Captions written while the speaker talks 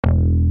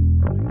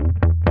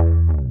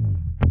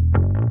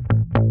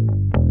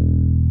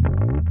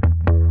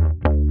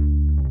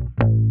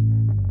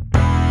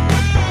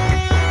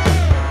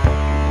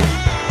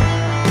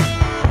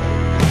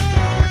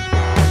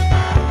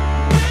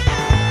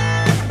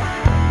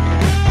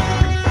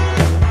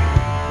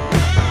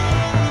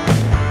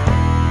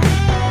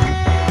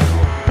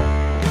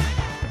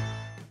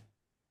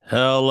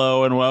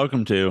Hello and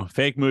welcome to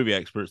Fake Movie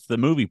Experts, the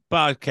movie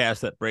podcast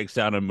that breaks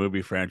down a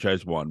movie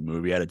franchise one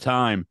movie at a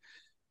time.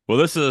 Well,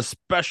 this is a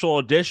special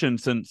edition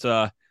since Beep,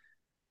 a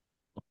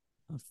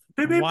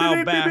beep, beep, while beep,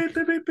 beep, back.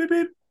 beep, beep, beep,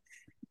 beep.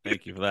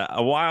 Thank you for that.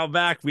 A while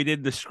back, we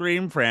did the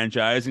Scream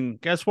franchise, and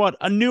guess what?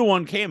 A new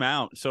one came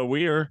out. So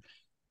we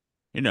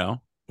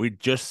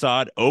just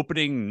saw it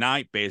opening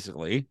night,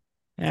 basically,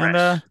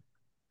 and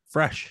Fresh.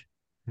 fresh.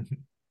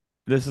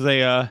 This is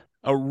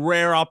a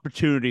rare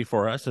opportunity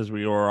for us as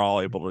we were all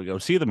able to go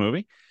see the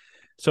movie.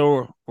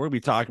 So we're gonna be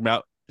talking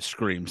about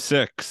Scream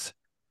 6.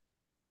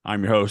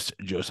 I'm your host,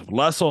 Joseph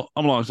Lessel.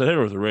 I'm alongside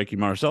here with Ricky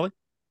Marcelli.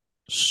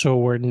 So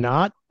we're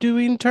not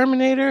doing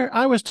Terminator?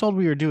 I was told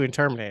we were doing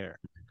Terminator.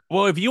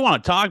 Well, if you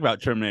want to talk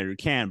about Terminator, you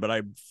can, but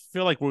I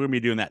feel like we're gonna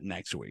be doing that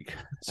next week.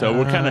 So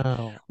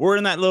we're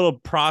in that little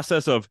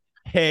process of,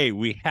 hey,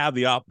 we have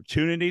the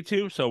opportunity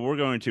to, so we're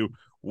going to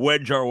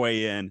wedge our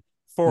way in,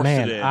 force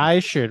Man, it in. I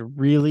should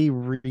really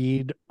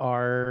read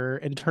our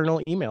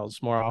internal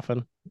emails more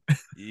often.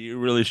 You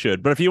really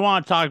should. But if you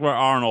want to talk about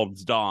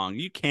Arnold's dong,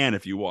 you can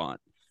if you want.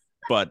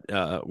 But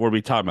we'll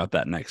be talking about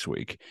that next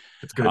week.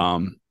 It's good.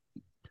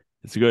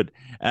 It's good.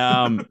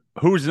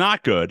 Who's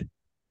not good?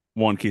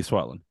 One Keith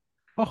Sweatland.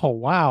 Oh,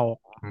 wow.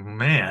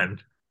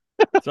 Man.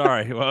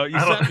 Sorry. Well, you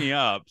set me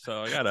up,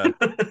 so I gotta.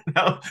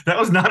 No, that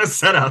was not a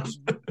setup.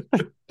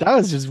 That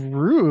was just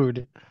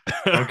rude.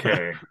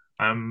 Okay.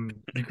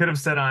 You could have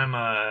said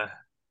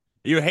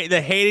You hate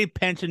the hated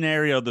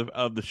pensionary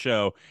of the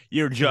show.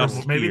 You're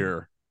just maybe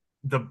here.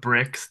 the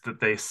bricks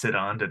that they sit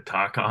on to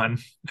talk on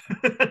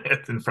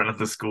in front of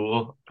the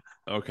school.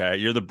 Okay,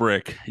 you're the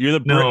brick. You're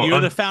the brick. No,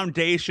 You're the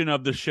foundation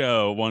of the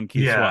show. One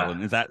Keith Yeah. Sweatland.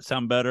 Does that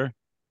sound better?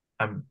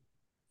 I'm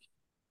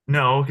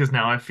no, because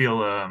now I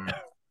feel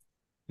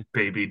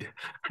babied.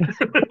 No,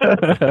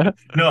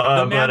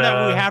 The man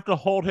that we have to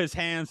hold his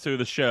hands through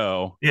the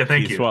show. Yeah,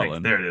 thank Keith you.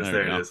 Sweatland. There it is.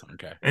 There it is.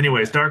 Okay.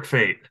 Anyways, Dark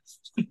Fate.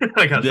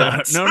 I got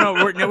thoughts.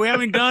 No, we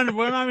haven't done.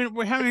 We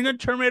haven't done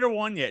Terminator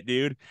 1 yet,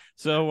 dude.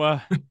 So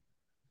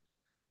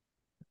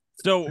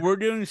we're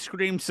doing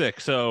Scream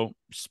 6. So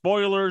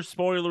spoilers,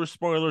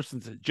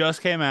 since it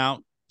just came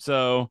out.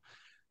 So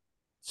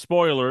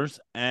spoilers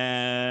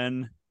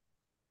and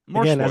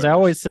more Again, spoilers. as I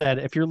always said,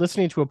 if you're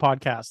listening to a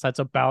podcast that's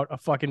about a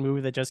fucking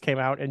movie that just came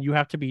out and you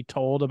have to be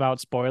told about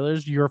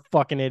spoilers, you're a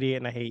fucking idiot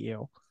and I hate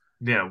you.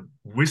 Yeah,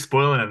 we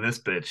spoiling in this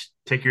bitch.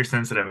 Take your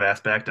sensitive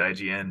ass back to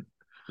IGN.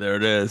 There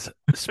it is.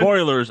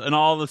 Spoilers and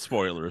all the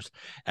spoilers.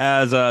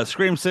 As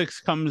Scream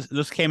 6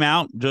 just came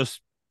out just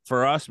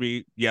for us,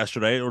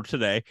 yesterday or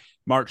today,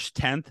 March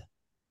 10th,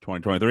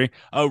 2023.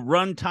 A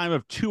runtime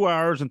of 2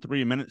 hours and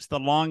 3 minutes, the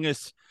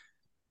longest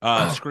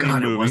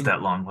Scream movie. It was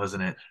that long,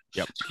 wasn't it?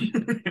 Yep.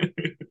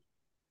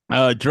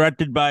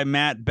 Directed by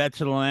Matt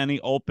Bettinelli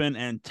Olpin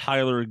and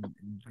Tyler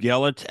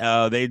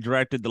Gillett. They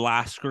directed The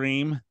Last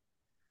Scream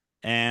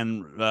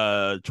and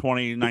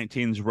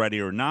 2019's Ready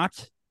or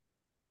Not.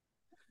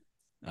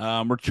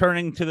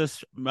 Returning to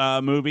this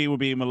movie will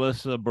be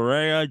Melissa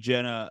Barrera,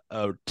 Jenna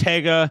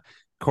Ortega,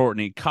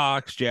 Courtney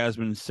Cox,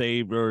 Jasmine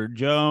Saber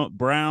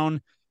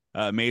Brown,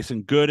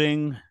 Mason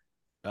Gooding.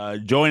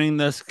 Joining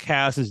this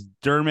cast is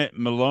Dermot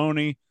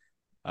Maloney,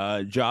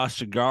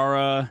 Josh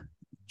Segarra,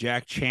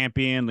 Jack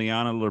Champion,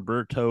 Liana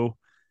Liberto,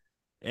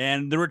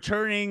 and the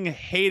returning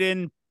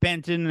Hayden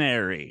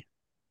Panettiere.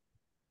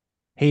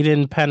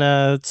 Hayden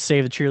Penna,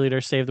 Save the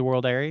Cheerleader, Save the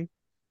World Airy.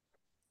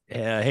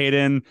 Yeah,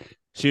 Hayden.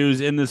 She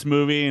was in this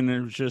movie,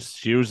 and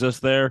she was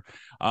just there.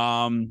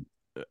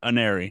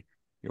 Aneri,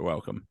 you're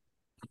welcome.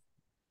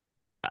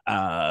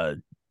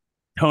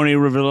 Tony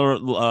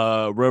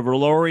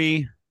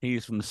Revolori,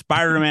 he's from the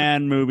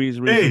Spider-Man movies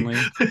recently.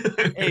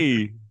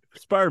 Hey,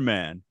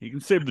 Spider-Man, he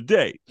can save the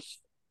day.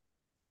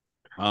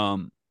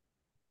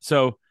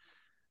 So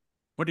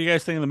what do you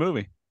guys think of the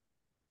movie?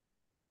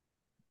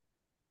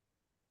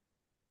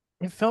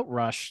 It felt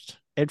rushed.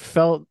 It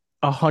felt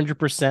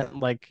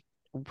 100% like,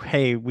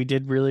 hey, we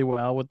did really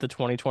well with the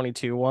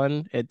 2022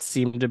 one. It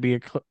seemed to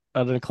be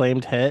an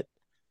acclaimed hit.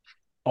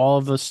 All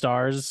of the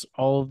stars,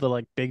 all of the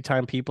like big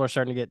time people are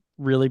starting to get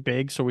really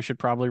big, so we should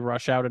probably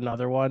rush out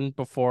another one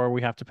before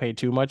we have to pay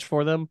too much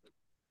for them.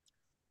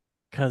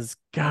 Because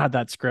God,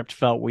 that script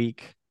felt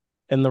weak,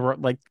 and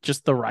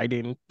just the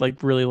writing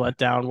like really let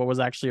down what was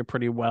actually a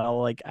pretty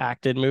well like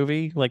acted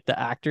movie. Like the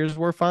actors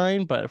were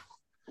fine, but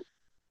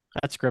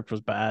that script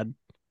was bad.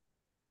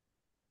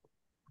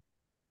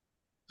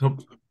 So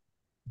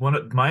one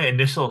of my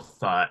initial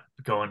thought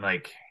going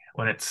like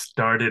when it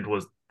started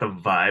was the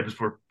vibes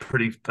were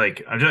pretty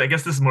like I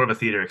guess this is more of a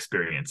theater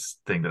experience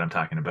thing that I'm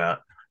talking about.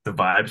 The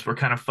vibes were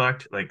kind of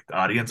fucked. Like the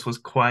audience was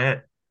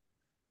quiet.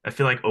 I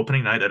feel like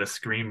opening night at a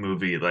Scream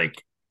movie,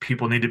 like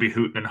people need to be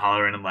hooting and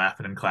hollering and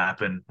laughing and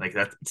clapping. Like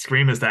that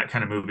Scream is that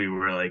kind of movie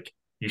where like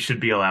you should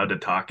be allowed to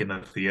talk in the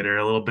theater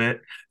a little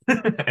bit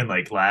and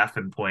like laugh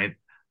and point.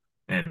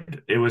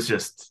 And it was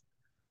just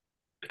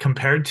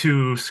compared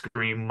to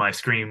my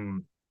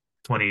Scream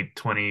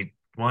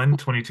 2021,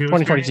 22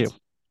 2022. experience,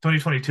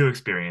 2022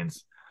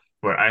 experience,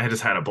 where I had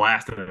just had a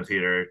blast in the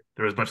theater.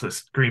 There was a bunch of the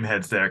Scream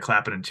heads there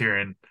clapping and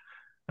cheering.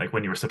 like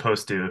when you were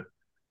supposed to,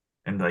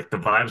 and like the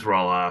vibes were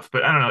all off.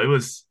 But I don't know. It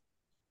was.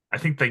 I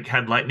think they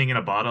had lightning in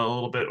a bottle a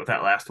little bit with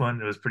that last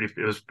one. It was pretty.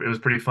 It was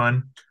pretty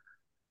fun.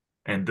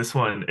 And this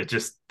one, it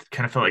just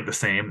kind of felt like the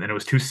same, and it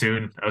was too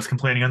soon. I was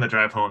complaining on the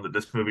drive home that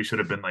this movie should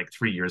have been like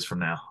 3 years from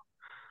now,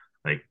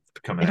 like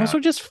coming It also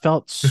out. just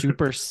felt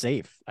super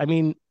safe. I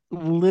mean,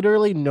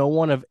 literally no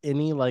one of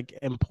any like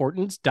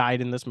importance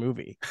died in this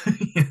movie.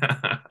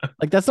 Yeah.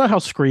 Like that's not how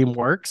Scream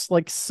works.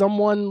 Like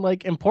someone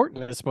like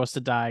important is supposed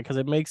to die because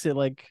it makes it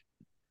like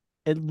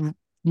it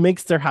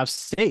makes there have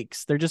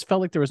stakes. There just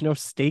felt like there was no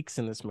stakes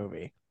in this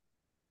movie.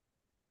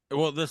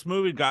 Well, this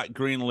movie got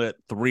greenlit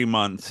 3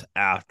 months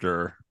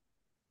after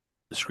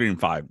Scream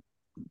 5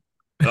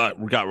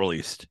 got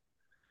released.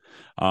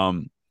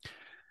 Um,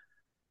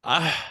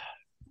 I,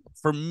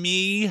 for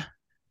me,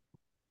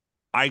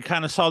 I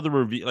kind of saw the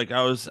review. Like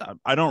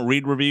I don't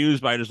read reviews,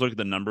 but I just look at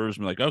the numbers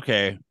and be like,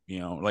 okay,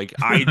 like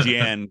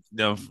IGN,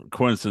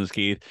 coincidence,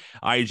 Keith,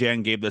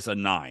 IGN gave this a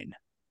 9.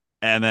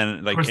 And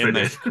then Of course they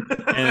did.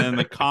 and in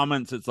the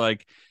comments, it's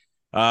like,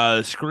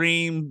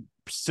 Scream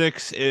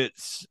 6,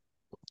 it's,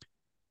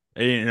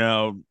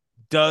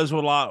 does a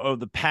lot of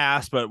the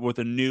past, but with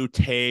a new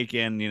take,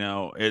 and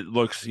it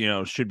looks,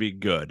 should be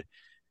good,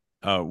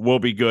 will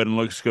be good, and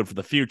looks good for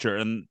the future.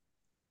 And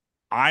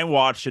I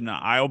watched it, and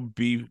I'll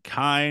be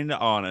kind of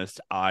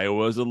honest, I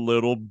was a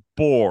little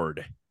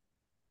bored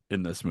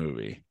in this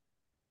movie.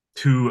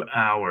 2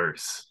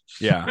 hours.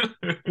 Yeah.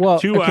 Well,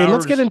 2 okay, let's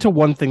hours. get into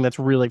one thing that's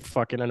really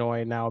fucking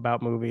annoying now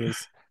about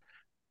movies.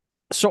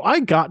 So I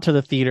got to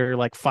the theater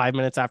like 5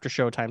 minutes after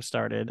showtime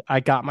started. I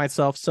got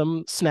myself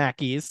some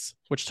snackies,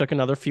 which took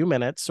another few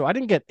minutes. So I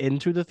didn't get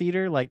into the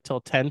theater like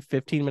till 10,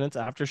 15 minutes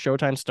after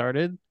showtime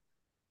started.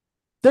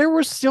 There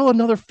were still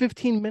another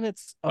 15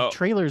 minutes of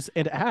trailers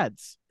and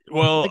ads.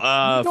 Well, Like,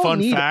 you don't fun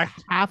need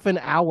fact. half an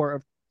hour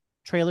of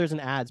trailers and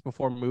ads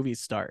before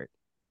movies start.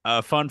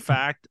 Fun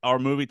fact, our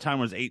movie time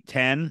was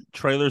 8:10.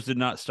 Trailers did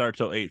not start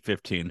till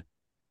 8:15.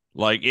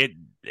 Like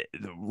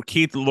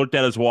Keith looked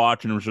at his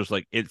watch and was just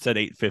like, it said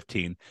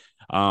 8:15.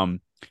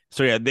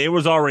 So yeah, they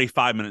was already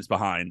 5 minutes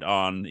behind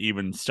on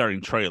even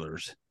starting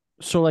trailers.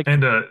 So like,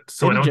 And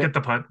so I don't get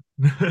the pod.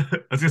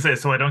 I was gonna say,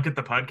 so I don't get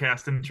the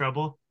podcast in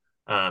trouble.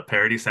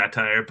 Parody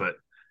satire, but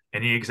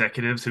any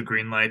executives who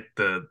greenlight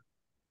the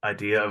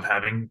idea of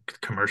having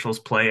commercials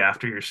play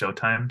after your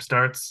showtime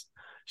starts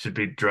should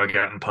be drug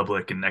out in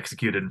public and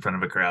executed in front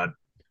of a crowd.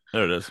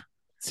 There it is.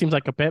 seems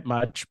like a bit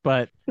much,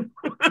 but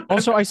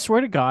also I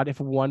swear to God, if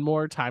one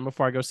more time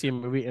before I go see a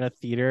movie in a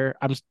theater,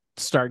 I'm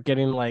start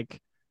getting like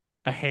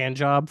a hand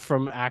job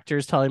from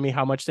actors telling me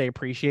how much they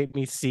appreciate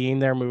me seeing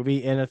their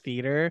movie in a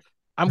theater,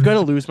 I'm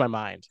gonna lose my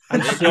mind.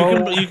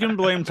 You can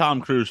blame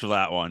Tom Cruise for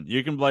that one.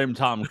 You can blame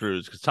Tom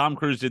Cruise because Tom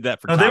Cruise did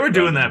that for. Oh, Top they were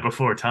doing Gun. that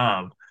before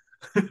Tom.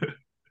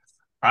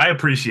 I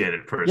appreciate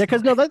it personally. Yeah,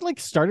 because no, that like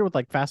started with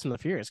like Fast and the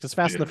Furious, because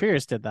Fast and the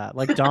Furious did that.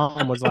 Like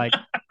Dom was like,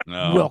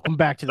 No. "Welcome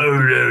back to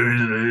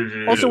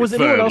the." Also, was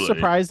anyone else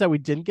surprised that we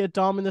didn't get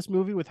Dom in this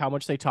movie with how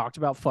much they talked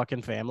about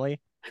fucking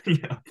family?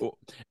 Yeah.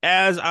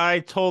 As I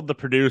told the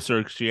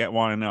producer, she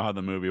wanted to know how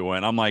the movie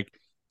went. I'm like,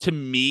 to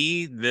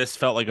me, this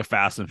felt like a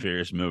Fast and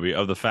Furious movie,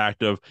 of the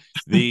fact of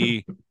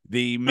the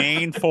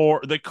main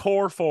four, the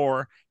core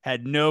four,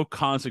 had no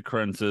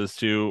consequences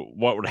to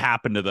what would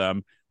happen to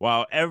them,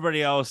 while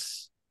everybody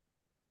else,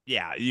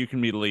 yeah, you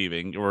can be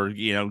leaving or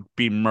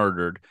be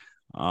murdered.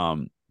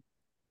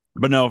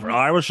 But no,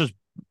 I was just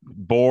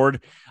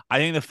bored. I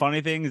think the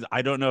funny thing is,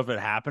 I don't know if it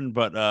happened,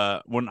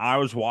 but when I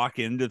was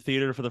walking into the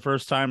theater for the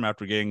first time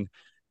after getting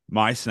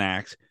my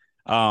snacks,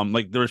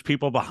 like there was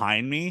people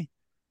behind me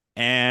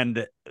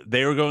and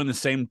they were going the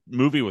same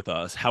movie with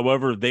us.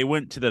 However, they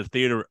went to the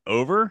theater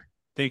over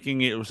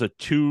thinking it was a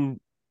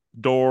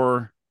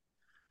 2-door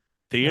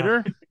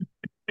theater.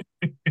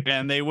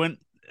 And they went,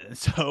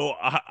 so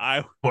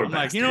I'm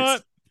like, you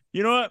know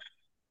what?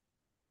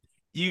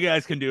 You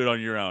guys can do it on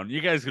your own.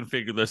 You guys can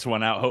figure this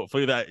one out.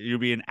 Hopefully that you'll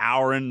be an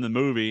hour in the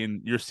movie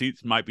and your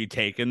seats might be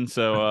taken.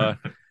 So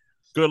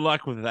good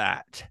luck with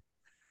that.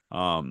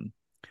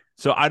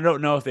 So I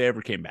don't know if they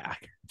ever came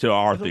back to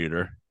our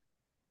theater.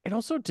 It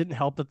also didn't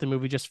help that the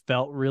movie just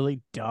felt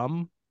really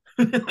dumb.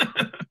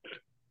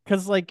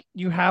 Because like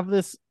you have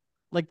this,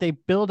 like they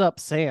build up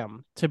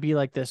Sam to be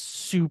like this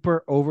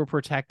super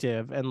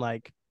overprotective and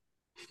like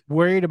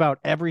worried about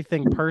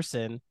everything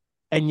person,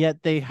 and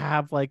yet they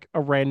have like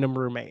a random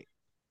roommate.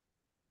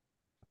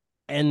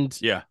 And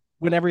yeah,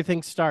 when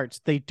everything starts,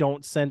 they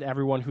don't send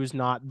everyone who's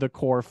not the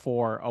core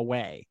four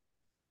away.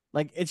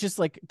 Like it's just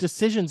like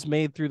decisions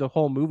made through the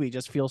whole movie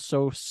just feel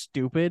so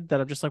stupid that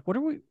I'm just like, what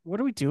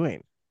are we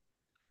doing?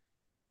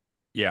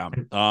 Yeah.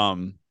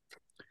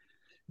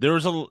 There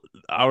was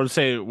I would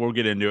say we'll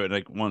get into it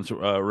like once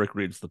Rick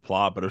reads the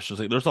plot, but it's just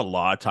like there's a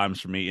lot of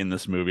times for me in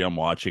this movie I'm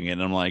watching it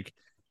and I'm like,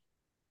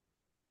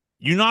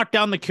 you knocked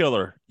down the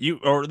killer.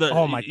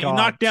 Oh my God, you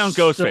knocked down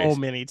Ghostface so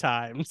many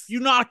times. You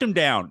knocked him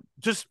down.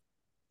 Just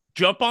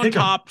jump on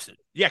top.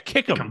 Yeah,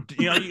 kick him.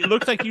 It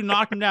looks like you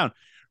knocked him down.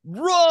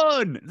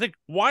 run. It's like,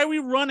 why are we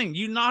running?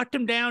 You knocked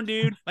him down,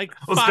 dude, like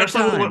Well, five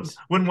especially times.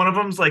 when one of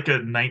them's like a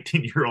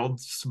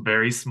 19-year-old,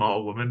 very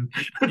small woman.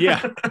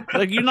 Yeah,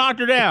 like you knocked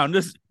her down.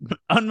 Just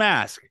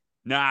unmask.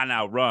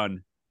 Nah,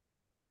 run.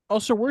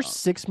 Also, we're Uh,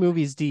 6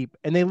 movies deep,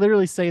 and they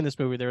literally say in this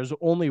movie there was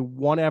only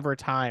one ever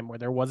time where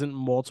there wasn't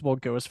multiple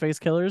Ghostface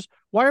killers.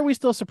 Why are we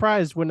still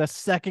surprised when a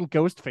second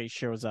Ghostface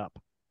shows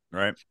up?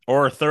 right,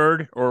 or a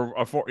third, or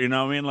a fourth. You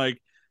know what I mean?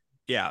 Like,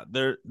 yeah,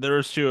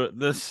 there's two.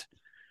 This,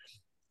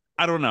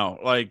 I don't know.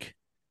 Like,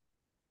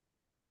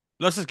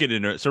 let's just get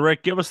into it. So,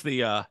 Rick, give us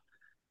the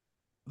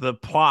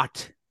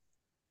plot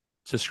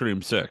to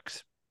Scream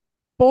 6.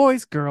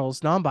 Boys,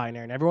 girls, non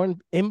binary, and everyone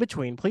in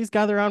between, please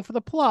gather around for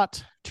the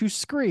plot to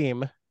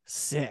Scream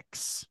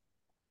 6.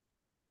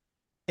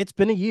 It's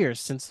been a year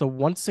since the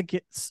once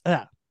again.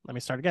 Let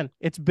me start again.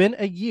 It's been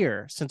a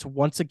year since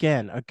once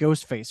again a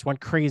Ghostface went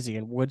crazy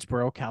in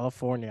Woodsboro,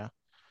 California.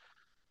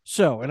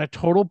 So, in a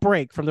total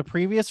break from the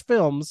previous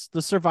films,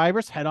 the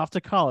survivors head off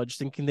to college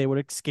thinking they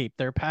would escape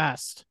their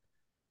past.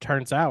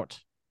 Turns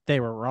out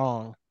they were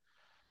wrong.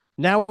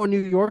 Now in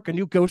New York, a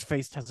new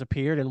Ghostface has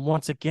appeared and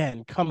once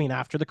again coming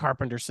after the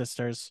Carpenter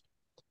sisters.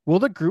 Will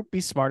the group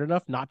be smart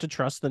enough not to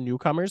trust the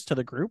newcomers to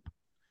the group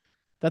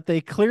that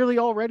they clearly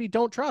already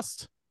don't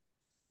trust?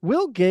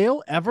 Will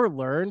Gail ever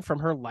learn from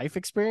her life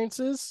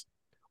experiences?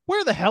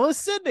 Where the hell is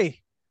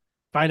Sydney?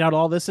 Find out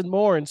all this and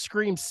more in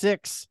Scream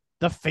 6,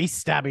 the face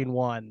stabbing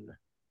one.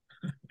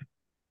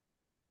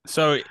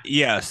 So,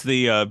 yes,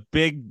 the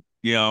big,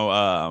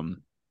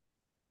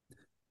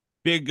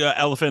 big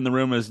elephant in the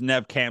room is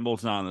Nev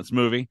Campbell's not in this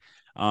movie.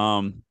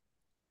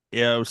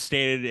 It was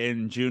stated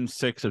in June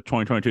 6th of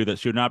 2022 that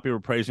she would not be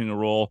reprising the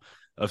role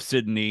of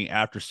Sydney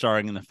after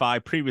starring in the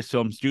 5 previous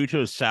films due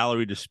to a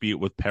salary dispute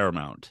with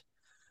Paramount.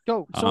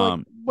 Like,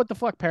 what the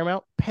fuck,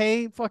 Paramount?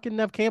 Pay fucking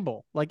Nev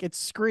Campbell. Like, it's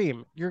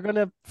Scream. You're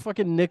gonna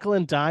fucking nickel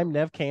and dime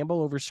Nev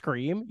Campbell over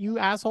Scream, you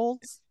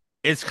assholes?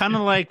 It's kind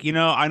of like,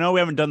 I know we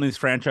haven't done these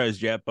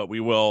franchises yet, but we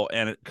will,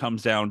 and it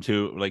comes down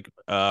to like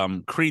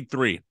Creed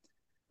 3.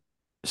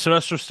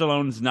 Sylvester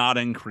Stallone's not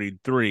in Creed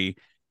 3.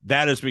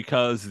 That is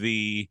because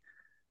the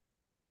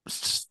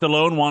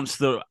Stallone wants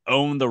to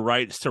own the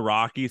rights to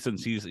Rocky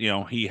since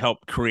he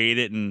helped create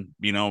it and,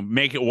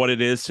 make it what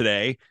it is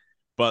today.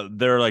 But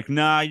they're like,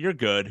 nah, you're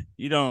good.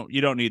 You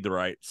don't need the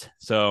rights.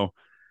 So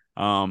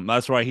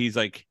that's why he's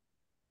like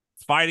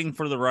fighting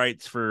for the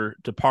rights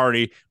to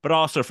Party, but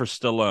also for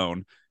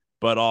Stallone.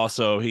 But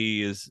also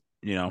he is,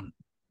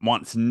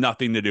 wants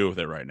nothing to do with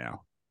it right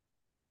now.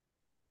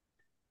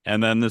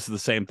 And then this is the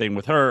same thing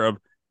with her of,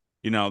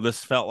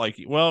 this felt like,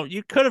 well,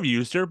 you could have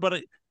used her,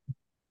 but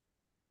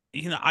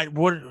I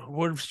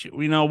would she,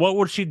 what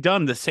would she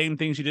done? The same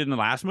thing she did in the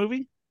last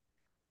movie?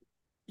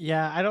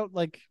 Yeah, I don't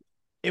like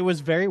it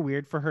was very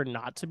weird for her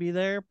not to be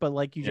there, but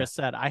like you just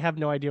said, I have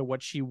no idea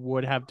what she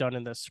would have done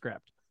in this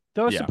script.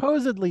 Though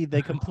supposedly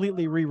they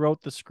completely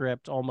rewrote the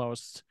script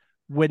almost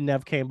when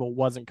Nev Campbell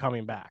wasn't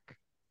coming back.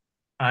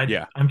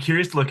 I'm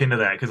curious to look into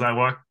that because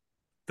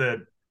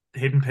the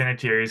Hayden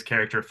Panettiere's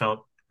character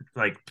felt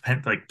like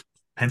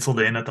penciled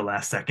in at the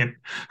last second.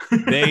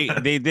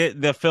 they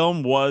did. The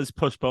film was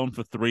postponed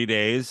for 3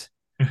 days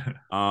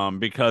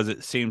because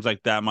it seems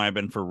like that might have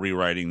been for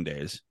rewriting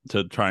days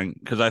to try and,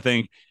 because I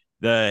think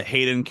the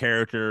Hayden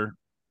character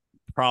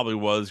probably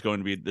was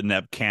going to be the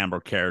Nev Campbell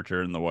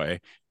character in the way,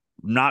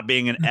 not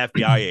being an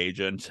FBI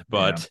agent,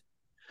 but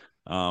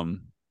Boy,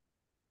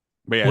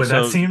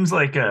 that seems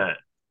like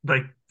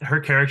her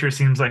character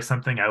seems like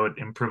something I would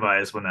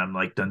improvise when I'm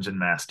like dungeon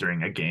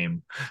mastering a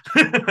game.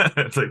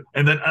 It's like,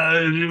 and then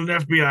an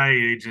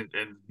FBI agent,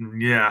 and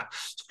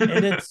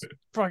and it's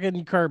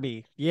fucking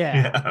Kirby,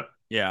 yeah.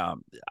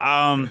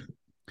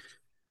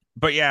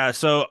 But yeah,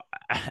 so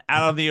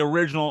out of the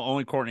original,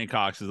 only Courtney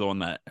Cox is the one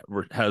that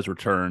has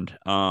returned.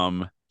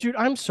 Dude,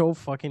 I'm so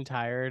fucking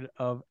tired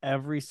of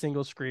every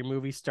single Scream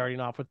movie starting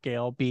off with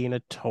Gail being a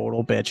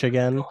total bitch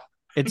again.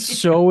 It's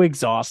so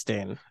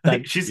exhausting.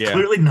 Like, she's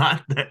clearly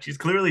not that. She's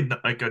clearly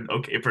not like an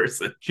okay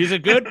person. She's a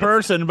good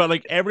person, but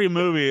like every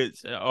movie,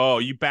 it's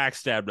you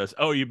backstabbed us.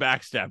 Oh, you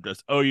backstabbed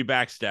us. Oh, you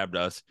backstabbed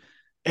us.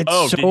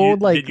 It's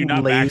did you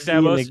not lazy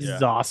and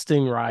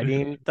exhausting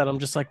writing that I'm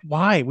just like,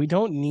 why? We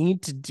don't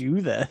need to do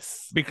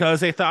this. Because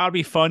they thought it'd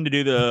be fun to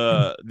do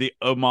the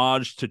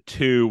homage to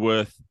 2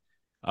 with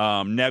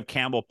Nev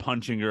Campbell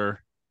punching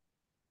her.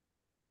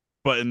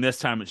 But in this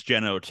time, it's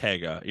Jenna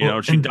Ortega.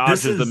 She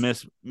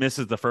dodges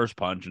misses the first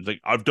punch. It's like,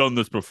 I've done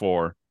this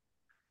before.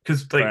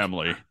 Because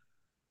family.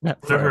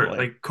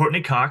 Like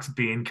Courtney Cox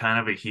being kind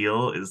of a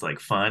heel is like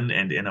fun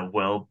and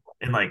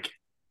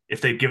if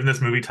they'd given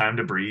this movie time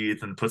to breathe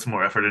and put some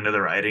more effort into the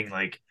writing,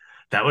 like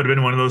that would have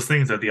been one of those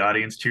things that the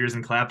audience cheers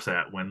and claps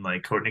at when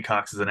like Courtney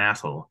Cox is an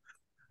asshole.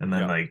 And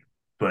then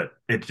but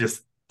they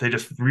just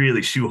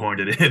really shoehorned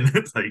it in.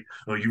 It's like,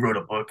 oh, you wrote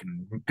a book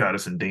and got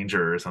us in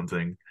danger or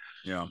something.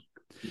 Yeah.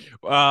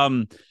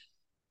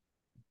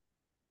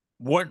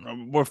 What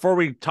before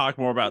we talk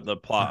more about the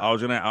plot, I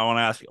want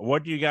to ask,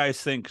 what do you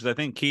guys think? Because I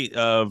think Keith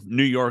of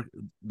New York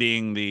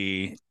being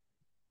the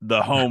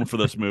the home for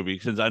this movie,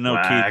 since I know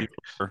Keith,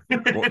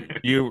 Whack.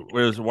 you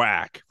was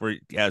whack for,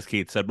 as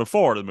Keith said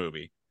before the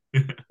movie.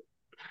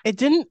 It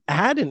didn't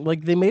add in,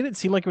 like, they made it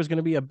seem like it was going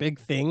to be a big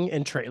thing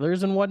in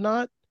trailers and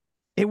whatnot.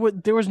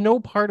 There was no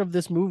part of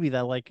this movie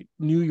that like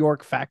New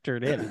York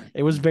factored in.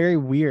 It was very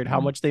weird how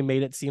much they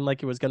made it seem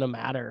like it was going to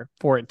matter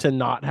for it to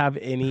not have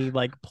any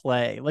like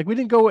play. Like we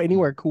didn't go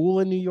anywhere cool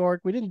in New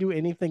York. We didn't do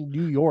anything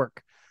New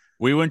York.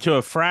 We went to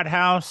a frat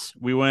house.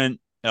 We went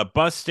a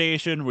bus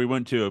station. We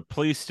went to a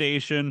police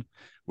station.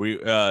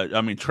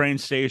 Train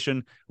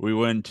station. We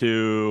went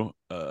to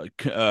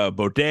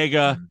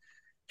bodega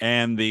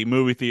and the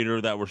movie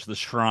theater that was the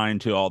shrine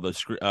to all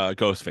the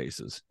ghost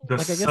faces. The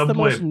Like I guess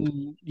subway,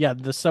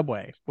 the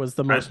subway was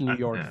the most New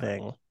York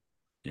thing.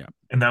 Yeah,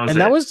 and that was And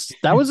it.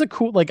 that was a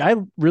cool, like I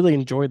really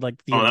enjoyed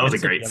like the That was a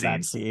intensity great of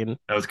that scene.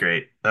 That was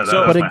great. So, that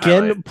but was my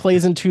again, highlight.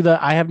 plays into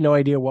the I have no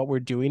idea what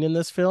we're doing in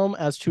this film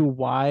as to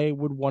why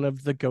would one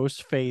of the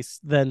ghost face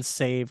then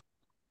save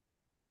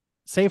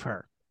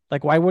her?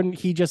 Like, why wouldn't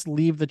he just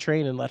leave the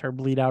train and let her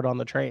bleed out on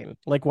the train?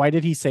 Like, why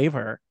did he save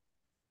her?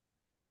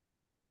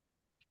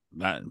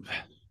 that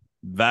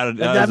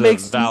That is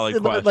makes a valid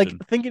question.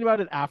 like thinking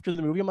about it after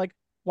the movie, I'm like,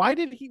 why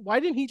didn't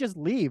he just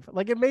leave?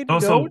 Like it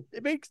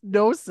makes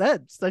no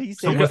sense that he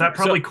So saved was her. that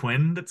probably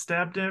Quinn that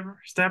stabbed her?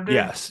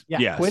 Yes. Yeah,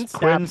 Yes. Quinn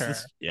stabbed her.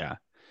 Yeah.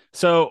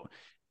 So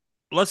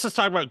let's just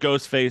talk about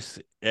Ghostface.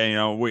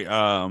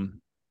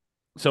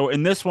 So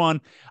in this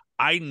one,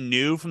 I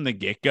knew from the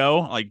get-go,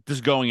 like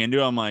just going into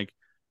it, I'm like,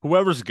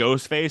 whoever's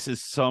Ghostface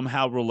is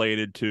somehow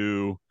related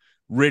to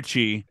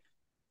Richie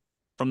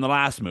from the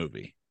last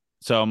movie.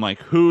 So I'm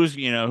like, who's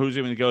giving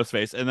the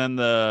Ghostface? And then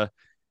the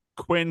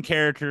Quinn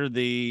character,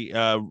 the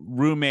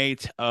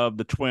roommate of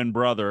the twin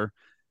brother,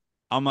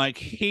 I'm like,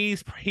 he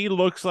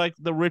looks like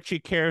the Richie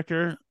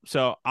character,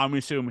 so I'm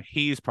assuming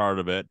he's part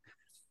of it.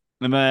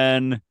 And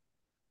then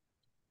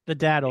the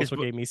dad also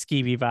gave me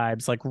skeevy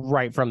vibes, like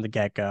right from the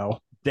get-go.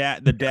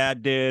 The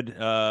dad did,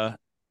 and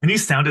he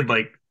sounded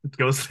like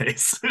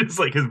Ghostface. It's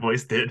like his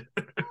voice did.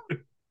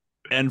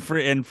 and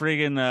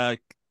freaking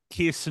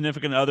Keith's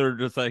significant other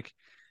just like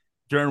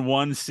during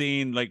one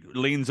scene, like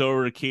leans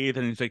over to Keith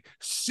and he's like,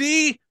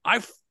 "See,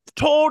 I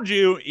told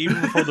you," even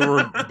before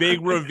the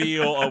big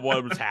reveal of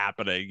what was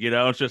happening.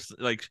 It's just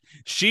like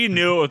she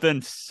knew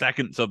within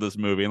seconds of this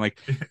movie, and like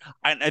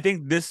I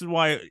think this is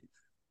why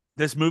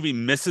this movie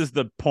misses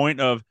the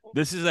point of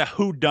this is a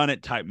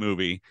whodunit type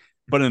movie,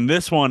 but in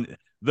this one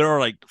there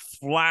are like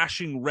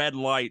flashing red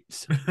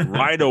lights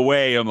right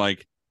away. I'm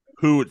like,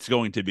 who it's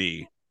going to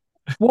be.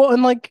 Well,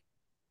 and like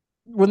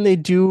when they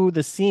do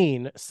the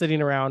scene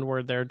sitting around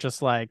where they're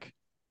just like,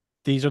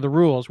 these are the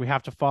rules we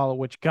have to follow,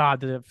 which God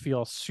did it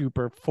feel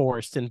super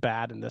forced and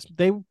bad in this.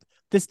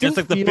 This didn't It's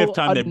like the fifth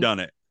time they've done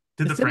it.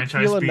 Did the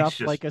franchise speech enough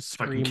just like a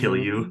fucking Scream kill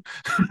movie. you?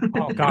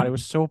 Oh God, it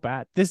was so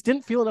bad. This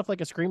didn't feel enough like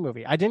a Scream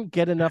movie. I didn't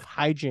get enough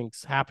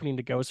hijinks happening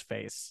to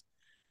Ghostface.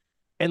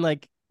 And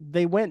like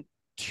they went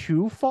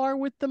too far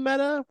with the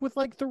meta with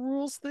like the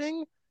rules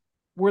thing,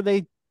 where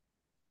they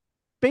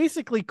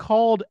basically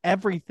called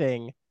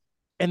everything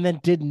and then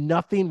did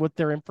nothing with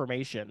their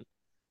information.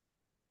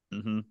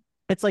 Mm-hmm.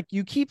 It's like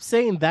you keep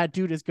saying that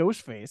dude is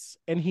Ghostface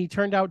and he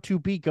turned out to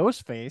be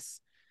Ghostface.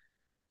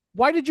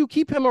 Why did you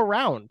keep him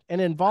around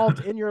and involved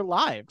in your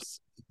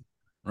lives?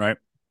 Right.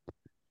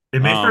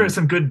 It made for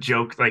some good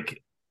joke,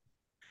 like,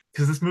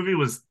 because this movie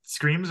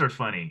screams are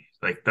funny.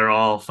 Like, they're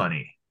all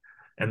funny.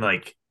 And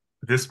like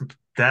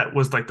that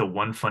was like the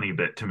one funny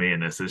bit to me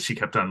in this is she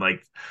kept on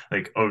like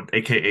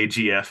AKA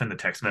GF in the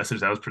text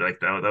message. That was pretty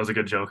like that was a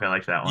good joke. I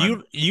liked that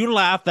one. You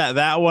laughed at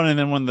that one, and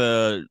then when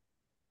the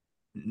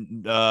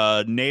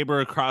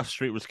neighbor across the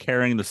street was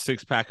carrying the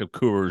 6-pack of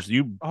Coors,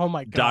 you oh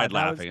my God, died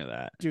laughing at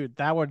that. Dude,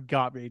 that one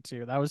got me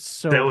too. That was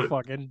so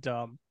fucking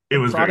dumb. It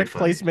was product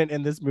placement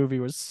in this movie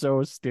was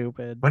so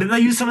stupid. Why didn't I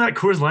use some of that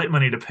Coors Light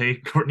money to pay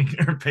Courtney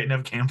or pay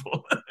Nev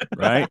Campbell?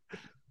 Right.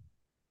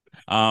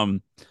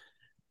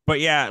 But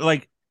yeah,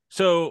 like,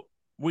 so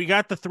we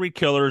got the three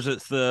killers.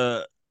 It's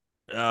the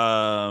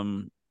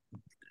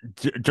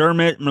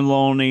Dermot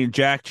Maloney,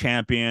 Jack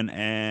Champion,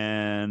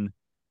 and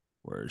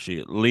where is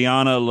she?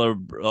 Liana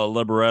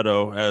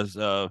Libretto as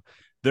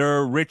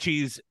they're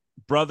Richie's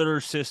brother,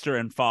 sister,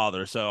 and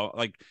father. So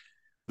like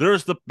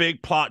there's the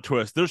big plot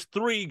twist. There's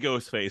 3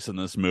 Ghostface in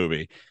this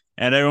movie,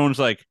 and everyone's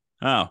like,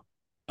 "Oh,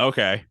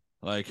 okay."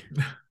 Like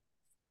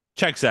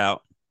checks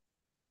out.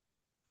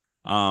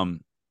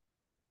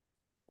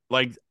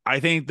 Like I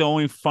think the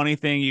only funny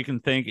thing you can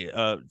think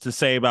to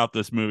say about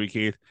this movie,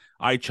 Keith,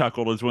 I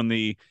chuckled, is when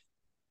the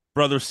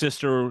brother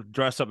sister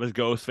dressed up as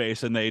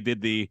Ghostface and they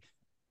did the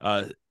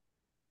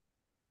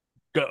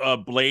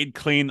blade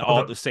clean all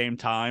at the same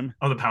time.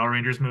 Oh, the Power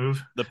Rangers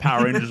move. The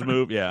Power Rangers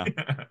move, yeah.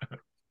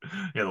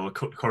 Yeah, the little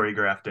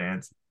choreographed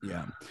dance.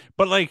 Yeah,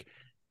 but like,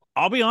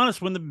 I'll be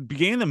honest, when the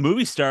beginning of the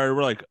movie started,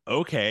 we're like,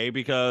 okay,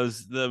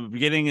 because the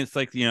beginning, it's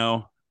like,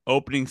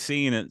 opening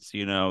scene, it's,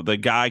 the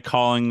guy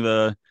calling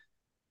the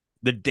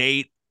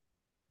date,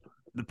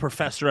 the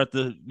professor at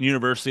the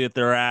university that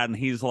they're at, and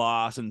he's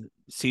lost and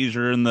sees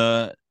her in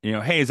the,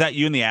 hey, is that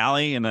you in the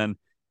alley? And then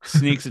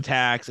sneaks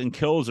attacks and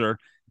kills her,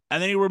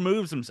 and then he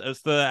removes himself.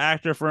 It's the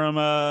actor from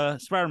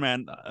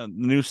Spider-Man,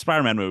 new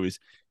Spider-Man movies.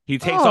 He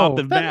takes off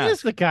the Oh, that is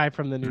mask. the guy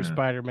from the new Yeah.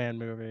 Spider-Man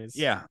movies.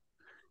 Yeah,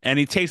 and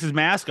he takes his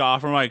mask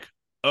off. And I'm like,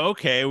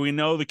 okay, we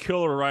know the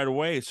killer right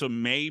away, so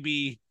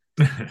maybe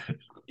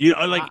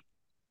like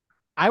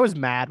I was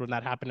mad when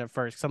that happened at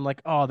first because I'm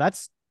like, oh,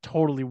 that's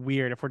totally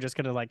weird if we're just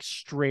gonna like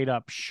straight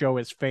up show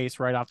his face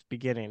right off the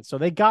beginning. So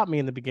they got me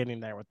in the beginning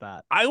there with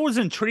that. I was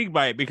intrigued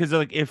by it because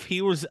like if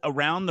he was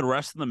around the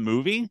rest of the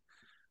movie,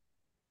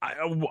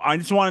 I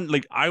just wanted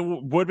like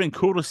would have been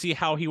cool to see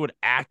how he would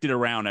act it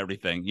around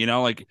everything.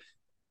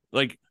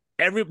 Like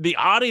the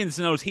audience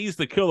knows he's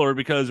the killer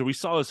because we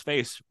saw his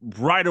face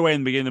right away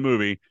in the beginning of the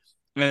movie,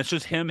 and it's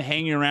just him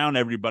hanging around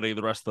everybody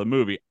the rest of the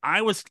movie.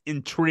 I was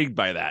intrigued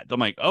by that. I'm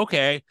like,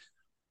 okay,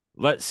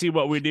 let's see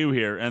what we do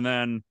here, and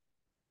then.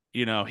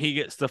 He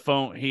gets the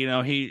phone.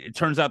 It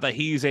turns out that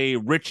he's a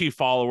Richie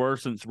follower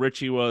since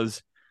Richie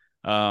was,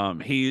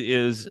 he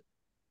is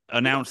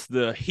announced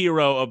the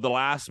hero of the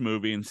last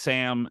movie, and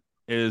Sam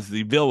is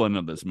the villain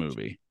of this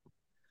movie.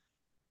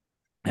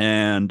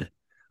 And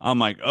I'm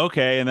like,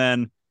 okay. And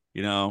then,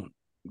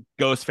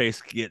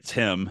 Ghostface gets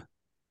him,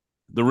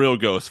 the real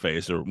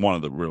Ghostface, or one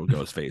of the real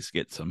Ghostface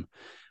gets him.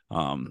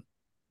 Do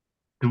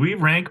we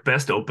rank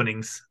best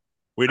openings?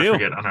 We do. I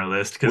forget on our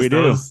list We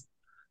do.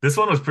 This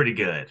one was pretty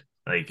good.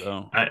 Like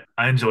I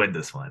enjoyed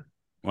this one.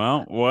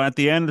 Well, at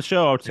the end of the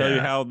show, I'll tell you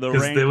how the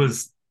rank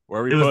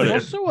where we put it.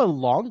 Also a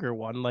longer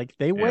one. Like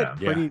they went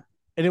pretty,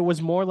 and it was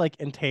more like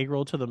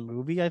integral to the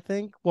movie. I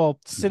think.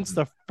 Well, since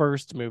the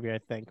first movie, I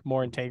think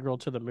more integral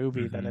to the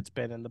movie than it's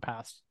been in the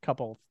past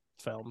couple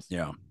films.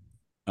 Yeah.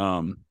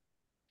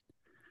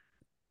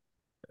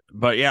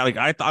 But yeah, like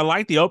I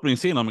like the opening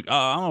scene. I'm like, oh,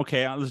 I'm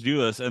okay. Let's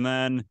do this, and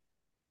then.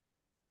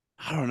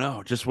 I don't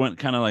know. Just went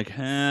kind of like,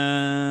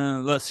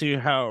 let's see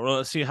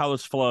how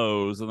this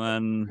flows, and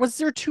then was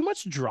there too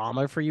much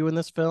drama for you in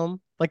this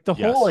film? Like the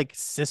whole like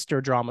sister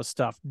drama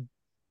stuff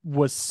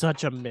was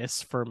such a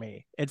miss for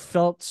me. It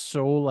felt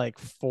so like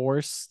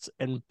forced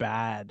and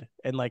bad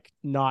and like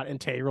not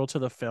integral to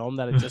the film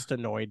that it just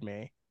annoyed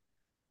me.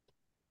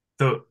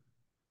 So,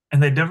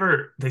 and they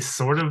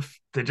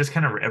just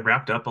kind of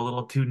wrapped up a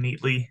little too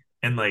neatly,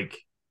 and like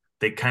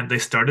they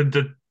started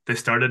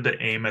to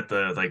aim at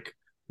the like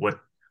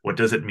what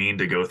does it mean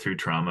to go through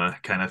trauma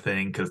kind of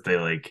thing, because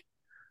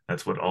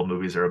that's what all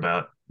movies are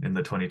about in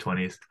the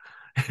 2020s.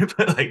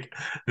 But like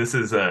this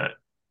is they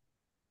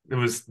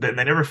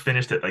never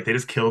finished it. Like they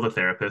just kill the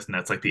therapist, and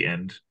that's like the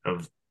end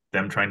of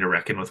them trying to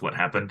reckon with what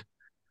happened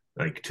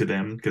like to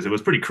them, because it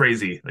was pretty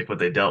crazy like what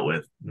they dealt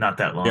with not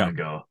that long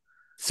ago.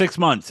 6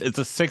 months. It's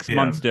a 6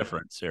 months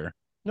difference here.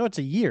 No, it's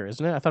a year,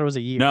 isn't it? I thought it was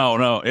a year.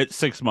 No, it's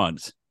 6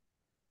 months.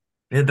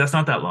 That's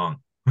not that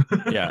long.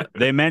 Yeah,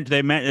 they meant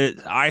it.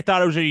 I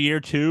thought it was a year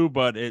too,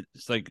 but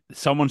it's like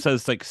someone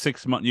says like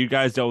 6 months. You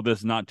guys dealt with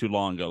this not too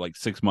long ago, like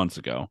 6 months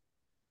ago.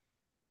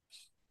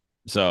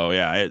 So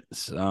yeah,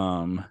 it's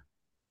I'm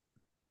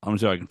gonna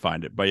see if I can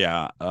find it, but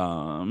yeah,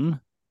 it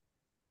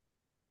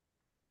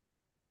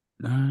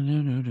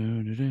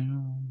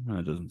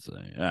doesn't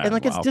say. And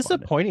like it's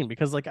disappointing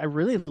because like I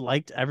really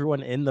liked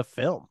everyone in the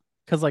film,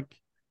 because like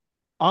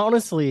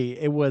honestly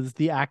it was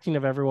the acting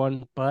of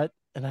everyone, but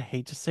and I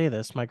hate to say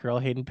this, my girl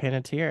Hayden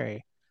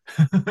Panettiere.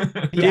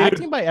 The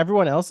acting by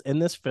everyone else in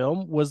this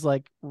film was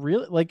like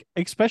really like,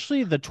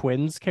 especially the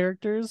twins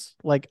characters.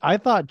 Like I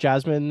thought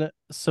Jasmine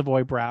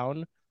Savoy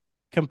Brown,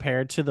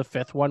 compared to the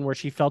fifth one where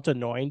she felt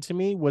annoying to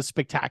me, was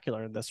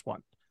spectacular in this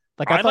one.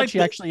 Like I thought she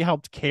actually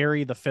helped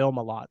carry the film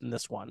a lot in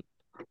this one.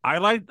 I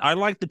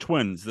like the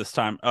twins this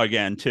time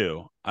again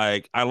too.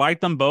 I like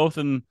them both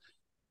in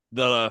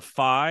the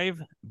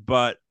 5,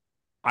 but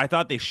I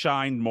thought they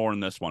shined more in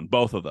this one,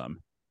 both of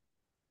them.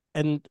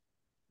 And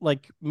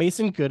like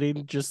Mason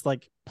Gooding just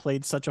like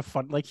played such a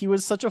he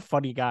was such a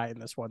funny guy in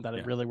this one that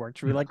it really worked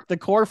for me. Like the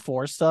core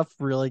 4 stuff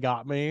really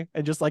got me,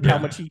 and just like how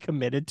much he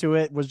committed to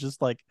it was just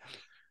like,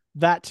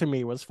 that to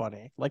me was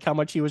funny. Like how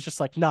much he was just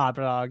like, nah,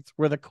 dogs,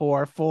 we're the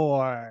core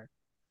 4.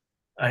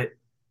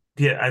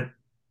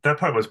 That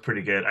part was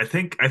pretty good. I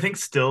think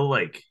still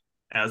like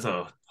as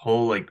a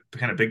whole, like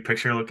kind of big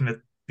picture, looking at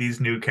these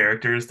new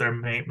characters they're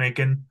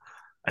making,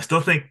 I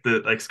still think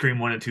that like Scream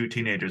 1 and 2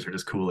 teenagers are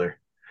just cooler.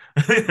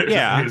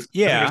 There's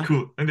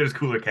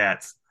cooler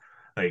cats.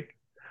 Like,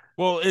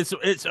 well,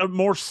 it's a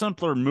more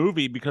simpler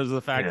movie because of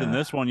the fact that in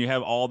this one you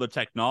have all the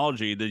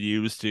technology that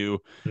you used to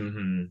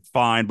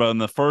find, but in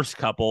the first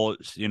couple,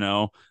 it's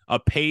a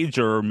pager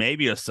or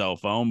maybe a cell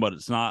phone, but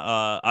it's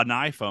not an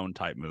iPhone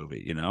type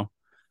movie. And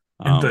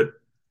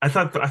I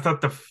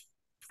thought the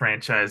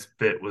franchise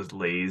bit was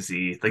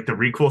lazy. Like the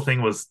requel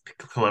thing was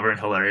clever and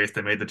hilarious.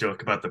 They made the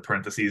joke about the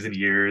parentheses and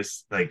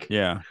years. Like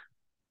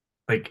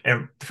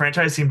the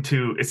franchise seemed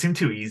too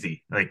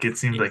easy. Like it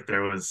seemed like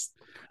there was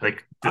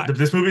like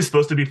this movie is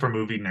supposed to be for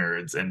movie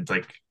nerds, and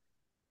like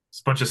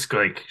a bunch of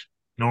like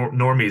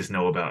normies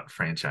know about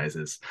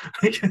franchises.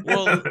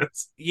 Well,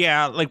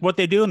 yeah, like what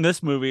they do in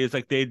this movie is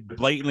like they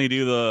blatantly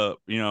do the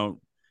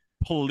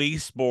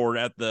police board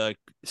at the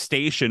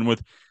station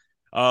with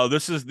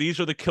these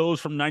are the killers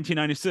from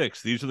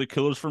 1996. These are the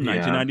killers from Yeah.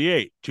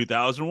 1998,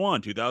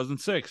 2001,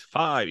 2006,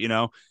 5,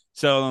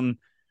 So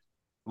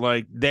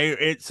like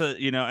it's a,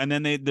 and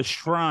then the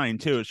shrine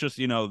too. It's just,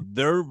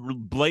 they're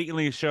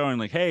blatantly showing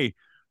like, hey,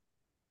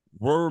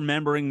 we're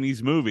remembering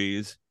these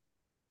movies.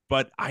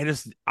 But I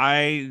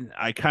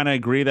kind of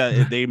agree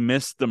that they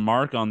missed the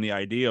mark on the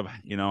idea of,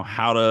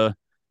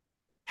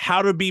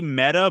 how to be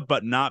meta,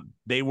 but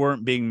they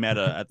weren't being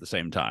meta at the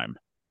same time.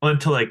 Well,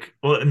 until like,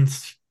 well, and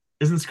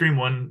isn't Scream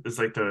 1 is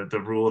like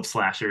the rule of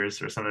slashers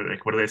or something?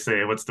 Like, what do they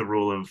say? What's the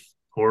rule of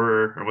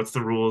horror, or what's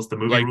the rules? The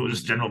movie Like, rule,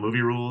 just general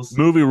movie rules.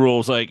 Movie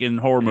rules, like in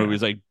horror Yeah.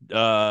 movies, like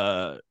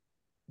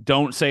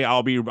don't say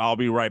I'll be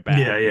right back.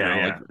 Yeah, yeah,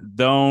 yeah. Like,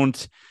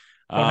 don't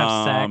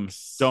have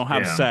sex. Don't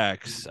have Yeah.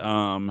 sex.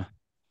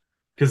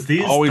 Because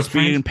these Always the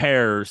be franch- in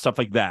pairs, stuff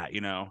like that.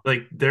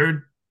 like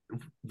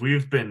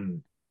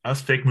us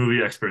fake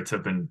movie experts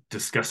have been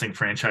discussing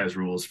franchise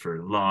rules for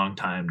a long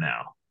time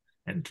now,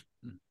 and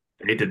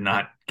they did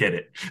not get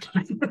it.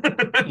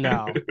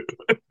 No.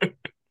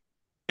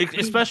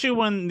 Especially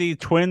when the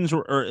twins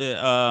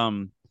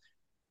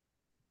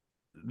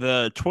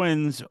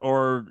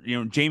or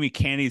Jamie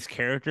Candy's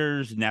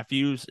characters,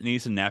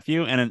 niece and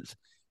nephew,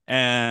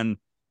 and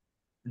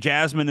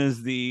Jasmine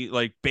is the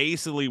like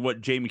basically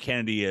what Jamie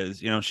Kennedy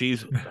is.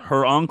 She's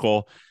her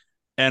uncle,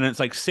 and it's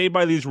like, stay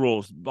by these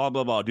rules, blah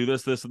blah blah, do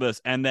this, this,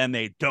 this, and then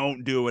they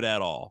don't do it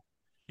at all.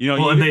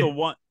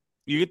 Well,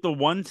 You get the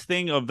one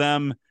thing of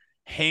them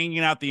hanging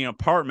out the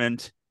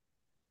apartment,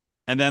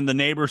 and then the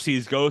neighbor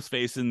sees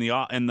Ghostface in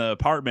the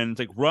apartment. It's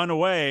like, run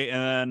away,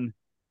 and then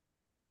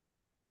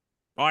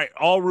all right,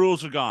 all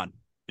rules are gone.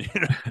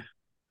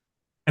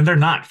 And they're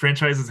not.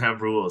 Franchises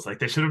have rules. Like,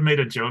 they should have made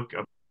a joke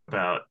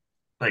about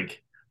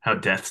like how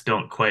deaths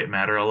don't quite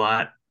matter a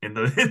lot in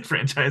the in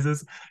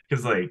franchises,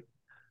 because like,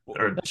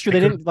 or That's true. They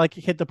didn't like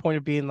hit the point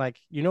of being like,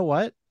 you know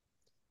what?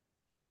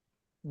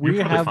 We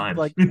You're probably have fine.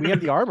 like we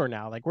have the armor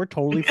now. Like, we're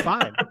totally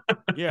fine.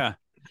 Yeah.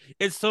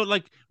 It's so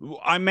like,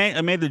 I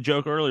made the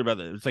joke earlier about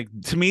it. It's like,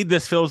 to me,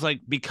 this feels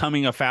like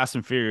becoming a Fast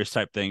and Furious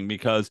type thing,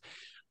 because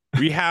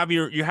you have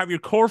your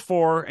core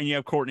 4 and you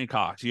have Courtney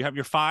Cox. You have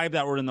your 5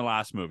 that were in the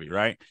last movie,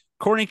 right?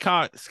 Courtney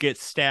Cox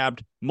gets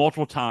stabbed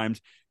multiple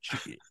times.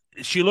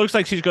 She looks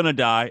like she's gonna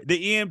die.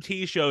 The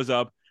EMT shows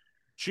up.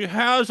 She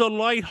has a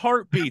light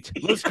heartbeat.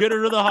 Let's get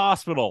her to the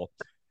hospital.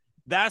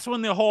 That's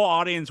when the whole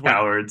audience went,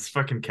 cowards,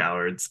 fucking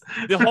cowards.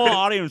 the whole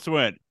audience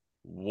went,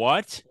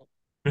 what?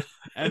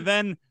 And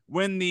then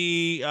when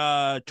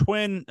the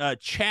twin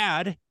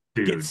Chad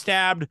Dude, gets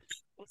stabbed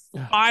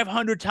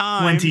 500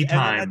 times, 20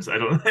 times. I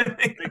don't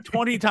like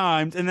 20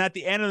 times, and at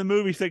the end of the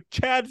movie, it's like,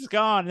 Chad's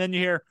gone, and then you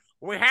hear,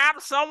 we have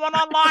someone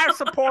on life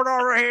support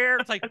over here.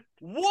 It's like,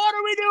 what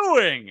are we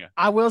doing?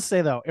 I will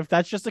say though, if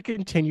that's just a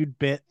continued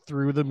bit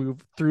through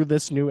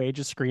this new age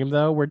of Scream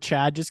though, where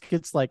Chad just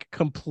gets like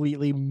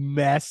completely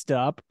messed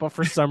up, but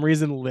for some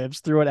reason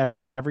lives through it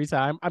every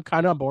time, I'm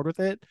kind of on board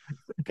with it.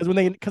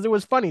 Because it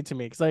was funny to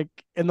me. Because like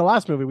in the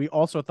last movie, we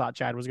also thought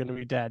Chad was going to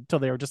be dead till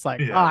they were just like,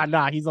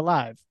 nah, he's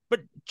alive. But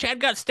Chad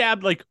got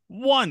stabbed like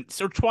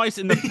once or twice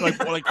in the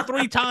like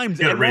 3 times.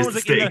 Yeah, and raise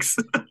was, the like,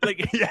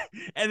 stakes. Yeah,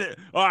 and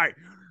all right.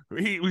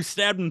 We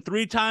stabbed him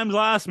 3 times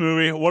last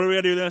movie. What are we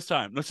gonna do this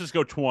time? Let's just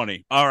go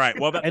 20. All right.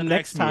 What about and the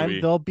next time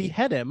movie? they'll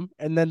behead him,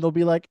 and then they'll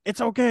be like,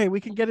 "It's okay, we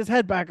can get his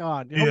head back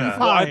on. He'll be Yeah.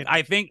 fine." Well,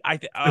 I think I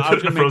They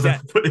was gonna make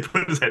that. they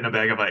put his head in a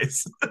bag of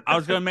ice. I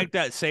was gonna make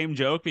that same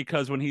joke,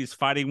 because when he's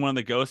fighting one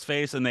of the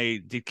Ghostface and they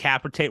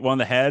decapitate one of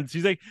the heads,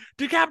 he's like,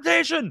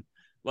 decapitation.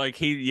 Like,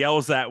 he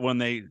yells that when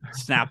they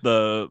snap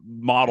the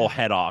model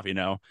head off,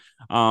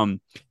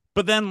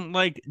 But then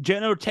like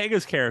Jenna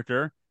Ortega's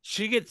character,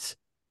 she gets.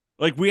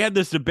 Like, we had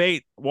this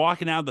debate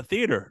walking out of the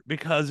theater,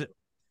 because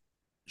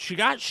she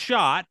got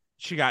shot.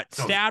 She got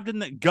stabbed in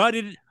the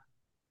gutted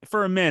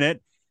for a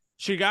minute.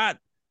 She got,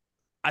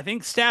 I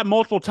think, stabbed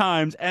multiple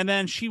times. And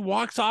then she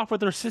walks off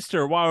with her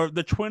sister while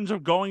the twins are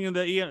going in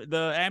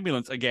the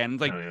ambulance again.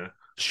 It's like,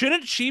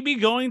 shouldn't she be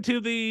going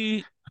to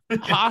the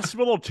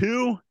hospital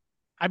too?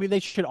 I mean, they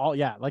should all,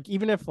 yeah. Like,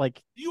 even if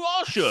like you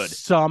all should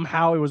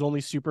somehow it was only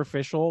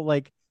superficial,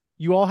 like,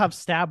 you all have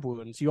stab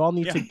wounds. You all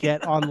need to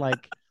get on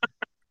like.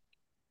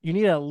 You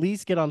need to at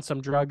least get on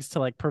some drugs to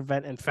like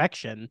prevent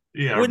infection.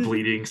 Yeah, or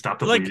bleeding. Stop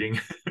the bleeding.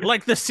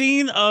 Like the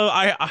scene of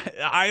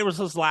I was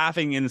just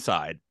laughing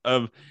inside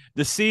of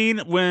the scene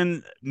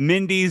when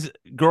Mindy's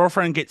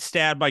girlfriend gets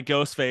stabbed by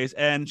Ghostface,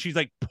 and she's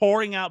like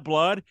pouring out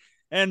blood,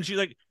 and she's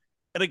like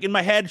in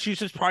my head, she's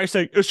just probably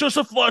saying, "It's just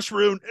a flesh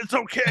wound. It's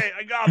okay.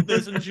 I got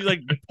this." And she's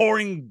like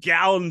pouring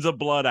gallons of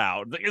blood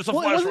out. Like, it's a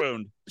flesh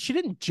wound. She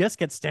didn't just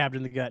get stabbed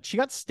in the gut. She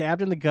got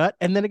stabbed in the gut,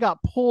 and then it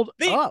got pulled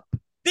up.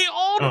 They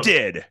all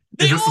did.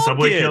 Is this the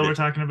subway kill we're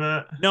talking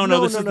about? No,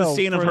 this is the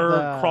scene of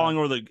her crawling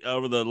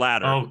over the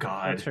ladder. Oh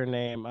God, what's her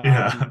name?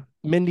 Yeah,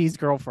 Mindy's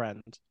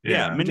girlfriend.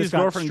 Yeah, Mindy's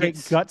girlfriend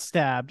gets gut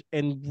stabbed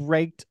and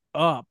raked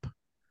up,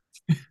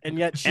 and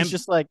yet she's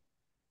just like,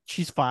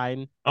 she's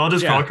fine. I'll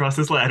just crawl across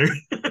this ladder.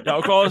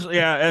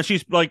 And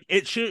she's like,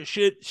 it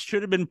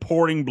should have been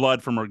pouring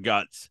blood from her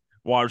guts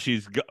while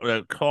she's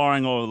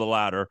crawling over the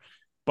ladder.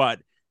 but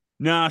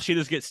no, she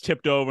just gets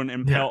tipped over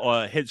and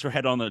hits her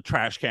head on the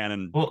trash can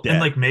and Well, dead.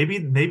 and like maybe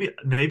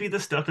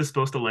this stuff is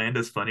supposed to land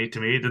as funny. To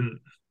me, it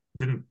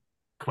didn't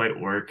quite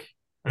work.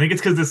 I think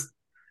it's because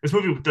this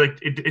movie, like,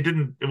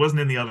 it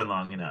wasn't in the oven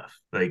long enough.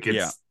 Like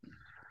it's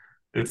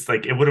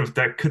like it would have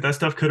that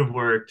stuff could have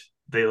worked.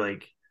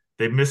 They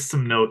missed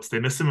some notes. They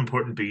missed some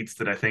important beats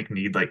that I think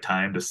need like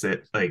time to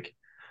sit. Like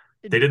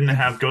they didn't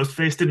have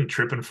Ghostface didn't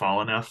trip and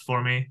fall enough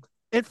for me.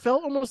 It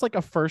felt almost like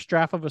a first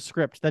draft of a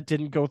script that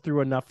didn't go through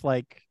enough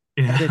like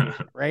Yeah. editing,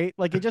 right?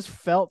 Like it just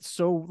felt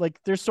so like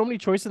there's so many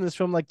choices in this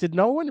film. Like, did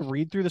no one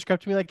read through the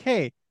script and be like,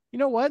 hey, you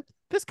know what?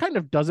 This kind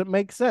of doesn't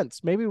make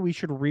sense. Maybe we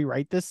should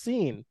rewrite this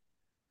scene.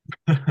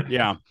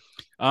 Yeah.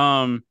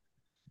 Or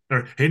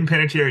Hayden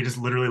Panettiere just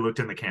literally looked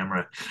in the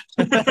camera.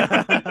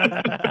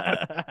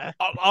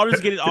 I'll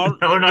just get it. Tell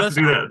her not to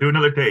do that. Do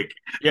another take.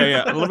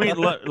 Yeah.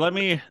 Let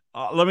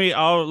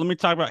me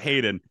talk about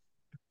Hayden.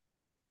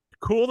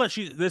 Cool that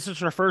this is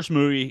her first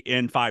movie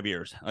in 5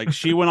 years. Like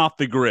she went off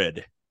the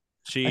grid.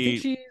 I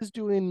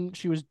think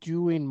she was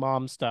doing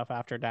mom stuff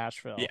after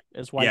Nashville. Yeah.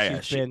 Is why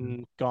she's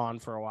been gone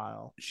for a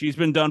while. She's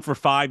been done for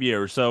 5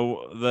 years.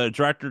 So the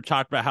director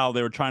talked about how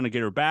they were trying to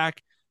get her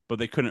back, but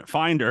they couldn't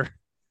find her.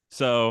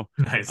 So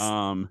nice.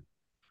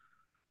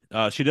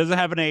 She doesn't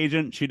have an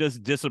agent. She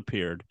just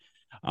disappeared.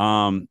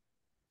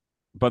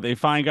 But they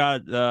finally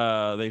got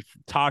they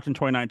talked in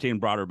 2019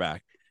 and brought her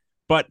back.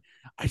 But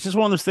it's just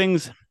one of those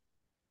things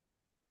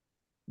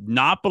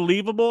not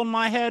believable in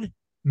my head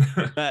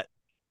that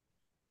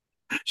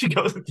she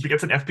gets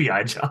an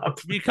FBI job.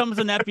 Becomes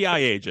an FBI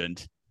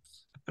agent.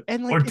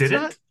 And like, or did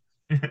it?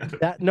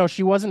 No,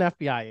 she was an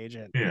FBI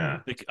agent. Yeah.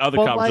 The other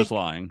cop was just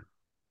lying.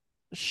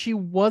 She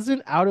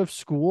wasn't out of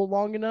school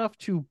long enough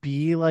to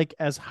be like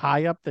as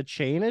high up the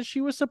chain as she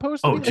was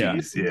supposed to be.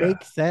 Geez, it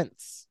makes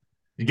sense.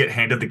 You get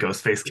handed the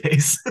Ghostface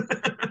case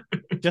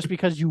just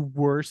because you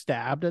were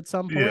stabbed at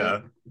some point. Yeah,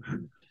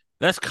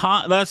 that's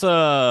compromise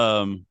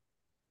of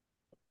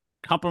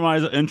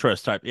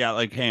interest type. Yeah,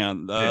 like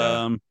hang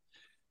on.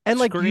 And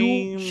like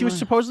she was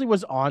supposedly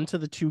was on to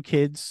the two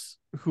kids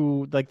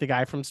who like the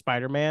guy from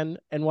Spider-Man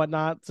and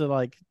whatnot. So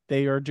like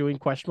they are doing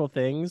questionable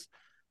things,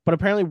 but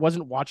apparently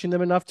wasn't watching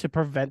them enough to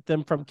prevent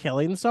them from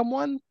killing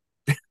someone.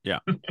 Yeah.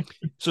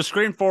 So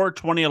Scream 4,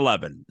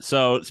 2011.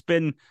 So it's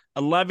been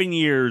 11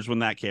 years when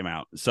that came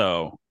out.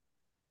 So,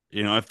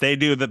 you know, if they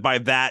do that by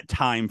that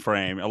time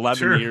frame,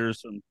 11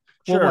 years.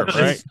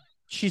 Right?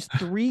 She's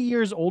 3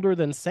 years older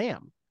than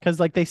Sam. Because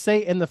like they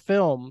say in the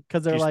film,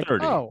 because they're like,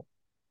 30. oh.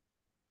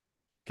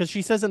 Because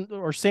she says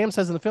or Sam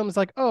says in the film, it's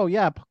like, oh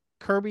yeah,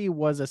 Kirby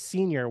was a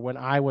senior when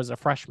I was a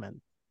freshman.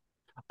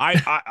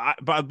 I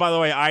by the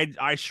way,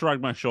 I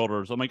shrugged my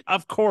shoulders. I'm like,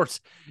 of course.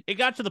 It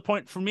got to the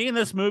point for me in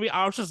this movie,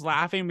 I was just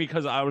laughing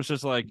because I was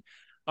just like,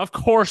 of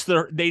course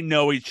they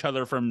know each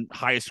other from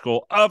high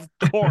school. Of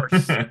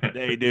course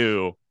they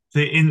do.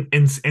 See, in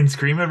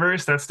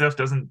Screamiverse, that stuff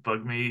doesn't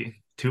bug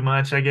me too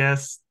much, I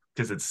guess,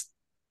 because it's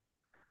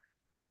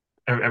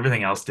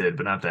everything else did,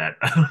 but not that.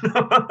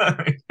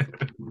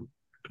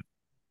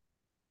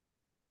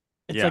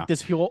 It's like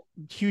this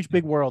huge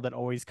big world that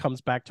always comes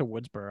back to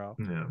Woodsboro.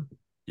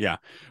 Yeah.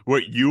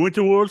 Wait, you went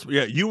to Woods?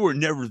 Yeah, you were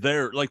never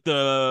there. Like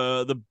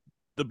the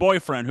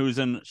boyfriend who's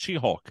in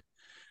She-Hulk.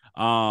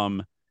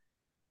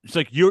 It's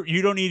like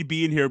you don't need to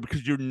be in here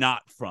because you're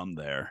not from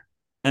there.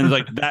 And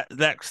like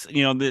that's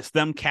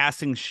them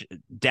casting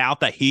doubt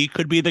that he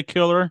could be the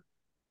killer.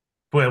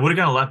 Boy, it would have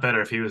gone a lot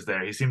better if he was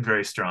there. He seemed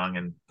very strong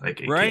and like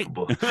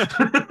capable.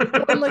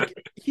 And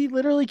like he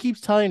literally keeps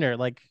telling her,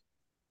 like,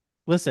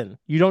 listen,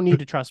 you don't need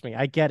to trust me.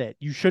 I get it.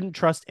 You shouldn't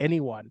trust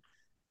anyone.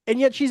 And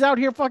yet she's out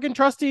here fucking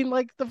trusting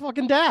like the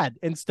fucking dad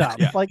and stuff.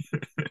 Yeah. Like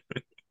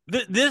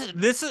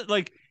this is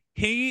like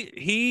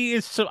he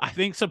is I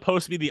think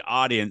supposed to be the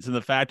audience and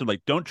the fact of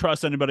like don't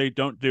trust anybody,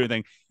 don't do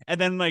anything. And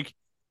then like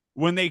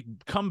when they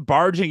come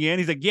barging in,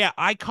 he's like, yeah,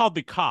 I called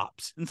the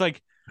cops. And it's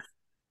like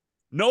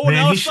no one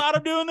else thought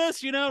of doing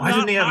this, you know? Why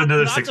didn't he have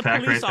another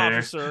six-pack right there?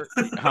 Officer,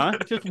 huh?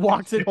 Just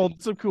walks in,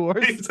 holds some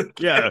Coors. Like,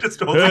 yeah.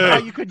 How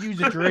you could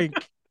use a drink.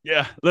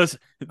 Yeah,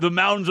 the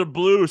mountains are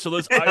blue, so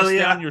let's ice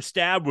down your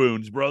stab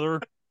wounds, brother.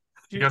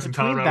 You got some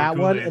between Colorado that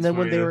one Kool-Aids and then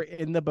when for they you. were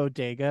in the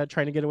bodega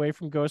trying to get away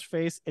from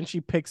Ghostface, and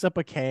she picks up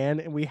a can,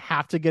 and we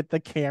have to get the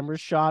camera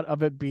shot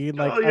of it being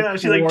like, oh yeah,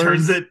 she like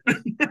turns it.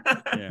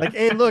 Like,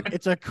 hey, look,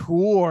 it's a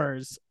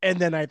Coors, and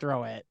then I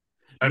throw it.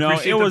 No,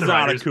 it was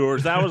not a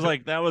Coors. That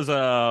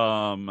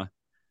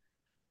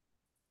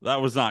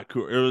was not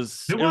cool. It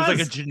was like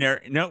a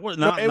generic. No,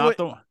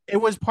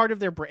 it was part of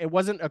their brand. It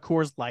wasn't a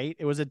Coors Light.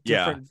 It was a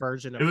different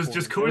version of it was Coors.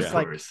 just Coors.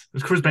 It was it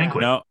was Coors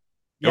Banquet. No,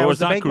 yeah, it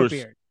was not Banquet Coors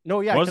beer. No,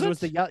 yeah, because it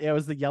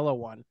was the yellow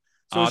one.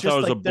 So I thought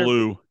it was a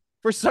blue.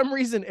 For some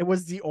reason, it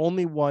was the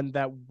only one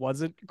that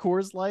wasn't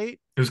Coors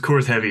Light. It was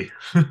Coors Heavy,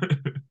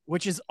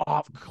 which is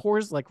off.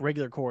 Coors, like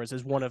regular Coors,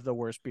 is one of the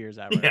worst beers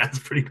ever. Yeah, it's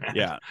pretty bad.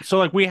 Yeah, so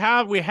like we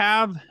have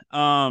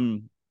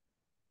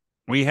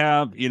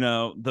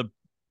the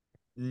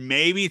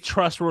maybe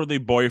trustworthy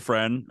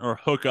boyfriend or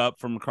hookup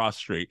from across the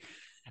street,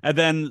 and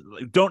then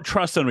don't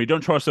trust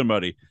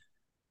somebody.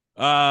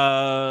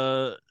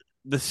 The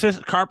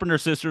Carpenter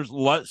sisters,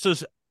 let's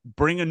just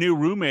bring a new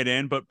roommate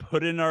in, but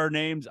put in our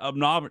names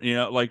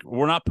like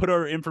we're not put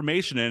our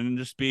information in and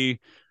just be,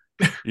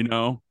 you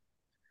know,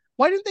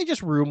 Why didn't they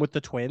just room with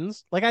the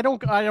twins? Like I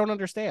don't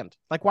understand.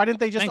 Like why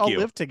didn't they just thank all you.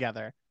 live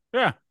together?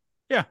 Yeah.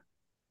 Yeah.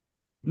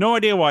 No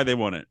idea why they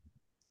wouldn't.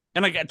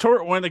 And like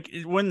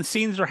when the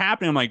scenes are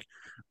happening, I'm like,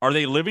 are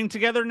they living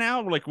together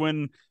now? Like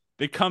when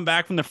they come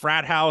back from the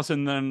frat house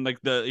and then like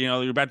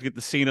you're about to get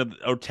the scene of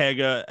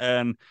Ortega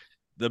and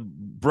the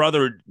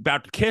brother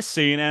about to kiss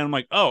scene, and I'm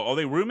like, oh, are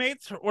they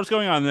roommates? What's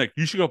going on? They're like,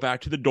 you should go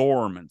back to the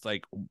dorm. And it's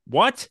like,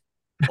 what?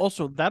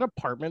 Also, that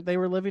apartment they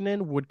were living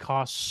in would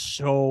cost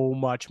so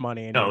much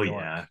money in Oh New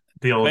York.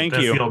 yeah, Thank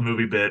that's you. the old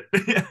movie bit.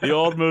 The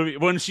old movie.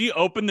 When she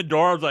opened the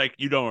door, I was like,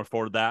 you don't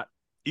afford that.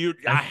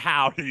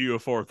 How do you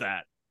afford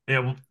that?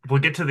 Yeah, we'll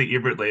get to the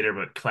Ebert later,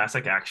 but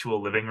classic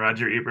actual living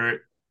Roger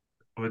Ebert.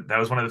 That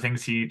was one of the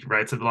things he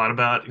writes a lot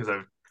about because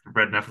I've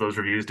read enough of those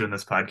reviews doing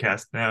this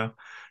podcast now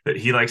that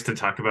he likes to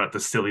talk about the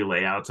silly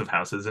layouts of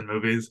houses in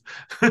movies.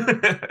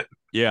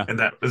 Yeah. And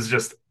that was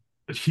just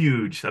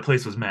huge. That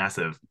place was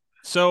massive.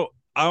 So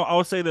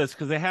I'll say this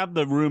because they have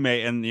the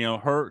roommate,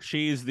 and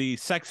she's the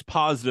sex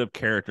positive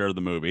character of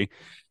the movie.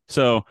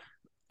 So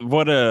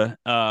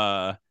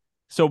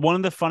so one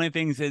of the funny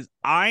things is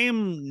I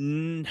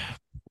am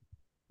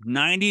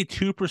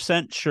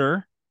 92%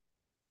 sure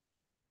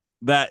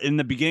that in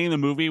the beginning of the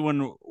movie,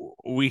 when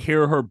we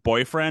hear her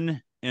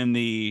boyfriend in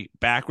the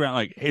background,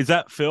 like, is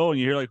that Phil? And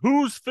you hear like,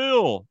 who's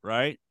Phil?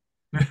 Right?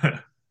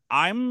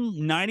 I'm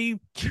 92%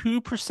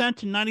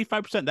 to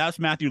 95%. That's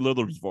Matthew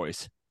Lillard's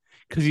voice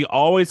because he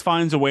always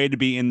finds a way to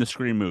be in the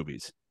Scream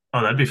movies.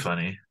 Oh, that'd be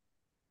funny.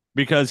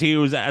 Because he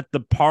was at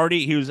the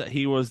party,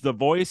 he was the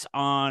voice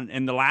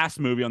in the last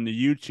movie on the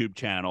YouTube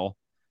channel.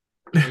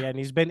 Yeah, and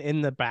he's been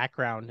in the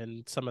background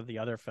in some of the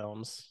other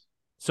films.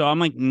 So I'm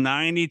like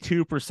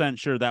 92%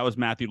 sure that was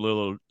Matthew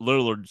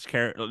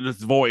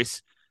Lillard's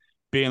voice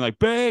being like,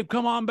 babe,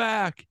 come on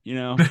back,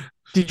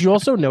 Did you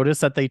also notice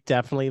that they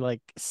definitely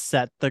like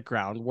set the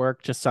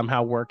groundwork to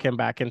somehow work him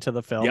back into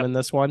the film in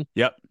this one?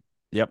 Yep.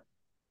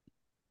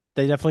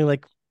 They definitely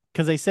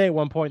because they say at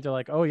one point, they're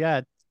like, oh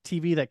yeah,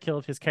 TV that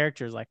killed his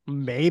characters. Like,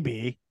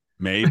 maybe.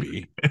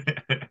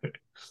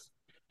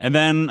 And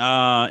then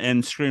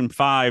in Scream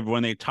 5,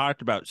 when they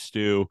talked about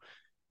Stu,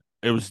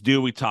 it was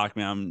Dewey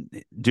talking.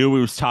 Dewey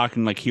was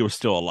talking like he was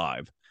still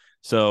alive.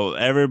 So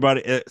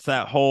everybody, it's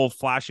that whole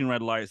flashing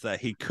red lights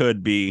that he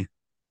could be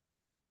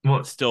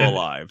still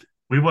alive.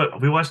 We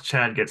watched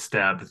Chad get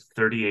stabbed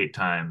 38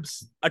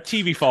 times. A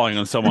TV falling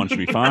on someone should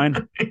be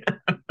fine.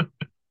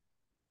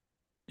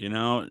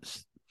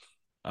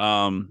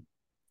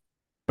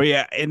 But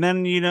yeah, and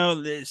then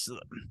this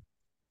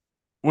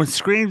when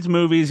Scream's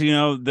movies,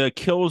 the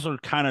kills are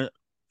kind of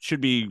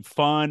should be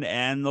fun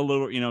and a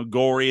little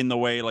gory in the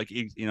way, like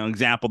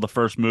example, the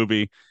first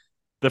movie,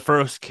 the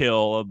first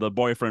kill of the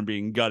boyfriend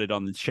being gutted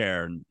on the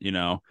chair, and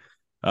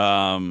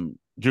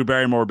Drew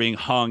Barrymore being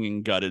hung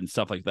and gutted and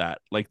stuff like that.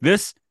 Like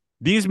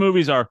these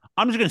movies are,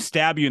 I'm just gonna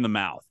stab you in the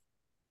mouth.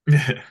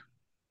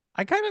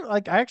 I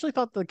actually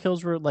thought the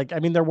kills were like, I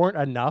mean, there weren't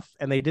enough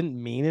and they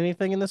didn't mean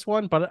anything in this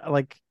one, but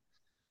like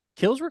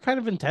kills were kind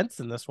of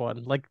intense in this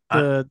one. Like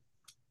the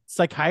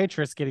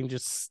psychiatrist getting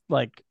just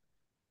like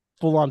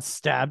full on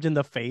stabbed in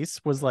the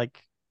face was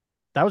like,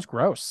 that was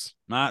gross.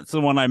 That's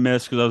the one I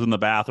missed because I was in the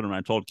bathroom and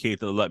I told Keith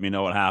to let me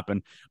know what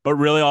happened. But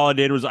really all I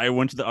did was I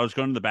was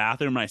going to the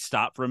bathroom and I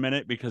stopped for a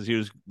minute because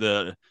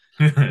the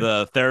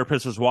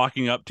therapist was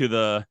walking up to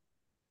the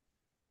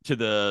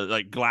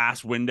like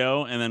glass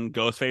window, and then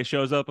Ghostface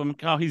shows up. I'm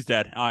like, oh, he's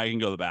dead. Oh, I can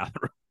go to the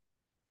bathroom.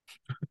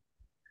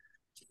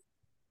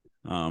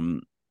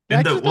 I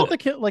actually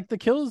thought the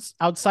kills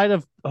outside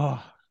of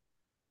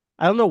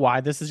I don't know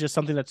why this is just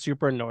something that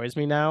super annoys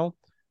me now.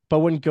 But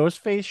when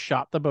Ghostface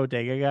shot the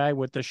bodega guy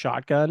with the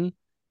shotgun,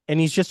 and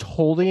he's just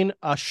holding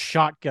a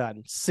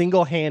shotgun,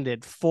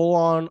 single-handed,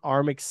 full-on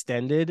arm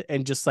extended,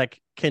 and just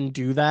like can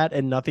do that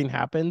and nothing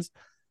happens.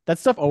 That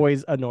stuff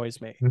always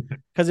annoys me.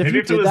 Because if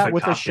you did that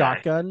with a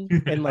shotgun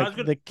and like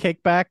the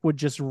kickback would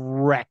just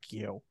wreck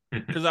you.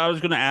 Because I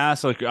was gonna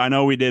ask, like, I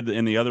know we did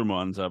in the other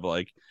ones of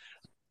like,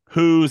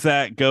 who's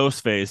that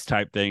Ghostface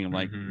type thing? And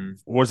like,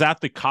 was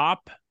that the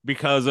cop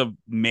because of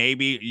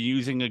maybe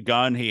using a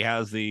gun? He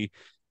has the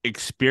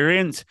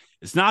experience.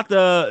 It's not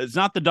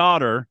the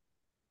daughter.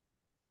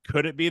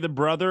 Could it be the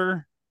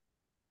brother?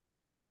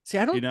 See,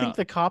 I don't think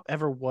the cop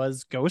ever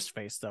was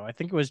Ghostface, though. I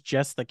think it was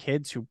just the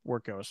kids who were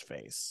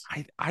Ghostface.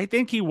 I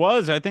think he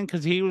was. I think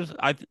because he was.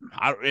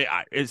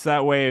 It's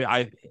that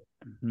way.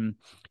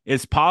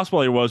 It's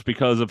possible he was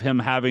because of him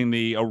having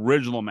the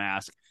original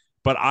mask,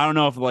 but I don't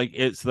know if like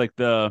it's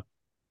that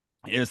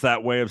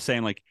way of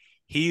saying like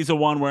he's the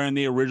one wearing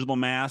the original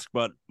mask,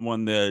 but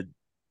when the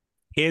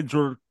kids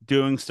were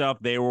doing stuff,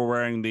 they were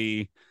wearing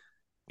the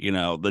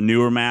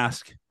newer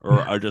mask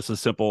or just a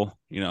simple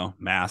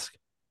mask.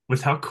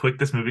 With how quick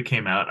this movie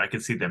came out, I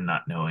could see them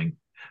not knowing.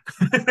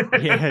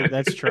 Yeah,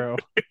 that's true.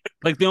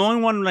 Like the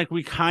only one like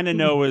we kind of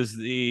know is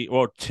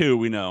two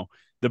we know.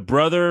 The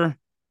brother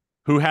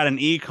who had an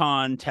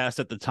econ test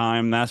at the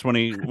time. That's when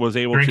he was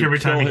able Drink to every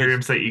time kill you hear his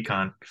him say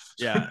econ.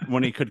 yeah,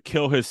 when he could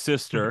kill his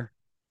sister.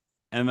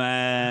 And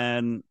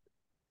then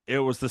it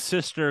was the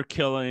sister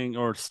killing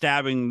or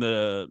stabbing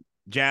the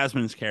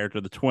Jasmine's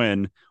character, the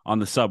twin, on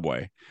the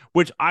subway,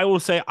 which I will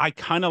say I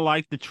kind of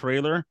like the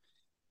trailer,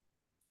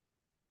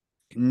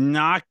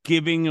 not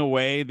giving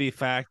away the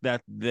fact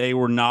that they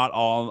were not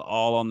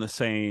all on the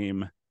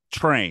same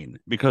train,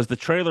 because the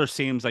trailer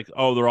seems like,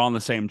 oh, they're on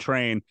the same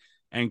train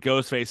and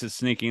Ghostface is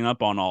sneaking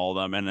up on all of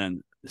them and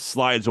then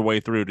slides away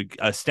through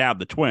to stab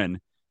the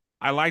twin.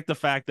 I like the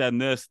fact that in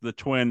this,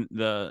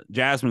 the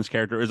Jasmine's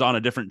character is on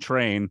a different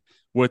train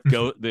with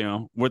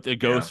with the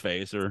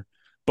Ghostface or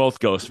both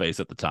Ghostface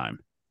at the time.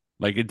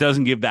 Like, it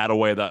doesn't give that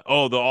away that,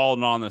 oh, they're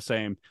all on the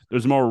same.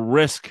 There's more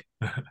risk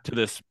to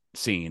this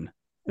scene.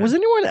 Was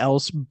anyone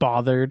else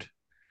bothered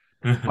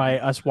by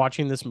us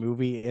watching this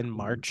movie in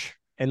March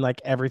and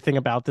like everything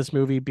about this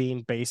movie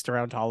being based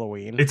around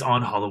Halloween? It's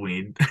on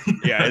Halloween.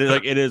 Yeah,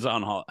 it is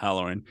on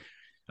Halloween.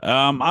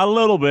 A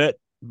little bit.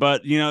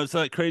 But, it's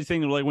like crazy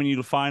thing, like when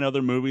you find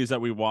other movies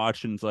that we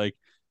watch and it's like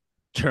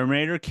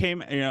Terminator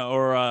came,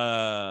 or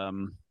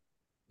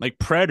like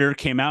Predator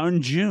came out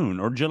in June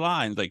or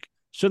July. And it's like,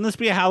 shouldn't this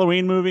be a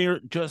Halloween movie or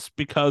just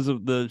because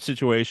of the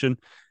situation?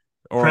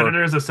 Or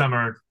Predator's a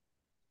summer.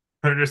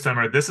 Predator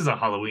Summer. This is a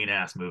Halloween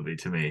ass movie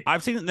to me.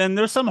 I've seen, then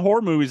there's some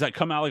horror movies that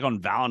come out like on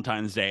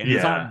Valentine's Day, and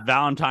it's not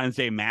Valentine's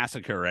Day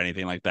Massacre or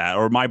anything like that,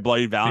 or My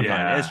Bloody Valentine.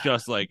 Yeah. It's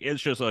just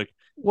like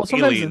well,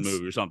 alien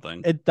movie or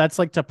something. That's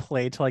like to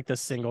play to like the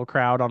single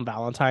crowd on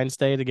Valentine's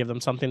Day to give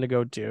them something to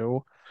go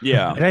do.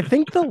 Yeah. And I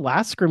think the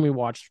last Scream we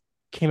watched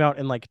came out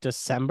in like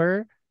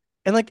December,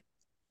 and like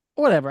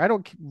whatever, I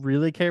don't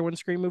really care when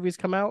Scream movies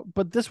come out,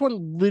 but this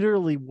one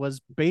literally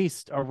was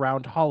based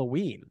around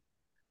Halloween.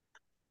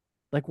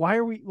 Like,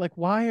 why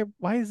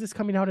is this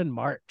coming out in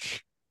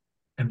March?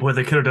 And boy,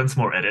 they could have done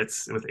some more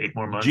edits with 8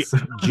 more months.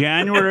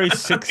 January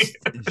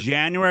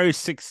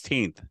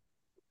 16th.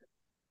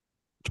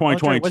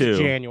 2022 was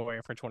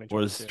January for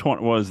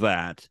 2022 was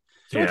that.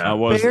 So Yeah.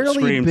 it's barely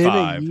Scream been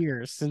 5. a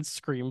year since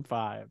Scream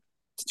 5.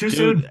 It's too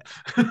soon.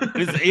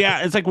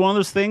 It's like one of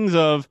those things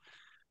of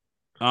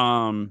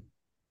when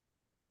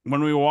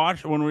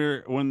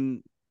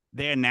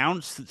they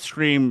announced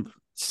Scream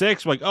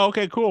 6, like, oh,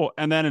 okay, cool,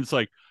 and then it's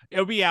like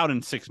it'll be out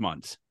in 6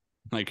 months.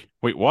 Like,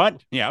 wait,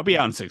 what? Yeah, it'll be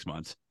out in 6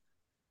 months.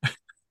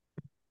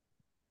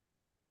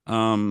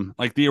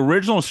 Like the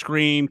original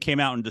Scream came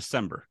out in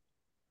December.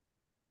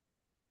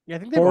 Yeah, I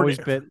think they've always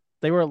been.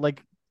 They were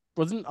like,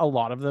 wasn't a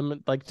lot of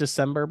them like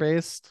December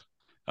based?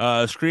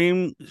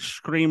 Scream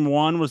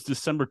 1 was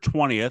December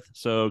 20th,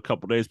 so a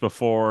couple days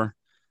before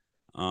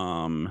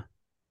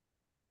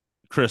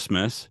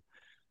Christmas.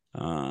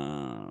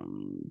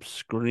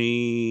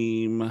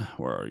 Scream,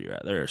 where are you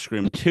at there?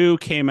 Scream 2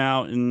 came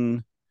out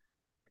in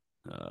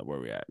where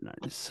are we at?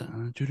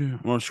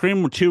 Well,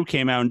 Scream 2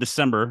 came out in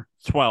December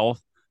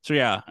 12th. So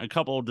yeah, a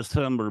couple of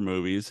December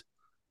movies.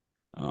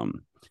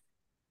 One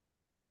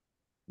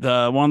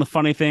of the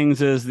funny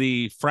things is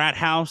the frat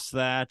house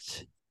that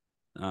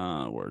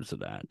where's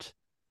it at?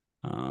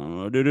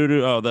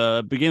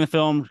 The beginning of the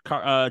film,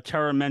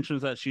 Tara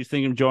mentions that she's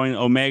thinking of joining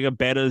Omega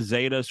Beta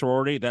Zeta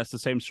sorority. That's the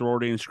same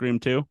sorority in Scream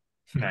 2.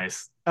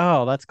 Nice.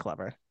 Oh, that's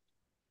clever.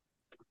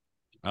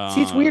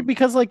 See, it's weird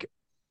because like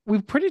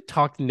we've pretty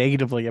talked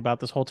negatively about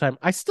this whole time.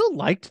 I still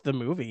liked the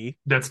movie.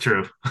 That's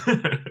true.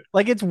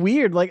 Like, it's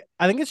weird. Like,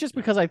 I think it's just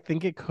because I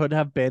think it could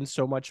have been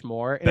so much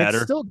more. And better.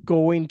 It's still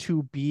going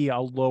to be a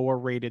lower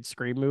rated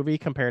Scream movie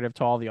comparative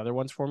to all the other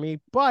ones for me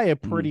by a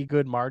pretty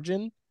good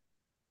margin.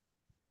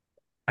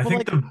 I But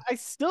think like, I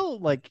still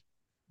like,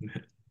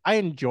 I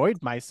enjoyed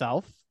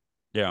myself.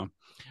 Yeah.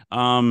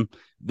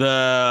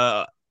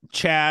 The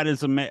Chad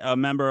is a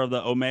member of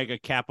the Omega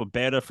Kappa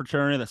Beta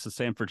fraternity. That's the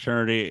same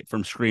fraternity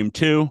from Scream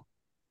 2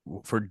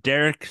 for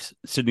Derek,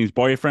 Sydney's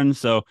boyfriend.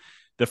 So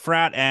the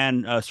frat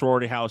and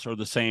sorority house are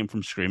the same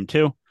from Scream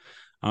 2.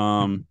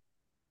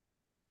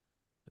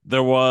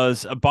 There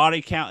was a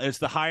body count. It's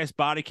the highest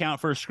body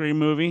count for a Scream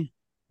movie.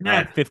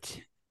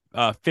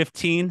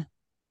 15.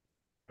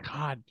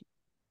 God.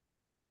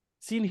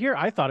 See, in here,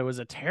 I thought it was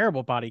a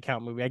terrible body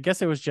count movie. I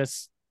guess it was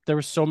just there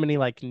were so many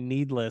like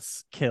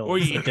needless kills. Well,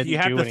 you have to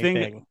anything.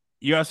 think.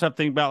 You also have to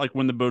think about like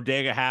when the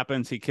bodega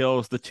happens, he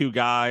kills the two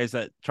guys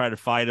that try to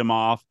fight him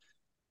off.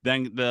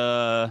 Then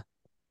the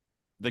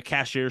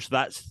cashier. So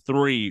that's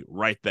 3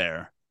 right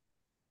there.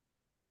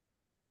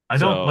 I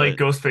don't like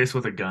Ghostface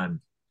with a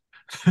gun.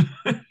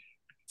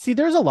 See,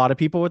 there's a lot of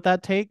people with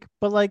that take,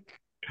 but like,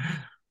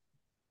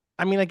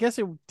 I mean, I guess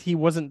they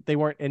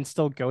weren't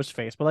instilled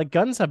Ghostface, but like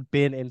guns have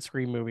been in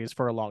Scream movies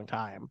for a long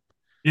time.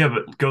 Yeah,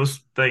 but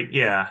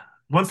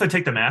once they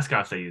take the mask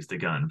off, they use the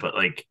gun. But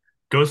like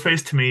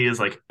Ghostface to me is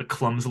like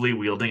clumsily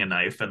wielding a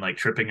knife and like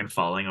tripping and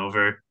falling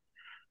over.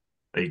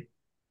 Like,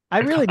 I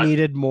really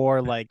needed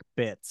more like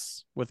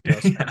bits with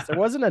Ghostface. There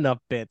wasn't enough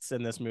bits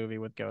in this movie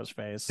with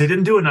Ghostface. They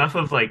didn't do enough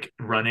of like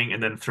running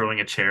and then throwing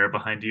a chair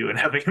behind you and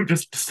having him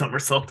just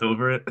somersault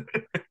over it.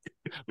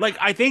 Like,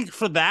 I think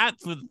for like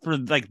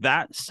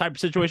that type of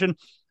situation,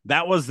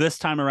 that was this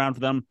time around for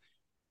them.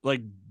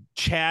 Like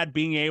Chad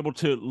being able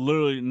to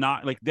literally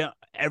not like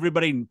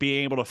everybody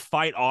being able to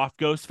fight off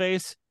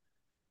Ghostface,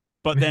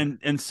 but then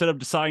instead of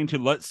deciding to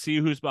let's see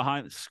who's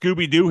behind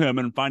Scooby Doo him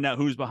and find out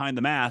who's behind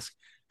the mask,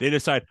 they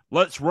decide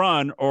let's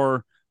run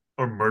or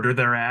murder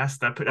their ass.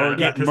 Or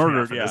get pissed me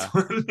murdered. off in Yeah. this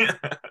one.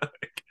 Yeah.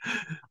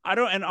 I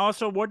don't. And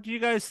also, what do you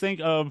guys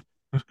think of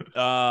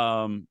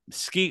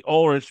Skeet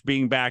Ulrich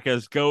being back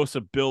as Ghost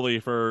of Billy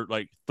for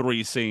like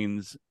 3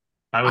 scenes?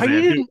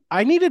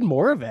 I needed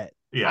more of it.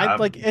 Yeah,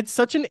 like it's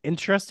such an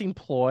interesting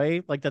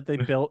ploy like that they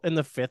built in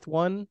the 5th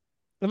one.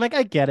 And like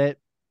I get it.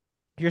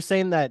 You're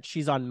saying that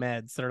she's on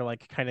meds that are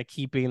like kind of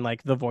keeping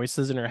like the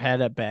voices in her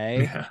head at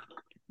bay. yeah.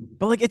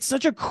 But like it's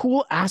such a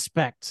cool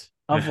aspect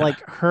of like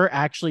her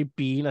actually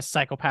being a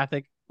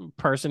psychopathic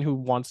person who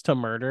wants to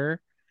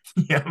murder.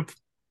 Yep.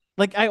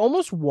 Like I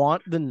almost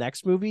want the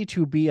next movie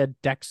to be a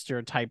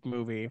Dexter type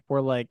movie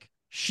where like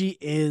she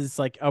is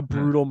like a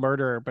brutal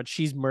murderer, but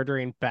she's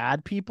murdering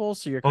bad people,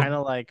 so you're kind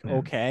of like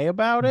okay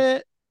about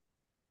it.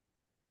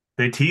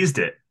 They teased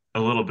it a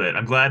little bit.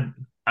 I'm glad.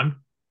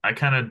 I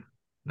kind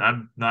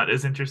of not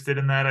as interested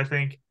in that, I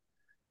think,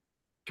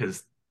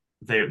 because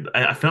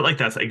I felt like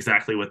that's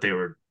exactly what they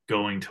were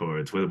going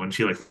towards when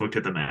she like looked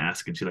at the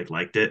mask and she like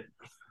liked it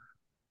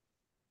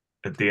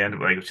at the end.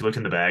 Like she looked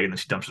in the bag and then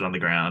she dumped it on the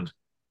ground.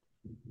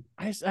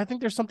 I think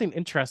there's something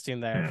interesting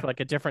there Yeah. for like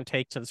a different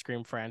take to the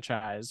Scream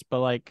franchise, but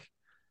like,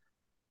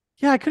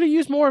 yeah, I could have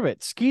used more of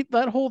it. Skeet,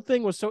 that whole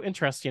thing was so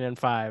interesting in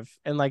 5,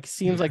 and like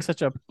seems like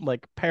such a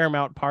like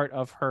paramount part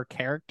of her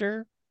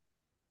character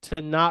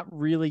to not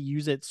really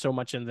use it so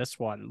much in this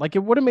one. Like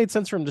it would have made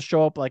sense for him to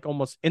show up like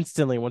almost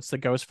instantly once the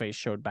ghost face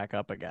showed back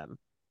up again.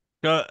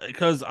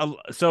 Because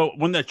so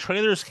when the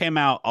trailers came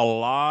out, a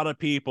lot of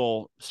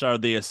people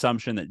started the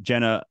assumption that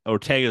Jenna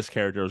Ortega's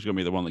character was going to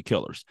be the one that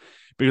killers,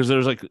 because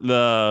there's like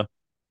the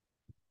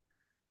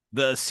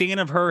scene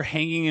of her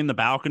hanging in the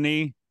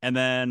balcony, and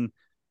then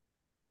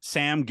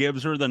Sam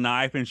gives her the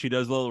knife, and she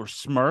does a little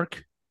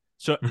smirk.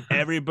 So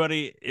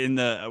everybody in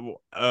the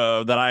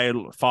that I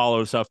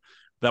follow stuff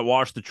that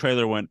watched the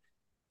trailer went,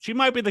 she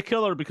might be the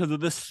killer because of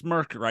this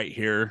smirk right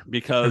here.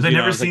 Because Have they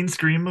never it's seen like,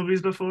 Scream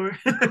movies before?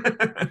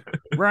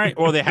 right?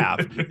 Or they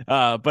have,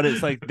 but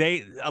it's like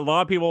a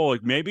lot of people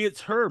like maybe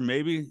it's her,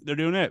 maybe they're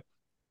doing it.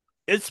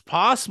 It's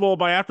possible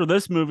by after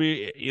this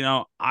movie,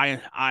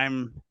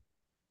 I'm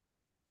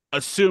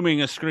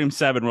assuming a Scream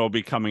 7 will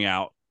be coming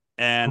out,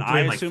 and Hopefully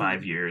I in like assume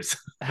 5 years.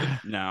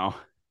 no.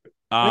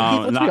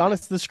 Let's be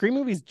honest, the Scream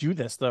movies do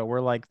this though,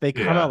 where like they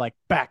come Yeah. out like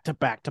back to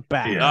back to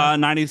back. Yeah.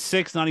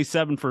 96,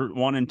 97 for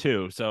 1 and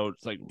 2, so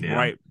it's like Yeah.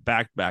 right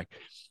back.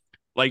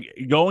 Like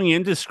going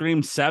into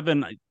Scream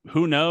 7,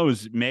 who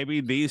knows? Maybe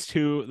these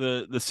two,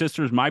 the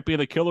sisters, might be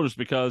the killers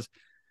because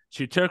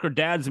she took her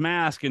dad's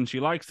mask and she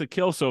likes to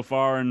kill so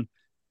far. And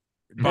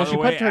Well, she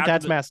put her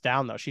dad's mask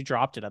down though. She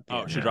dropped it at the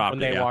end. she dropped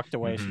when it, they yeah. walked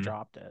away. She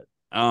dropped it.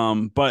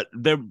 But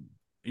they're,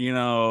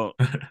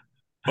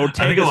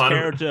 Ortega's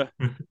character.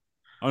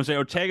 I would say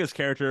Ortega's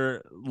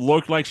character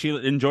looked like she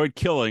enjoyed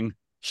killing.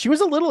 She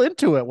was a little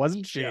into it,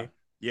 wasn't she? Yeah.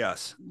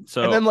 Yes.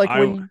 So and then like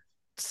when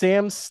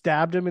Sam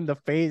stabbed him in the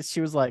face, she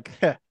was like,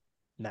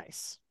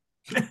 nice.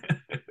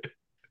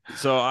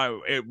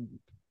 So it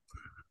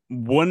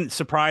wouldn't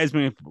surprise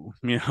me if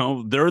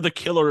they're the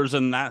killers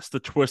and that's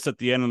the twist at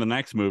the end of the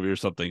next movie or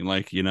something.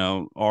 Like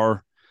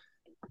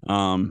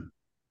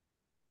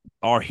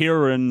our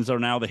heroines are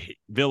now the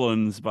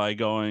villains by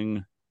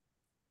going.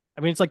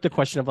 I mean, it's like the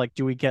question of like,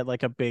 do we get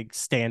like a big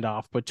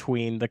standoff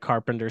between the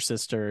Carpenter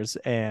sisters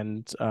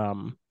and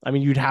I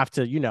mean, you'd have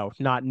to,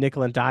 not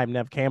nickel and dime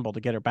Nev Campbell to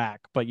get her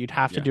back, but you'd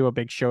have to do a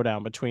big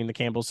showdown between the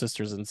Campbell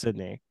sisters and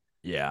Sydney.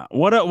 Yeah.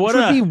 Which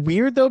would be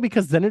weird though,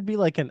 because then it'd be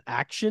like an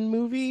action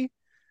movie.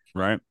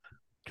 Right.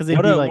 Because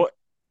they'd be like,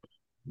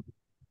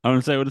 I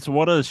would say what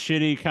a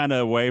shitty kind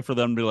of way for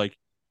them to be like,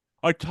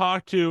 I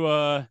talked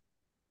to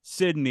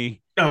Sydney.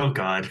 Oh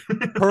God.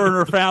 Her and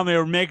her family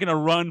are making a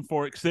run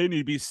for it because they need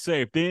to be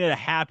safe. They need a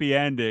happy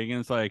ending. And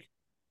it's like,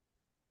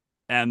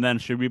 and then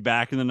she'll be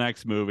back in the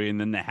next movie, and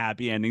then the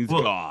happy ending's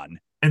gone.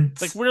 And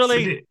it's like,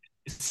 really?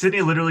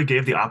 Sydney literally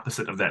gave the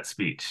opposite of that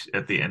speech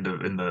at the end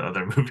in the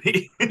other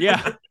movie.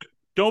 Yeah.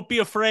 Don't be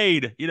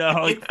afraid.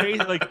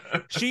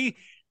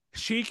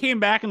 She came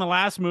back in the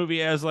last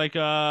movie as like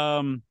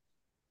didn't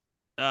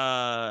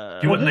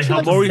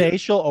she say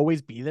she'll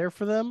always be there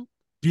for them?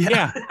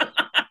 Yeah.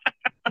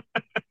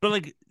 But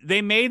like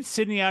they made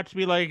Sydney out to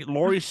be like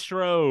Laurie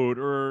Strode,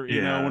 or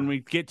when we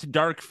get to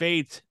Dark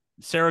Fate,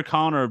 Sarah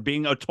Connor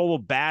being a total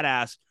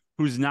badass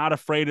who's not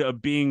afraid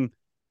of being.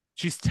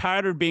 She's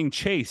tired of being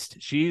chased.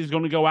 She's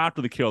going to go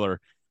after the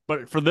killer.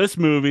 But for this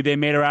movie, they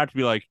made her out to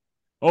be like,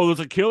 "Oh, there's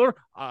a killer.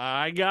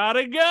 I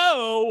gotta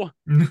go."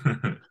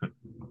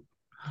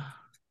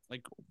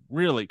 Like,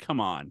 really? Come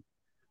on.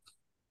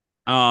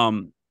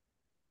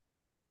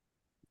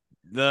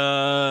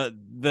 The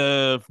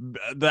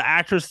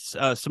actress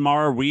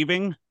Samara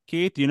Weaving,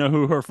 Keith, do you know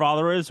who her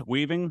father is?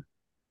 Weaving,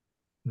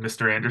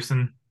 Mr.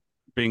 Anderson.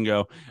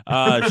 Bingo.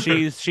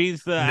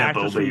 She's the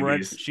actress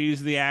from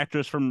she's the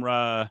actress from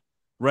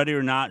Ready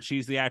or Not,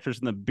 she's the actress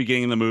in the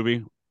beginning of the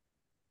movie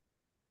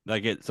that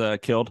gets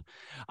killed.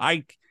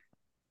 I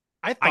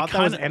I I thought that was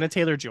kind of Anna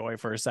Taylor-Joy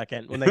for a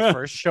second when they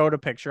first showed a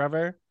picture of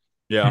her.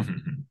 yeah.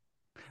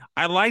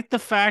 I like the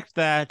fact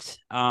that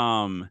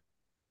growing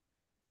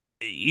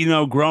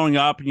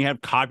up and you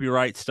have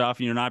copyright stuff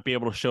and you're not be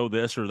able to show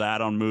this or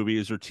that on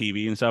movies or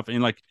TV and stuff.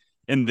 And like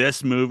in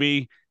this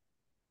movie,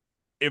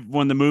 if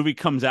when the movie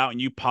comes out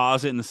and you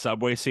pause it in the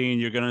subway scene,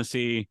 you're gonna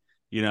see,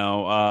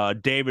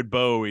 David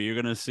Bowie, you're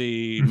gonna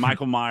see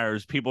Michael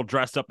Myers, people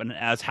dressed up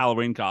as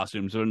Halloween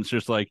costumes. And it's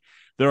just like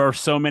there are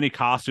so many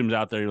costumes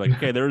out there. You're like,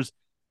 okay, there's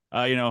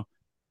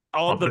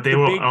all the big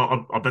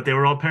I'll bet they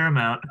were all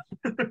Paramount.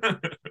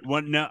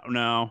 one.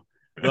 No.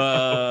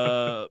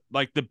 The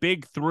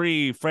big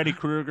three: Freddy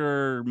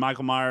Krueger,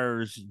 Michael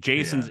Myers,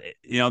 Jason's.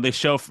 They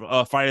show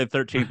Friday the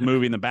 13th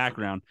movie in the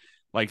background.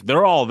 Like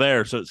they're all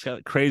there, so it's got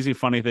a crazy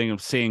funny thing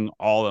of seeing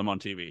all of them on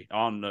TV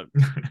on the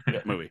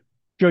movie.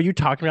 Joe, you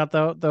talking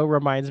about though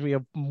reminds me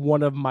of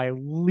one of my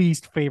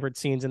least favorite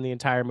scenes in the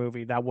entire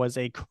movie. That was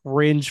a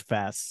cringe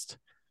fest,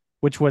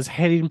 which was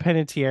Hayden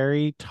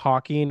Panettiere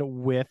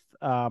talking with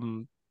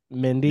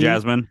Mindy.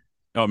 Jasmine.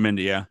 Oh,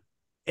 Mindy, yeah.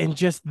 And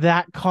just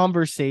that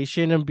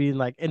conversation and being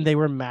like, and they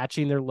were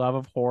matching their love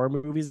of horror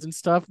movies and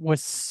stuff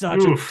was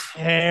such a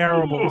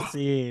terrible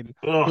scene.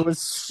 It was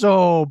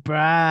so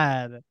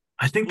bad.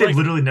 I think they've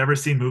literally never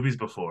seen movies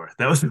before.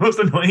 That was the most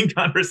annoying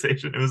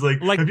conversation. It was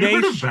like have you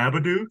heard of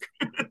Babadook?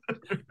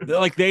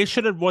 What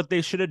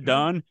they should have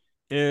done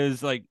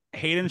is like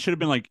Hayden should have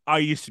been like, I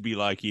used to be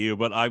like you,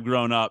 but I've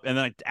grown up. And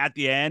then like, at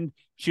the end,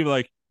 she'd be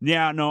like,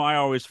 yeah, no, I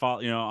always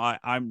thought,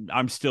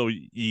 I'm still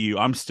you,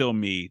 I'm still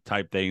me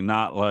type thing,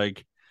 not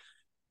like,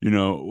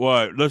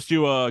 what? Let's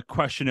do a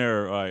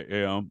questionnaire,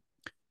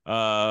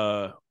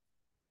 what's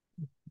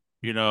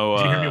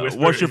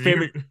your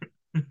favorite?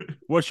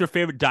 What's your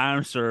favorite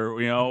dinosaur?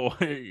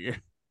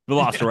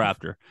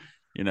 Velociraptor.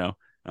 Did you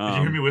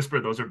hear me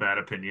whisper? Those are bad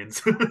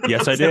opinions.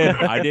 Yes, I did.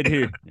 I did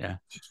hear. Yeah.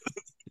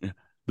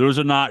 Those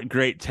are not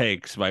great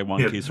takes by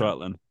One Keith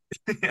Rutland.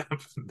 Yeah,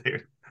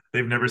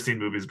 they've never seen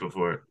movies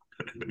before.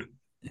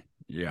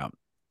 Yeah.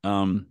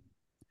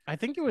 I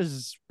think it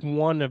was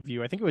one of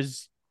you. I think it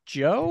was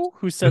Joe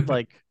who said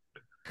like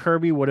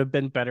Kirby would have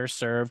been better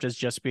served as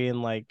just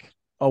being like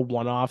a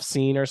one-off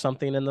scene or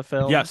something in the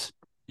film. Yes.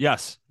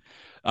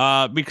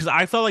 Because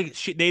I felt like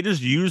they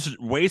just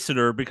wasted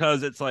her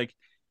because it's like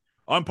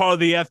I'm part of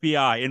the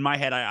FBI. In my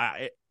head,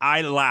 I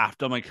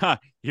laughed. I'm like, huh,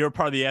 you're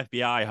part of the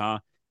FBI, huh?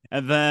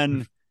 And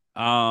then,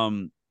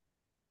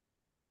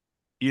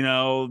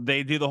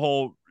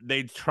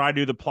 they try to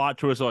do the plot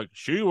twist like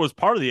she was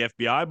part of the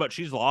FBI, but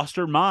she's lost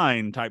her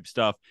mind type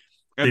stuff.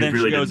 And then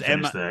she goes,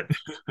 that.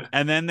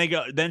 And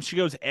then she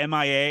goes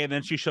MIA, and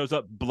then she shows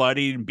up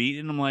bloodied and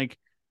beaten. I'm like,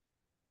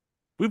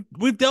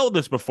 we've dealt with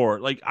this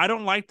before. Like, I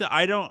don't like that.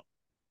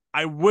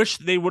 I wish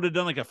they would have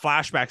done like a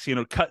flashback scene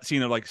or cut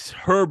scene of like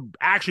her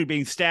actually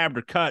being stabbed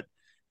or cut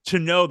to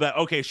know that,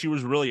 okay, she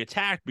was really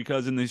attacked,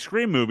 because in these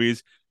Scream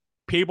movies,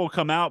 people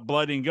come out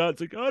bloody and guts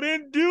like, I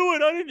didn't do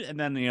it. And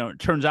then, it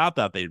turns out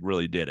that they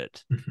really did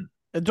it.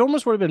 It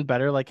almost would have been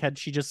better like had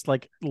she just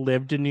like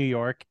lived in New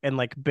York and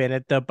like been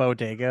at the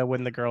bodega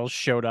when the girls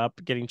showed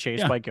up getting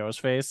chased by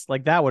Ghostface.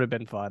 Like that would have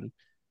been fun.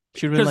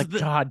 She would have been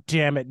like, God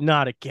damn it,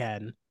 not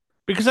again.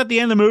 Because at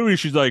the end of the movie,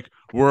 she's like,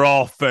 we're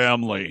all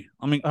family.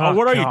 I mean,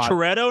 what are you,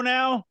 Toretto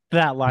now?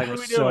 That line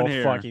was so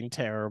fucking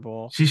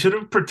terrible. She should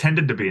have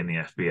pretended to be in the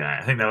FBI.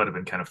 I think that would have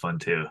been kind of fun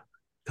too.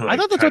 I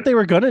thought that's what they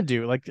were gonna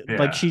do. Like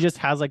she just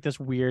has like this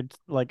weird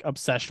like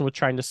obsession with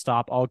trying to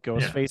stop all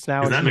Ghostface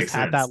now, and she just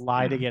had that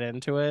lie to get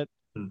into it.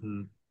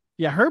 Mm-hmm.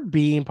 Yeah, her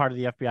being part of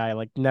the FBI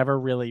like never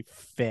really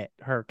fit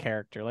her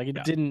character. Like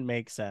it didn't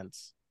make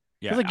sense.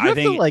 Yeah, like you have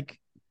to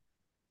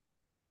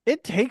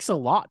it takes a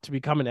lot to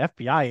become an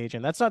FBI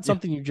agent. That's not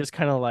something you just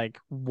kind of like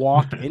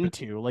walk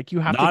into. Like you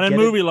have not in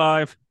movie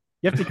life.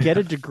 You have to get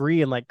a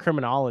degree in like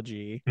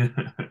criminology,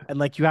 and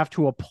like you have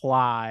to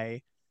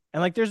apply. And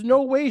like, there's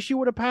no way she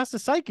would have passed a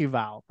psych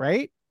eval,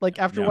 right? Like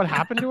after what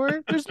happened to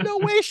her, there's no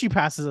way she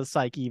passes a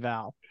psych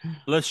eval.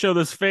 Let's show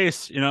this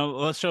face,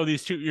 let's show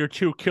your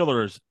two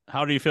killers.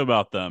 How do you feel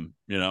about them?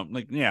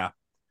 Like, yeah.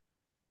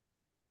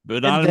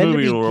 But not in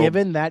movie world.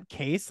 Given that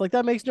case, like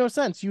that makes no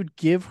sense. You'd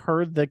give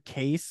her the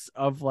case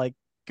of like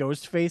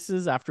ghost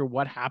faces after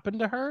what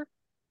happened to her.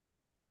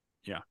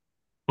 Yeah.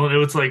 Well, it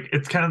was like,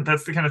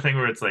 that's the kind of thing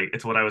where it's like,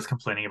 it's what I was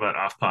complaining about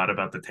off pod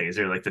about the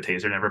taser. Like the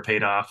taser never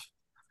paid off.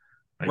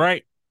 Like,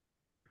 right.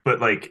 But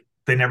like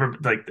they never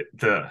like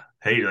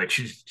she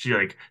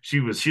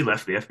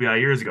left the FBI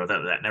years ago.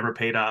 That never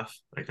paid off.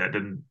 Like that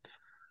didn't.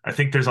 I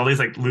think there's all these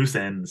like loose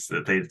ends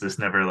that they just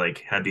never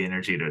like had the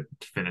energy to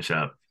finish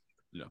up.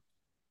 Yeah.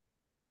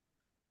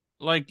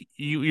 Like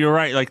you're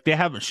right. Like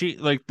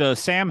the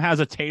Sam has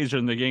a taser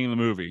in the beginning of the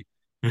movie.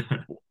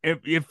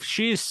 If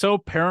she's so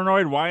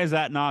paranoid, why is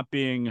that not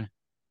being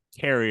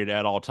carried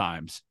at all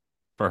times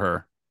for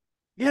her?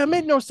 Yeah, it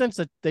made no sense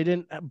that they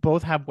didn't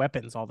both have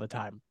weapons all the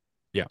time.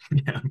 Yeah.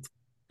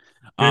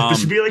 This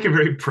should Um, be like a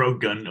very pro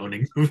gun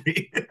owning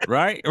movie.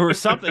 right? Or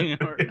something,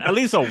 or at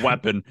least a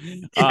weapon.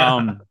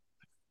 Yeah.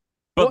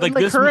 But And like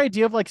like this, her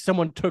idea of like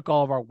someone took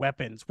all of our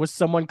weapons was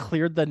someone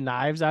cleared the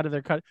knives out of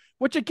their cut.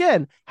 Which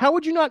again, how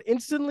would you not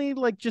instantly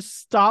like just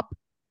stop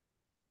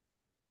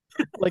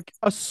like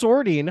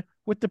assorting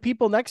with the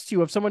people next to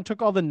you if someone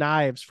took all the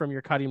knives from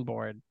your cutting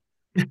board?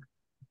 and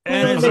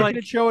Clearly it's making like,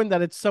 it showing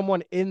that it's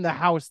someone in the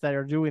house that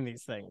are doing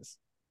these things.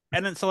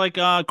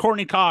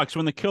 Courtney Cox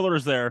when the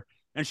killer's there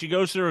and she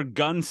goes to her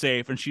gun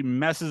safe and she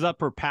messes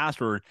up her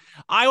password.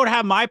 I would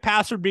have my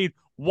password be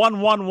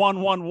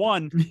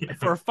 11111 Yeah.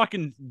 for a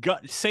fucking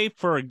gun safe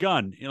for a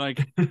gun. You're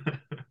like,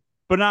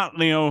 but not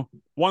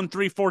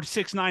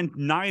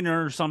 134699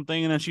 or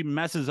something, and then she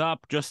messes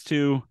up just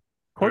to.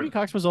 Courtney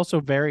Cox was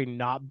also very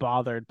not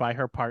bothered by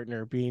her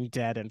partner being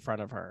dead in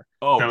front of her.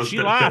 Oh, was she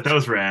that, laughed. that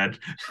was rad.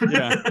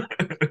 Yeah.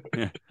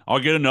 Yeah, I'll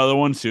get another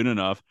one soon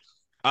enough.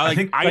 I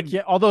think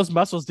yeah, all those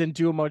muscles didn't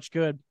do much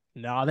good.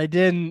 No, they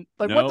didn't.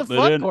 Like, No, what the they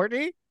fuck, didn't.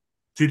 Courtney?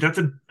 see that's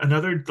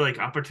another like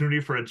opportunity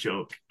for a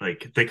joke.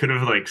 Like they could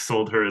have like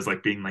sold her as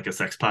like being like a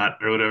sex pot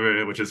or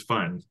whatever, which is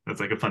fun. That's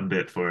like a fun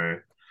bit for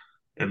her.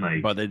 And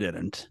like But they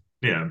didn't.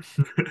 yeah.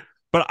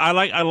 But I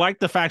like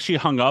the fact she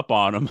hung up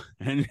on him.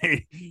 And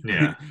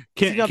Yeah.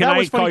 can See, now can that I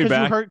was call funny you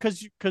back?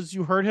 because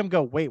you heard him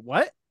go, wait,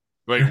 what?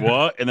 Like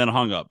what? And then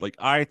hung up. Like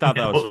I thought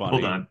that was funny.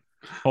 Hold on.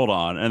 Hold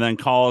on. And then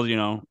calls,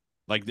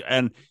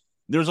 and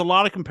there's a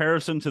lot of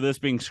comparison to this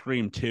being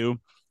Scream 2.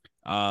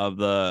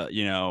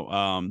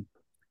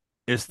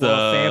 It's the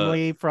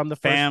Family from the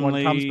first one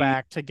comes family.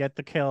 back to get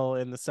the kill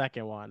in the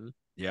second one.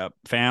 Yep,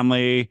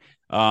 family.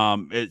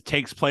 It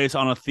takes place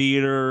on a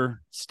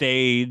theater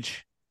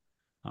stage,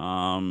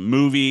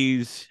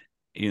 movies,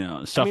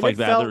 stuff like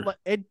that.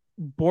 It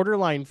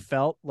borderline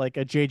felt like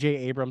a J.J.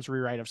 Abrams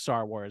rewrite of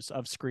Star Wars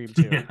of Scream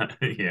 2.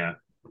 Yeah.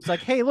 It's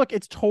like, hey, look,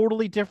 it's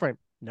totally different.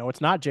 No,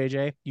 it's not,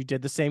 JJ. You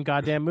did the same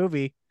goddamn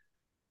movie.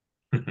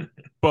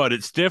 But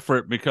it's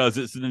different because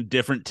it's in a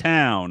different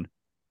town.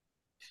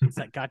 It's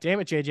like, God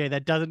damn it, JJ,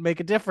 that doesn't make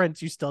a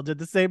difference. You still did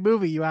the same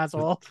movie, you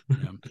asshole.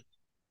 Yeah.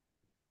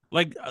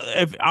 Like,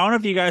 I don't know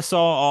if you guys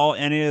saw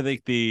any of the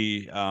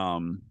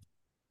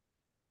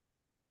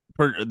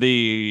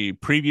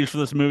previews for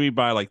this movie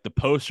by like the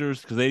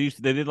posters, because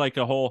they did like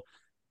a whole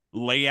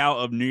layout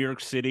of New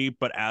York City,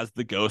 but as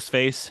the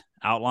Ghostface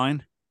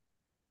outline.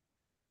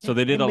 So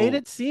they did made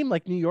it seem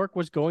like New York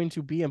was going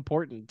to be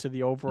important to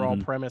the overall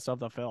premise of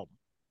the film.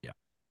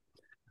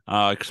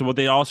 So what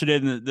they also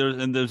did,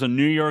 there's a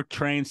New York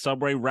train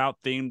subway route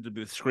themed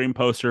the Scream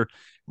poster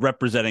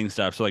representing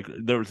stuff. So like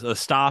there's a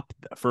stop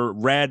for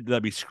red,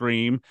 that'd be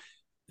Scream.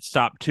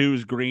 Stop 2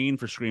 is green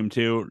for Scream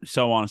 2,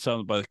 so on and so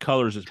on. By the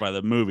colors is by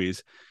the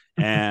movies.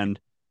 And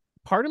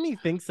part of me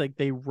thinks like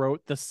they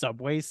wrote the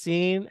subway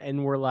scene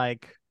and were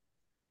like,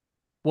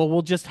 well,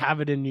 we'll just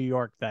have it in New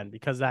York then,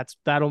 because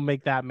that'll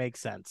make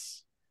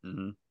sense.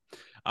 Mm-hmm.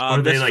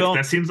 Or they like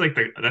that seems like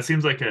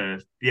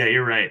yeah,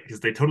 you're right,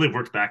 because they totally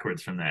worked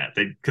backwards from that.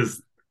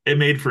 Because it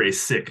made for a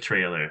sick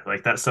trailer.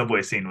 Like that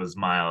subway scene was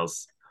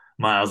miles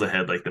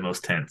ahead, like the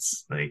most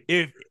tense. Like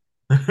if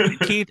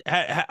Keith,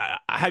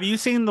 have you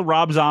seen the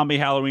Rob Zombie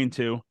Halloween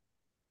 2?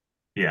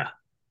 Yeah.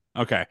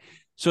 Okay.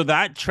 So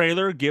that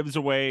trailer gives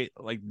away,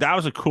 like, that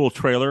was a cool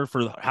trailer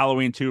for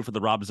Halloween 2 for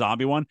the Rob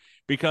Zombie one,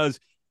 because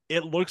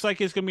it looks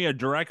like it's going to be a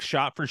direct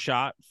shot for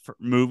shot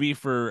movie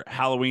for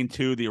Halloween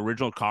 2, the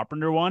original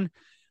Carpenter one,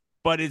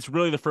 but it's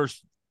really the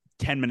first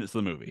 10 minutes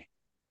of the movie.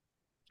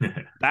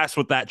 That's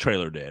what that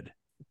trailer did.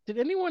 Did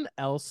anyone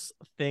else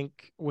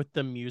think with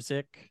the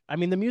music? I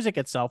mean, the music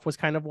itself was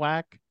kind of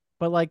whack,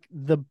 but like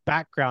the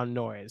background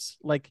noise,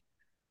 like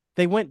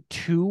they went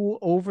too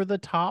over the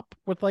top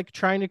with like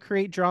trying to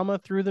create drama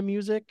through the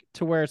music,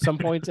 to where at some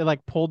points it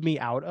like pulled me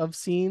out of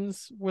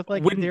scenes with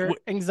like their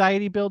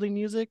anxiety building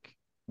music.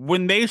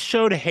 When they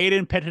showed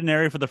Hayden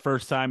Panettiere for the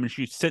first time and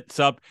she sits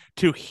up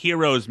to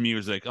Heroes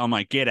music, I'm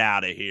like, get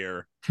out of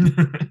here.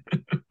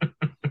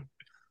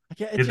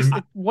 Yeah,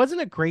 it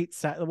wasn't a great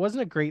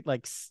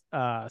like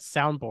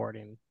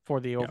soundboarding for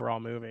the overall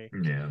movie.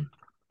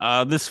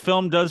 Yeah. This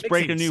film does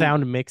break a new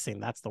sound mixing.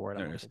 That's the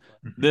word.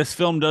 This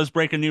film does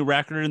break a new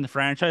record in the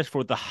franchise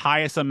for the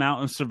highest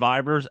amount of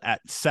survivors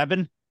at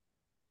 7.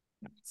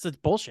 It's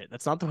bullshit.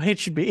 That's not the way it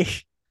should be.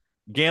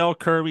 Gail,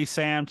 Kirby,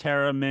 Sam,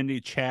 Tara,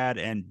 Mindy, Chad,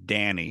 and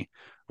Danny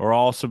are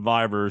all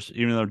survivors,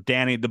 even though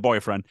Danny, the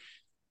boyfriend,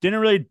 didn't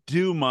really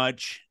do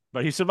much,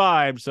 but he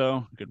survived,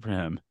 so good for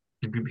him.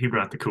 He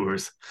brought the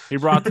Coors. He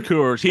brought the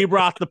Coors. He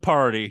brought the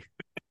party.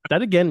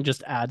 That again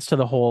just adds to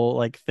the whole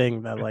like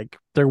thing that like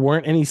there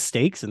weren't any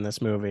stakes in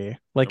this movie.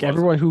 Like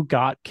everyone who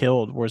got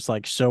killed was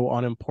like so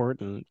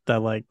unimportant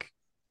that like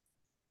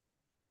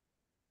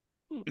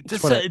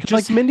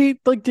like Mindy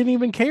like didn't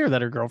even care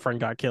that her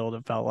girlfriend got killed.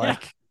 It felt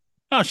like. Yeah.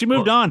 No, she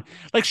moved on.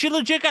 Like she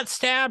legit got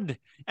stabbed,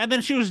 and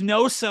then she was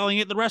no-selling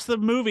it the rest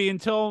of the movie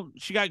until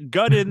she got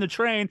gutted in the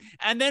train,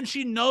 and then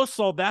she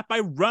no-sold that by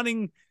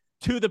running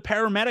to the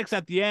paramedics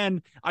at the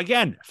end.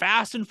 Again,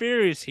 Fast and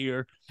Furious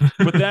here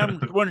with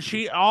them. When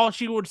all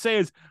she would say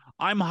is,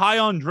 I'm high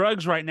on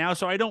drugs right now,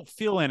 so I don't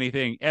feel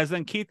anything. As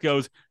then Keith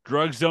goes,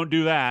 drugs don't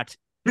do that.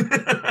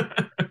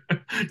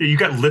 You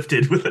got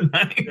lifted with a Yeah.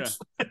 knife.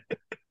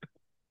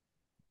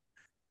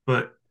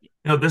 But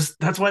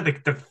that's why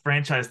the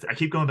franchise. I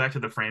keep going back to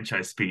the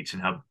franchise speech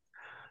and how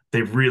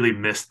they really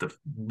missed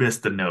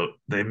the note.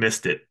 They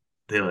missed it.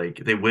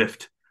 They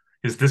whiffed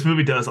because this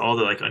movie does all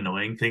the like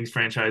annoying things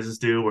franchises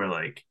do, where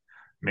like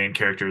main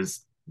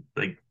characters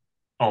like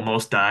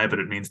almost die, but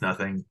it means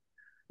nothing,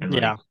 and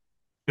Yeah.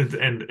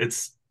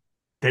 it's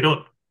they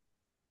don't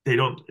they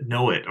don't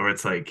know it, or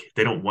it's like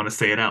they don't want to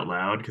say it out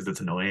loud because it's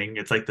annoying.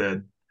 It's like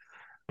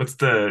what's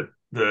the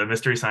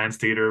Mystery Science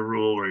Theater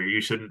rule where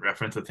you shouldn't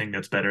reference a thing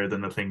that's better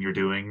than the thing you're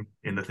doing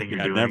in the thing you're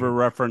Yeah, doing. never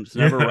reference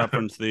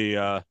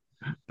the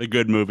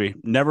good movie.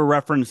 Never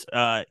reference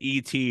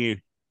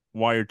E.T.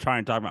 while you're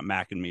trying to talk about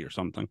Mac and Me or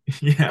something.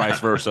 Yeah. Vice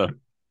versa.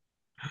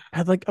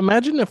 I'd like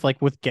imagine if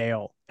like with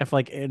Gail, if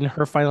like in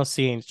her final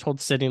scene, she told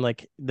Sydney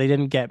like they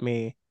didn't get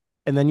me,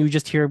 and then you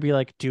just hear her be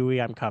like,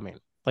 Dewey, I'm coming.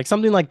 Like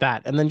something like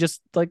that. And then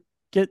just like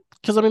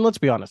because I mean, let's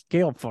be honest,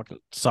 Gail fucking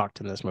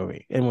sucked in this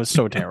movie and was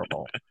so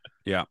terrible.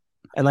 Yeah.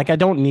 And like I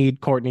don't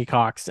need Courtney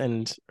Cox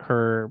and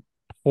her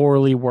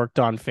poorly worked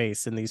on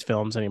face in these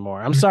films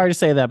anymore. I'm sorry to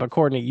say that, but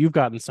Courtney, you've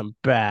gotten some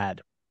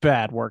bad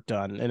work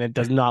done, and it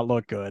does not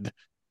look good.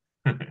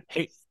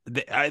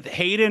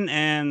 Hayden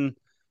and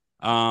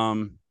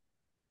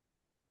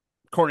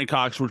Courtney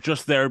Cox were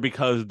just there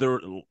because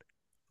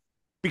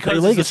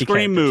it's a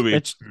Scream movie.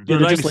 They're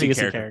just legacy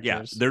characters. characters.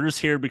 Yeah, they're just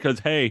here because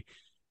hey,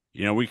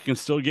 we can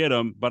still get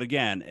them. But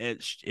again,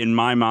 it's in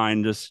my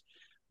mind this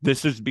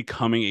is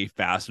becoming a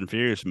Fast and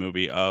Furious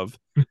movie of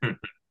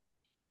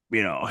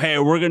hey,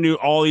 we're gonna do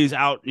all these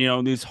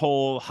these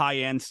whole high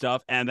end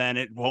stuff, and then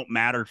it won't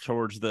matter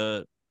towards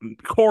the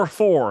core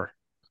four.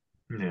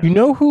 Yeah. You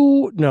know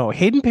who? No,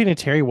 Hayden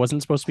Panettiere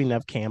wasn't supposed to be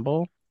Neve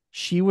Campbell.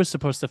 She was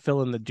supposed to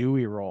fill in the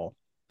Dewey role.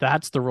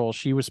 That's the role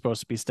she was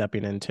supposed to be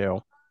stepping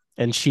into.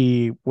 And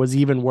she was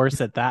even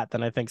worse at that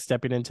than I think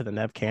stepping into the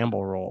Neve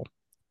Campbell role.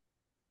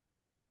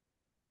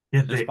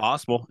 Yeah, it's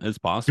possible. It's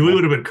possible. Dewey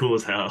would have been cool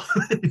as hell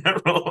in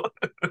that role.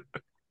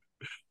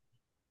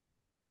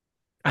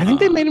 I think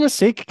they made a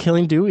mistake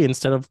killing Dewey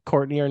instead of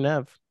Courtney or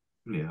Neve.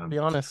 Yeah. To be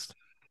honest.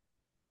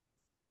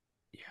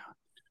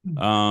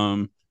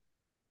 Yeah.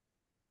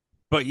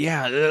 But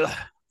yeah,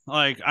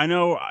 like I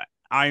know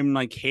I'm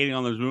like hating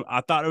on this movie.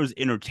 I thought it was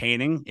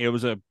entertaining. It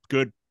was a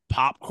good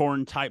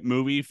popcorn type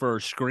movie for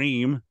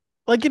Scream.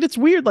 Like it's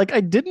weird. Like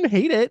I didn't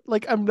hate it.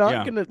 Like I'm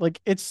not gonna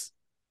like it's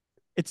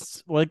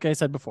like I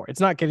said before. It's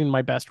not getting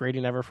my best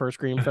rating ever for a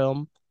Scream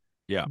film.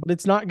 Yeah, but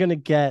it's not gonna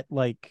get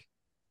like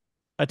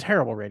a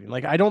terrible rating.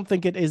 Like I don't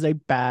think it is a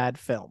bad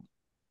film.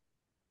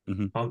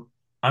 Mm-hmm. Well,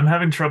 I'm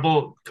having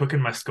trouble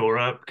cooking my score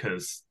up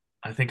because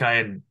I think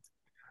I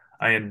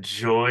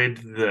enjoyed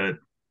the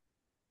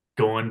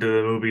going to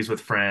the movies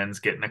with friends,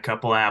 getting a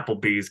couple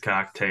Applebee's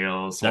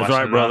cocktails, That's watching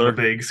right, it brother. on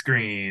the big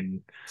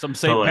screen. Some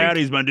St.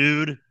 Patty's, my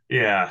dude.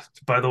 Yeah.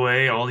 By the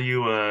way, all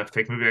you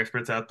fake movie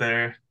experts out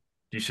there,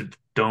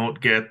 don't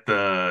get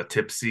the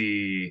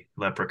tipsy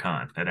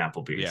leprechaun at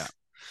Applebee's. Yeah.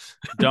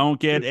 Don't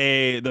get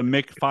the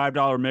 $5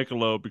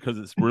 Michelob because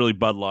it's really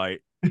Bud Light.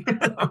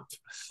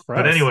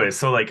 But anyway,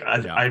 so like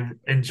I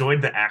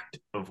enjoyed the act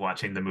of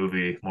watching the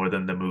movie more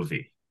than the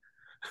movie.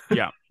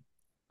 Yeah.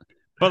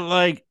 But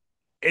like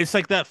it's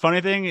like that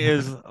funny thing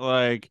is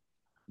like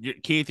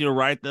Keith, you're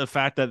right. The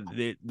fact that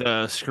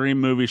the Scream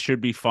movie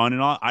should be fun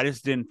and all. I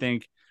just didn't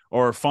think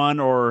or fun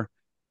or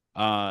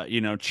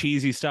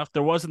cheesy stuff.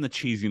 There wasn't the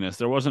cheesiness.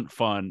 There wasn't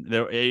fun.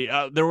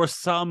 There was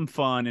some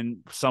fun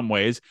in some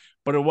ways,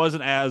 but it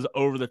wasn't as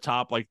over the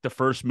top like the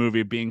first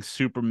movie being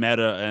super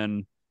meta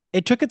and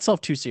it took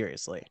itself too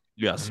seriously.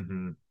 Yes.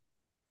 Mm-hmm.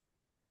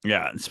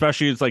 Yeah,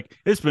 especially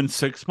it's been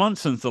 6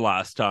 months since the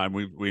last time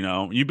we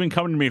know you've been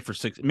coming to me for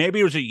maybe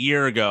it was a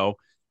year ago,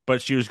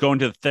 but she was going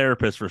to the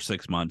therapist for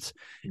 6 months.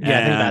 Yeah,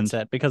 I think that's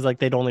it because like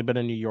they'd only been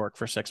in New York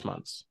for 6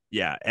 months.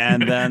 Yeah,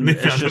 and then they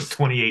found just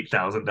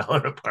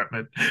 $28,000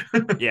 apartment.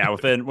 Yeah,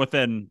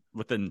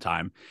 within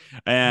time,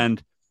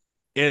 and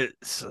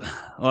it's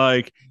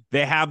like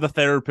they have the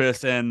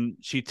therapist, and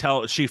she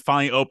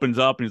finally opens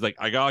up, and he's like,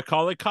 "I gotta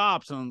call the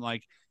cops," and I'm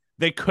like.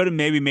 They could have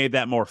maybe made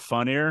that more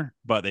funnier,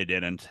 but they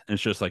didn't.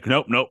 It's just like,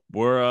 nope.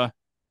 I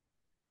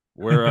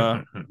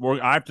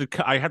have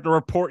to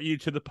report you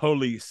to the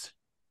police.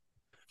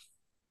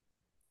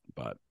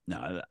 But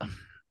no,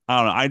 I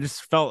don't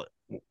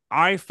know.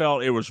 I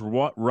felt it was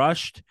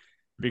rushed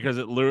because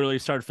it literally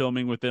started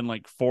filming within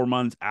like 4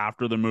 months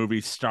after the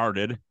movie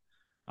started.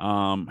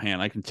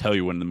 I can tell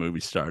you when the movie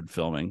started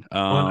filming.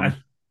 I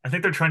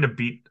think they're trying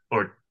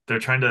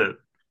to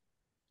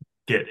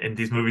get in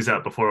these movies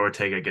out before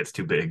Ortega gets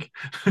too big.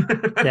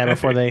 Yeah,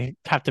 before they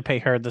have to pay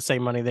her the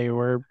same money they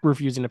were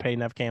refusing to pay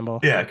Neve Campbell.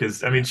 Yeah,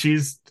 because I mean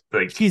she's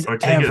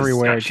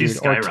everywhere, dude.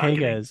 She's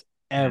Ortega is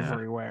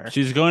everywhere. Yeah.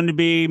 She's going to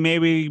be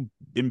maybe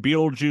in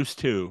Beetlejuice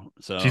too.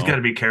 So she's got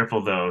to be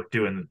careful though,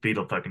 doing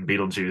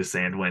Beetlejuice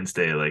and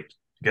Wednesday. Like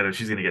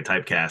she's gonna get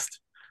typecast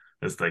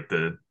as like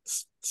the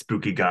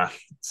spooky goth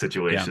Yeah.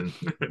 situation.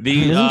 I mean,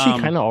 The isn't she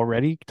kind of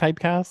already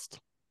typecast?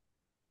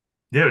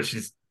 Yeah, but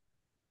she's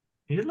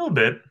a little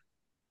bit.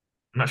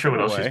 I'm not sure in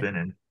what a else she's way. been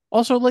in.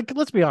 Also, like,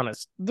 let's be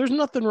honest. There's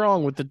nothing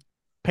wrong with the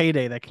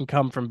payday that can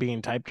come from being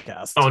Oh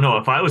typecast. no,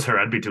 if I was her,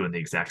 I'd be doing the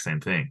exact same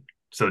thing.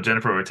 So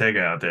Jennifer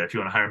Ortega out there, if you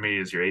want to hire me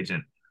as your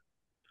agent,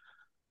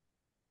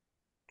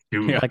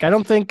 you Yeah. Like, I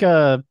don't think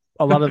a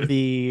lot of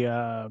the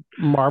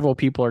Marvel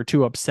people are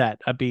too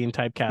upset at being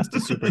typecast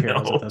as superheroes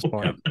at no. this Yeah.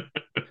 point.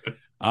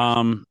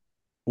 Um,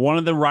 one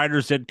of the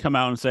writers did come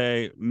out and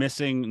say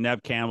missing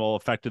Nev Campbell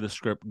affected the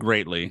script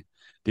greatly.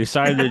 They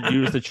decided to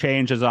use the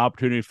change as an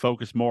opportunity to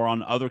focus more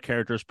on other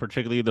characters,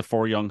 particularly the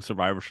four young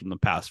survivors from the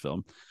past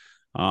film.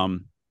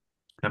 Um,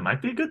 That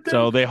might be a good thing.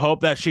 so they hope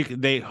that she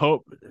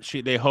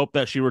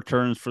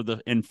returns for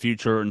the in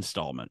future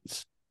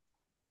installments.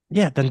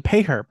 Yeah, then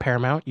pay her,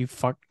 Paramount. You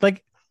fuck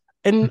like,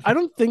 and I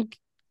don't think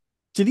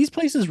do these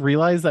places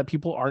realize that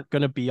people aren't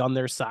going to be on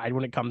their side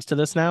when it comes to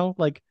this now?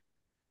 Like,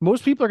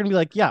 most people are going to be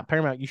like, yeah,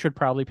 Paramount, you should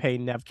probably pay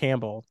Nev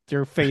Campbell,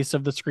 their face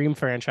of the Scream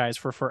franchise,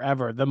 for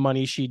forever, the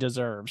money she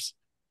deserves.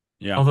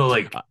 Yeah. Although,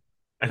 like,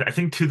 I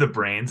think to the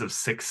brains of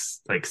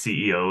six like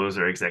CEOs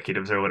or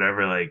executives or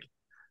whatever, like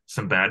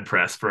some bad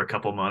press for a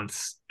couple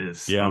months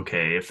is Yeah.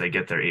 okay if they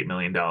get their $8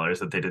 million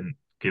that they didn't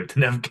give to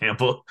Nev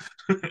Campbell.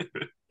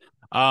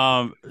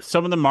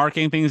 Some of the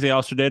marketing things they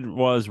also did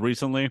was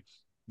recently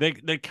they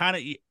kind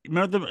of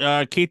remember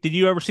the Keith. Did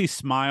you ever see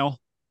Smile?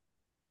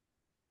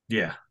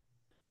 Yeah.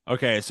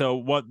 Okay, so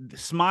what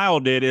Smile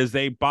did is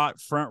they bought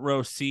front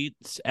row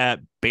seats at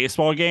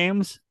baseball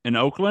games in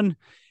Oakland,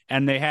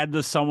 and they had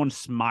this someone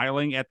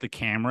smiling at the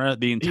camera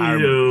the entire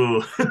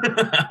movie. Ew.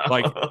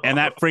 Like, and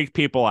that freaked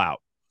people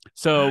out.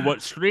 So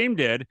what Scream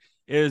did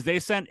is they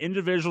sent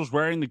individuals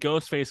wearing the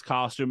Ghostface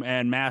costume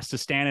and mask to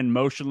stand in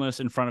motionless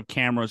in front of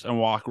cameras and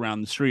walk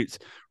around the streets,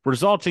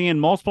 resulting in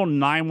multiple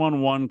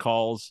 911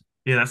 calls.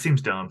 Yeah, that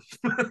seems dumb.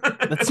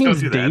 That Don't seems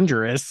do that.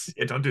 dangerous.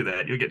 Yeah, don't do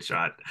that. You'll get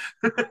shot.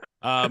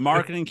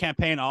 Marketing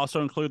campaign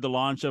also included the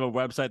launch of a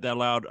website that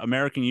allowed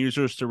American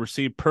users to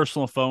receive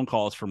personal phone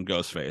calls from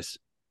Ghostface.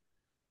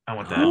 I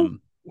want that.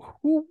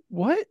 Who?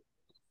 What?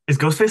 Is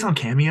Ghostface on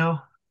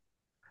Cameo?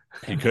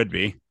 It could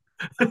be.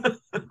 Just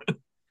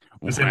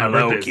saying my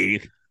Hello, birthday's-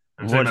 Keith.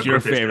 I'm saying What's my your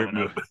birthday's favorite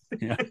coming up.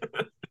 movie? Yeah.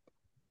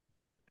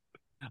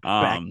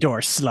 Backdoor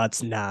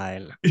Sluts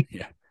 9.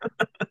 Yeah.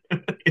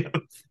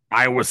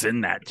 I was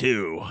in that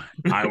too.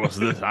 I was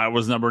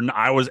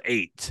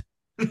 8.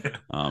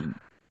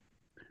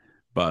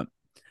 But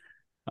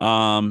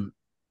I'm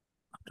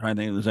trying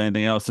to think if there's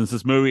anything else. Since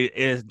this movie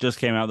just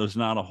came out, there's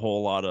not a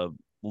whole lot of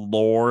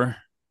lore.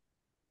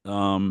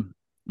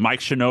 Mike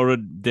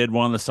Shinoda did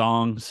one of the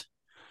songs.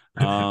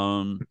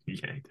 Yeah, he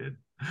did.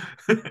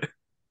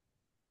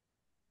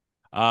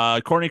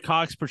 Courtney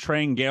Cox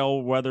portraying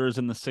Gail Weathers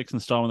in the sixth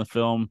installment of the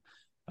film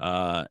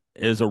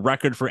is a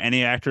record for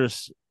any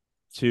actress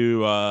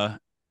to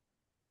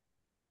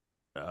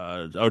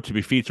to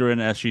be featured in,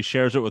 as she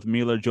shares it with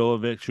Mila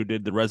Jovovich, who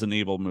did the Resident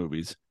Evil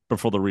movies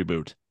before the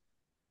reboot.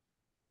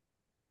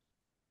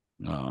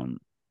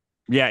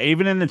 Yeah,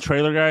 even in the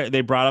trailer guy,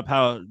 they brought up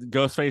how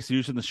Ghostface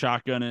using the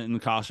shotgun in the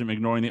costume,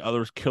 ignoring the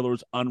other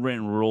killer's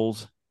unwritten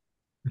rules,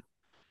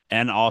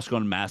 and also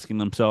unmasking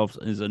themselves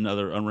is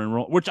another unwritten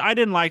rule, which I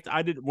didn't like.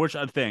 Which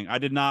I think I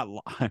did not.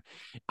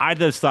 I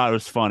just thought it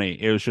was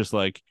funny. It was just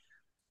like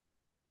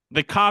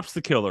the cop's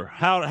the killer.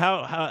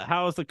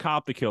 How is the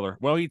cop the killer?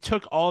 Well, he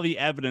took all the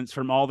evidence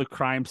from all the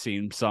crime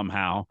scenes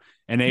somehow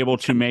and able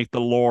to make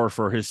the lore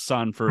for his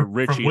son for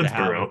Richie From to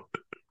have Woodsboro.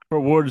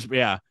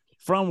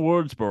 from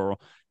Woodsboro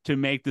to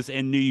make this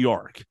in New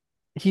York.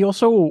 He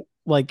also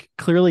like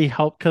clearly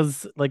helped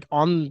because like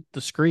on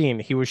the screen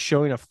he was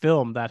showing a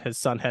film that his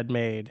son had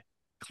made,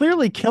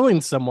 clearly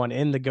killing someone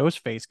in the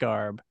Ghostface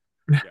garb.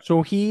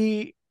 So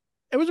it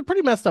was a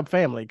pretty messed up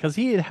family because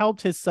he had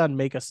helped his son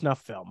make a snuff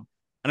film.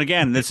 And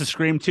again, this is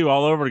Scream 2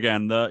 all over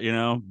again.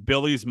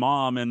 Billy's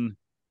mom in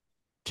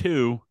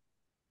 2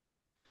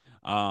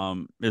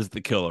 is the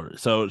killer.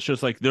 So it's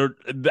just like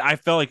I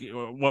felt like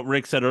what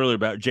Rick said earlier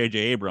about J.J.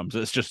 Abrams.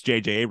 It's just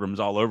J.J. Abrams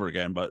all over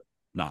again, but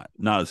not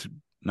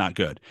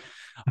good.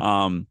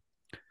 But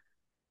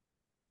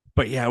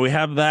yeah, we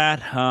have that.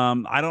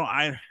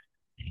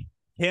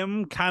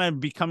 Him kind of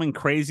becoming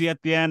crazy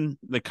at the end,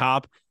 the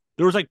cop.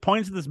 There was like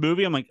points in this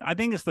movie, I'm like, I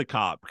think it's the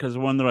cop, because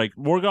when they're like,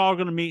 we're all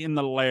gonna meet in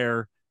the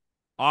lair,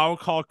 I'll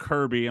call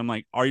Kirby. I'm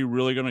like, are you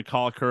really gonna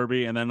call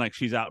Kirby? And then like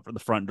she's out for the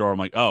front door. I'm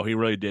like, oh, he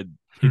really did.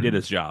 He did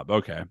his job.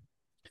 Okay.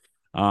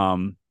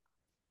 But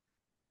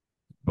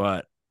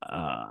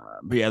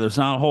yeah, there's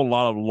not a whole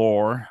lot of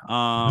lore.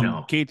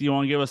 No. Keith, do you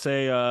want to give us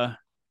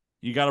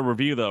you got a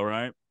review though,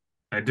 right?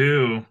 I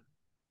do.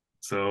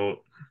 So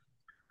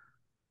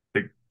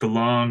the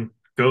long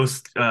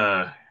ghost,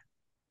 a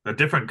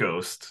different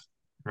ghost,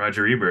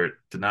 Roger Ebert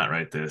did not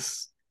write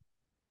this,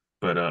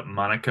 but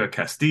Monica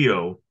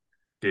Castillo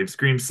gave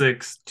Scream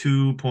 6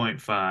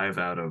 2.5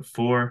 out of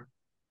 4.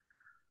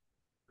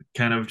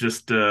 Kind of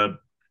just a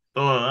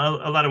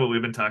lot of what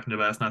we've been talking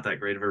about. It's not that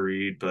great of a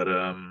read, but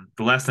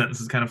the last sentence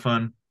is kind of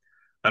fun.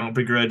 I don't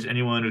begrudge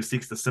anyone who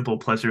seeks the simple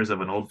pleasures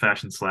of an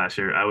old-fashioned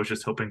slasher. I was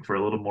just hoping for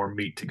a little more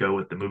meat to go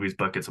with the movie's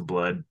buckets of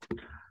blood.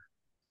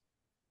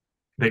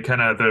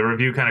 The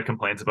review kind of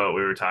complains about what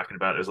we were talking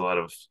about. There's a lot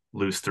of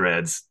loose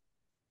threads.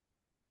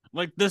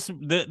 Like this,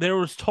 there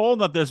was told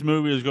that this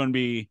movie is going to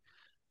be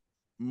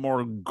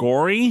more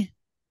gory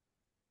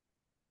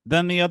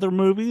than the other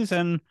movies,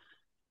 and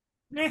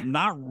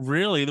not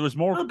really. There was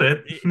more, A little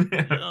bit,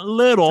 a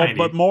little, Tiny.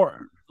 but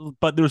more.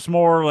 But there's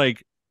more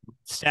like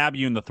stab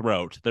you in the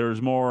throat.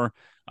 There's more.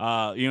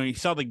 You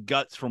saw the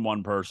guts from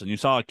one person. You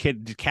saw a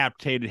kid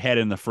decapitated head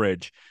in the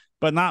fridge,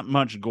 but not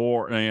much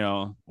gore.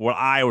 What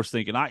I was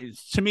thinking.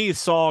 To me,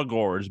 Saw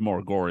gore is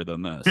more gory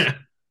than this.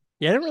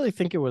 Yeah, I didn't really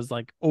think it was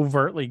like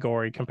overtly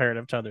gory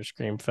comparative to other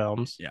Scream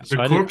films. Yeah. So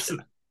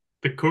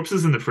The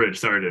corpses in the fridge.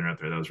 Sorry to interrupt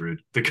there. That was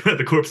rude.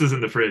 The corpses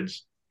in the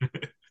fridge.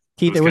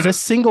 Keith, was it was kinda- a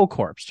single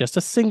corpse, just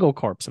a single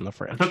corpse in the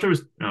fridge. I thought there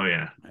was. Oh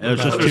yeah, It was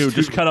I just thought there two, was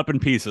just cut up in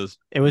pieces.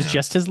 It was Yeah.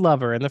 just his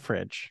lover in the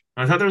fridge.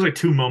 I thought there was like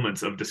 2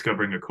 moments of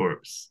discovering a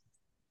corpse,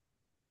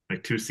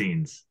 like 2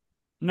 scenes.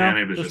 No, Yeah,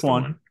 maybe it was just just the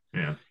one. one.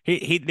 Yeah.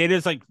 They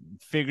just like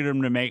figured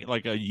him to make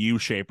like a U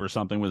shape or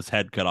something with his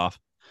head cut off.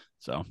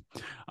 So,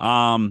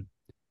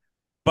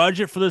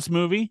 budget for this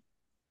movie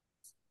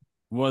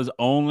was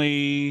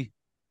only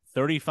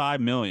 $35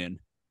 million.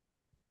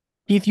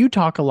 Keith, you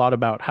talk a lot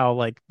about how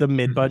like the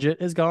mid-budget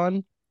is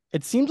gone.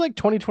 It seems like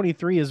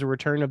 2023 is a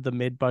return of the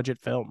mid-budget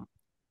film.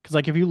 Because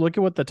like if you look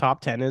at what the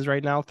top 10 is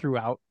right now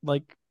throughout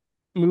like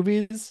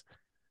movies,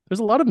 there's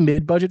a lot of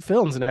mid-budget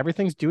films and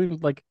everything's doing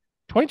like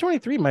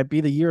 2023 might be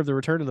the year of the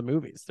return of the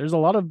movies. There's a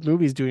lot of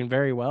movies doing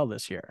very well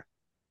this year.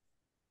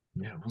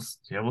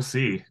 We'll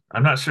see.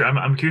 I'm not sure.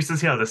 I'm curious to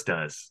see how this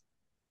does.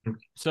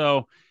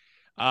 So,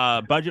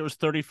 budget was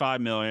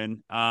 $35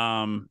 million.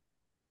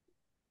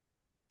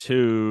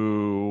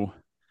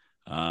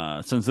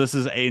 Since this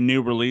is a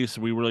new release,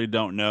 we really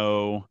don't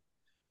know.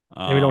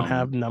 And we don't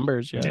have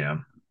numbers yet. Yeah.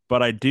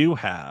 But I do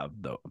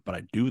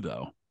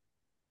though.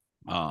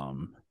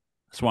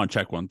 Just want to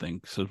check one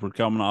thing. So we're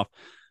coming off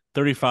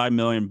 35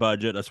 million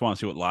budget. I just want to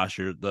see what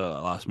the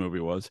last movie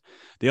was.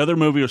 The other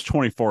movie was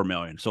 24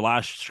 million. So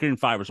last Scream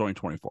 5 was only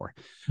 24.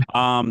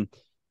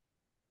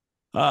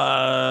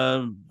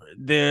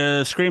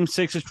 The Scream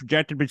 6 is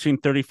projected between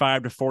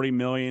 35 to 40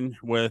 million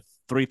with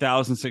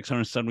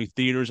 3,670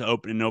 theaters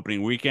open in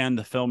opening weekend.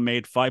 The film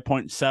made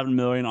 5.7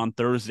 million on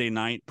Thursday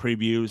night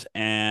previews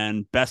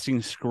and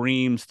besting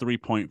Scream's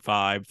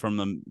 3.5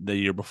 from the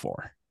year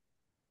before.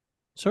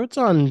 So it's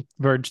on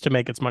verge to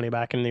make its money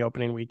back in the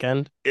opening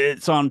weekend.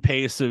 It's on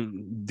pace to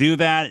do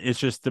that. It's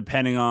just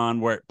depending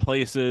on where it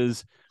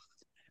places.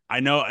 I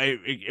know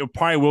it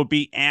probably will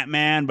be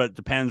Ant-Man, but it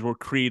depends where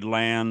Creed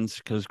lands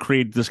because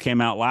Creed just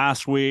came out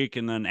last week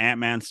and then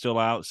Ant-Man's still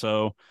out.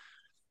 So,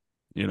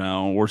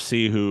 we'll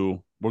see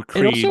where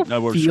Creed, It also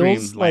where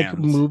feels Scream like lands.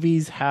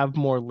 movies have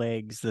more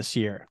legs this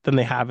year than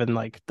they have in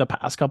like the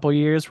past couple of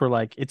years where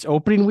like it's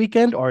opening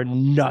weekend or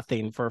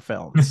nothing for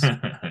films.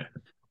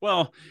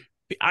 Well,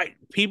 I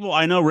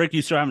know Rick,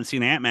 you still haven't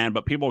seen Ant-Man,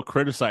 but people are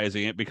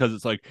criticizing it because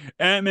it's like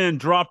Ant-Man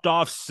dropped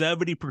off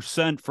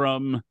 70%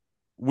 from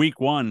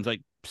week one. It's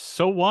like,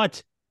 so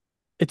what?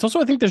 It's also,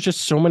 I think there's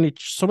just so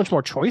much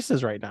more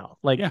choices right now.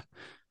 Like, yeah.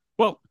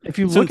 Well, if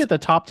you look at the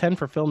top 10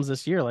 for films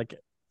this year, like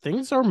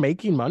things are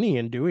making money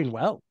and doing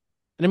well.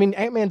 And I mean,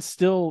 Ant-Man's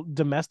still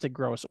domestic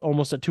gross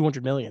almost at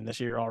 200 million this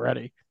year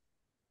already.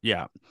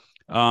 Yeah.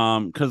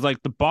 Because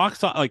like the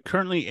box, like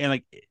currently, and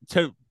like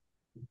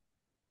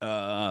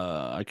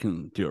I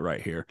can do it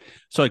right here.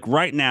 So like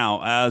right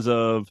now, as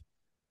of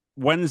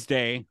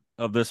Wednesday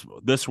of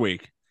this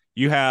week,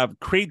 you have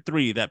Creed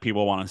 3 that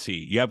people want to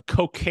see. You have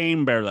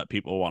Cocaine Bear that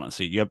people want to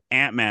see. You have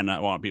Ant-Man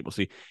that want people to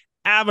see.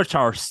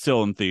 Avatar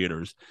still in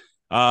theaters.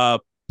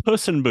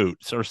 Puss in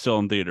Boots are still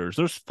in theaters.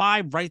 There's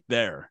 5 right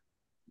there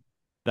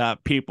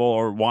that people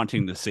are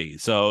wanting to see.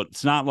 So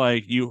it's not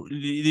like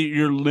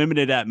you're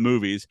limited at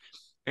movies.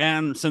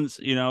 And since,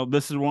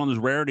 this is one of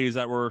those rarities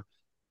that we're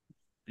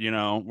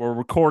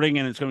recording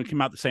and it's going to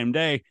come out the same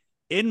day.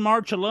 In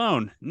March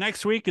alone,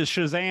 next week is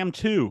Shazam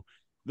 2.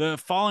 The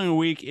following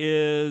week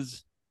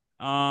is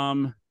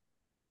Dungeons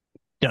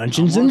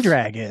and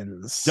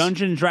Dragons.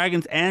 Dungeons,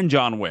 Dragons, and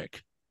John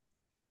Wick.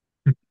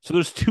 So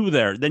there's 2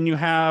 there. Then you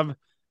have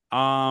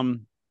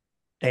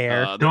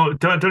Air.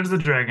 Dungeons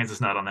and Dragons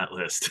is not on that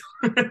list.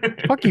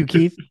 Fuck you,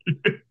 Keith.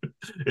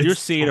 You'll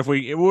see it if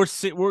we're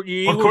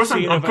of course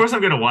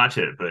I'm gonna watch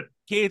it, but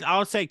Keith,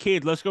 I'll say,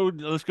 Keith, let's go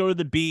to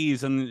the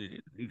bees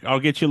and I'll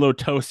get you a little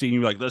toasty and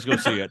you're like, let's go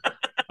see it.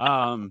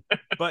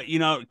 But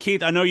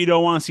Keith, I know you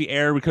don't want to see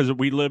Air because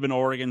we live in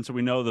Oregon, so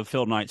we know the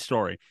Phil Knight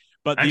story.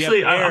 But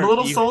actually, I'm a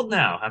little sold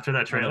now after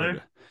that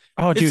trailer.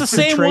 Oh, dude, it's the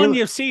same one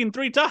you've seen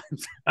 3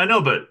 times. I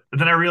know, but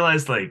then I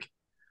realized like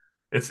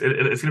it's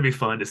gonna be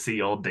fun to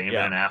see old Damon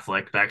and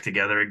Affleck back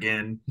together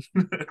again.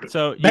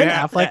 So Ben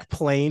Affleck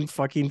playing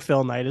fucking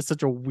Phil Knight is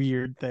such a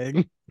weird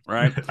thing,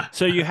 right?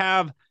 So you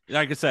have,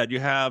 like I said, you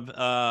have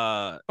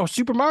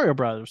Super Mario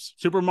Brothers.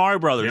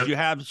 Yep. You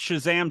have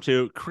Shazam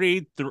 2,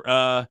 Creed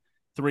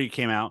 3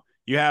 came out.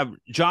 You have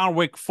John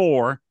Wick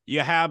 4. You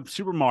have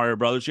Super Mario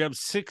Brothers. You have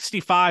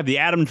 65, the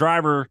Adam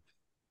Driver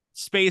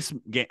space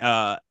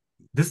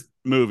This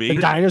movie. The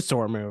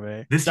dinosaur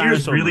movie. This year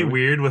is Dinosaur really movie.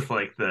 weird with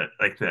like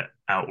the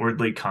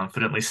outwardly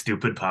confidently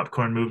stupid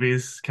popcorn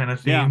movies kind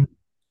of Yeah. theme.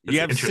 It's You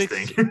have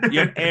interesting. you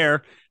have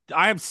Air.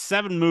 I have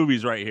 7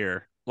 movies right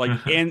here. Like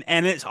and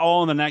it's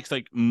all in the next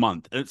like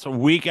month. It's a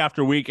week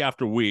after week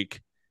after week.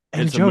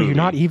 And It's a Joe, you're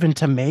not movie. even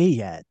to May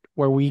yet,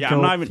 where we Yeah, I'm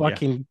go not even-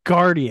 fucking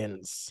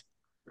Guardians.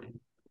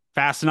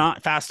 Fast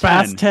 10.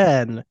 Fast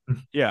 10.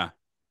 Yeah.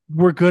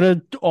 We're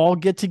gonna all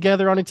get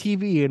together on a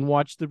TV and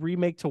watch the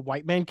remake to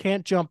White Man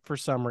Can't Jump for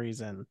some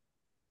reason.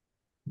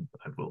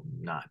 I will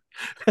not.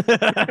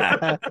 Dude,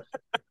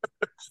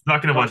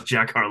 Not gonna watch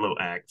Jack Harlow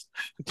act.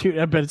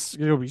 I bet it's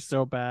gonna be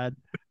so bad.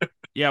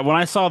 Yeah, when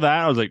I saw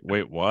that, I was like,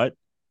 wait, what?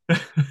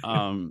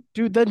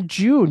 Dude, then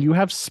June, you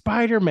have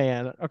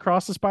Spider-Man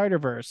Across the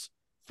Spider-Verse,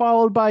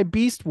 followed by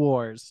Beast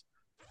Wars,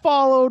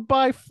 followed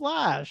by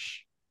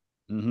Flash.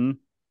 mhm.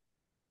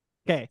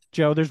 Okay,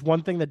 Joe, there's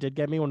one thing that did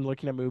get me when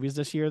looking at movies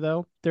this year,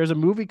 though. There's a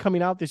movie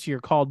coming out this year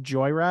called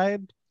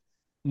Joyride.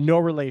 No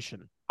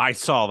relation. I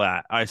saw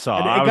that. I saw.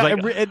 And I was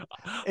like,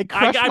 it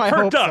crushed I my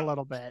perked hopes up. a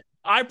little bit.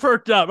 I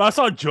perked up. I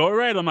saw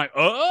Joyride. I'm like,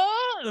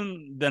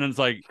 and then it's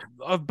like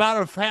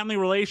about a family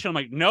relation. I'm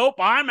like, nope,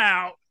 I'm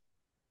out.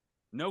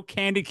 No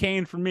candy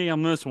cane for me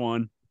on this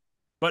one.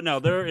 But no,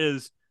 there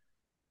is.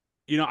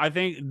 I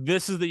think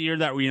this is the year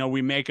that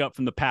we make up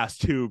from the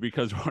past 2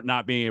 because we're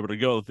not being able to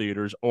go to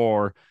theaters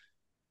or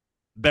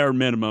bare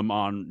minimum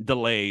on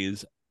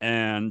delays.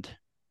 And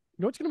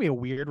You know what's going to be a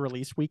weird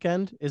release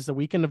weekend is the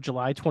weekend of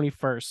July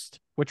 21st,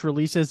 which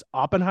releases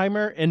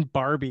Oppenheimer and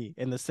Barbie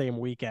in the same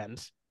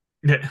weekend.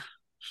 Yeah.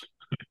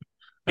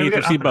 Hate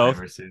to see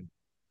both. Soon.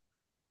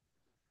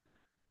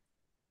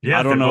 Yeah,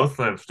 I don't know.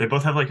 They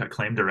both have like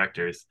acclaimed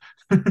directors.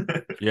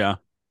 Yeah.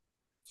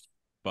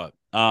 But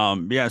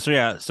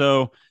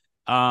so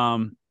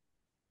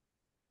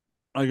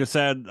like I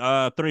said,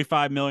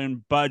 35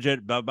 million budget,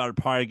 about to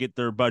probably get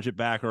their budget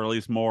back or at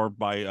least more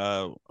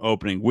by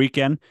opening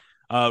weekend.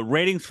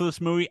 Ratings for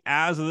this movie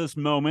as of this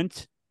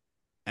moment,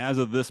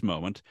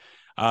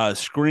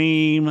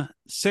 Scream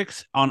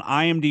 6 on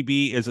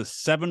IMDb is a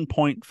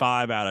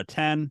 7.5 out of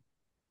 10.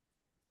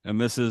 And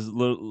this is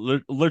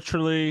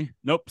literally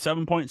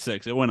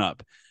 7.6. It went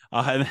up.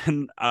 And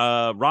then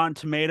Rotten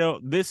Tomato.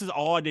 This is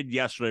all I did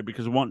yesterday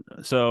because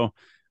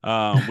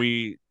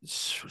we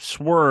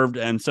swerved,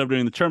 and instead of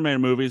doing the Terminator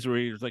movies,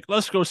 we was like,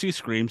 let's go see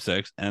Scream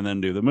 6 and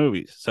then do the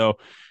movies. So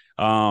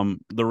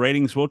the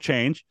ratings will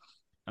change.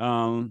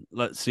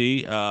 Let's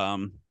see.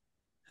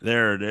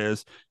 There it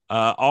is.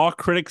 All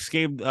critics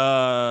gave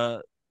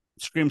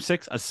Scream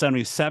 6 a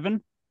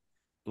 77.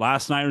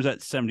 Last night was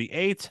at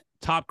 78.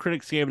 Top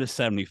critics gave it a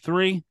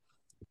 73.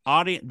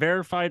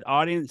 Verified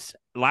audience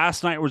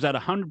last night was at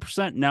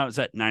 100%. Now it's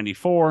at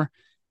 94.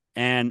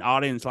 And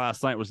audience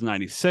last night was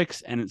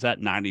 96, and it's at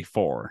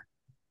 94.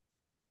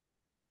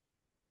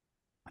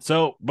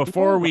 So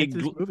before we liked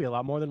this movie a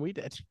lot more than we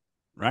did,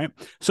 right?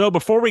 So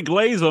before we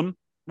glaze them,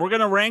 we're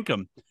gonna rank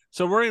them.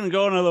 So we're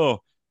gonna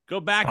go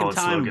back in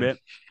time a bit.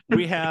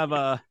 We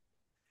have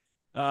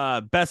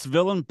best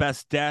villain,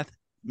 best death,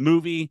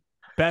 movie,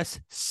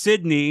 best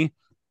Sydney,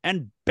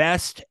 and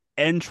best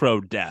intro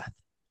death.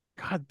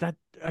 God, that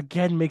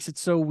again makes it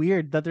so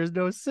weird that there's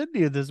no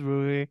Sydney in this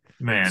movie.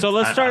 Man. So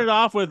let's start it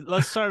off with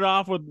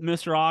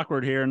Mr.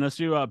 Awkward here, and let's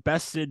do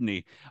best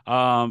Sydney.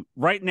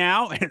 Right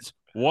now it's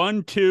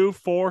 1, 2,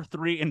 4,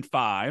 3, and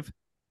 5.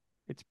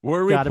 It's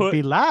where we gotta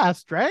be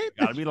last, right?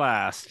 Gotta be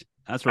last.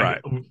 That's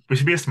right. We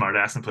should be a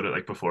smartass and put it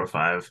like before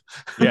 5.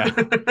 Yeah.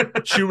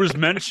 She was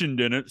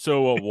mentioned in it,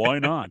 so why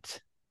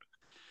not?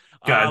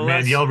 God,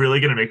 man, y'all really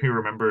gonna make me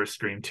remember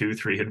Scream 2,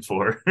 3, and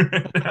 4.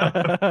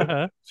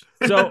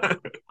 So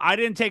I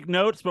didn't take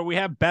notes, but we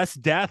have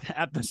best death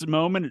at this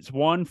moment. It's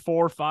 1,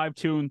 4, 5,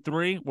 2, and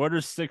 3. What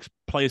is 6th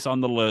place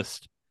on the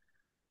list?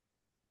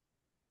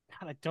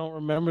 God, I don't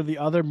remember the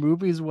other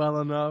movies well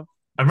enough.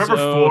 I remember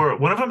 4.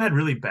 One of them had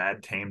really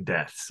bad tame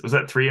deaths. Was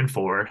that 3 and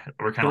 4?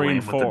 We're kind of lame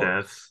with the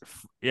deaths.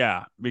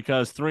 Yeah,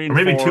 because 3 and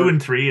 4. Or maybe 2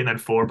 and 3, and then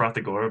 4 brought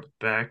the gore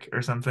back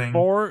or something.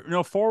 4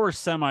 was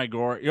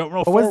semi-gore.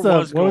 What was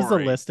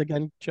the list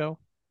again, Joe?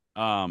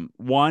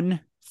 1,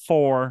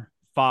 4,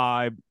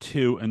 5,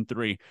 2, and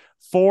 3.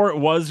 4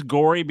 was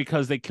gory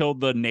because they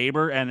killed the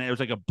neighbor, and it was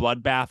like a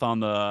bloodbath on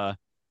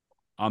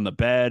the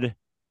bed.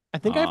 I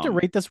think I have to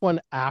rate this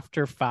one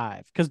after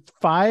 5 because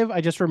 5,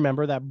 I just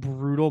remember that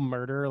brutal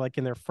murder like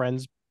in their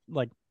friend's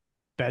like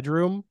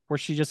bedroom where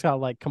she just got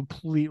like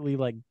completely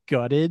like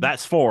gutted.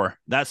 That's 4.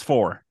 I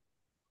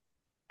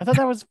thought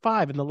that was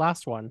 5 in the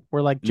last one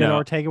where like Jenna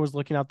Ortega was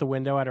looking out the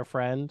window at her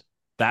friend.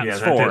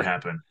 That's 4. That did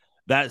happen.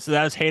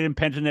 That's Hayden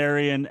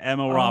Panettiere and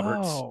Emma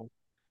Roberts.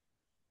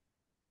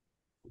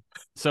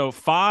 So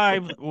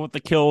 5, what the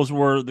kills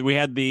were, we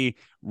had the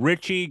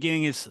Richie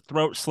getting his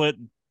throat slit,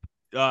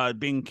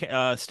 being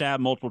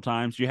stabbed multiple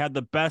times. You had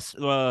the best,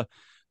 the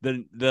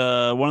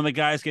one of the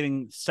guys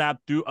getting stabbed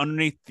through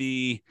underneath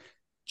the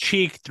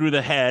cheek through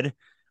the head.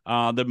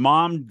 The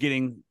mom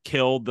getting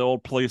killed, the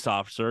old police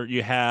officer.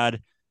 You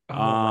had Oh,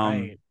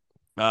 Um,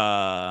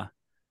 right.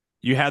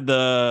 you had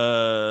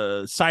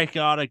the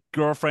psychotic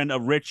girlfriend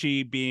of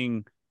Richie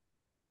being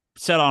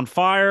set on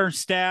fire,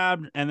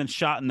 stabbed, and then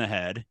shot in the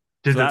head.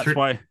 Did So the that's thir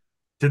why,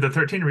 did the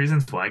 13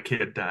 Reasons Why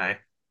kid die?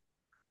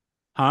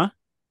 huh?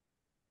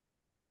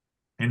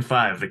 In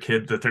five,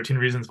 the 13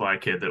 Reasons Why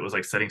kid that was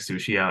like setting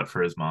sushi out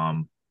for his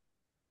mom.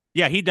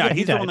 Yeah, he died. Yeah, he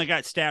He's the one died. that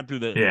got stabbed through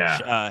the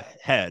Yeah.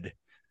 head.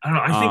 I don't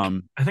know.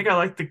 Um, I think I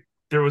like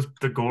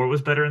the gore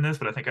was better in this,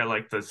 but I think I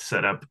like the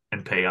setup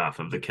and payoff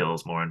of the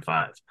kills more in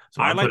five.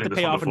 So I I'm like putting the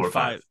this one payoff in before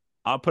five. five.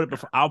 I'll put it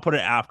before. I'll put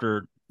it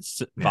after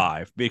Yeah.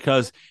 five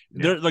because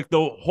Yeah. they're like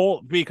the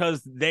whole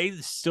because they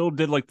still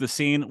did like the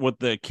scene with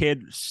the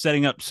kid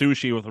setting up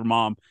sushi with her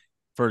mom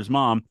for his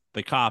mom,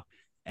 the cop,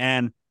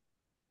 and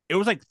it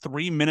was like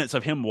 3 minutes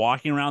of him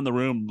walking around the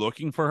room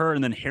looking for her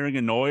and then hearing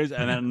a noise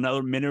and then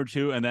another minute or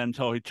two and then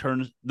until he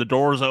turns the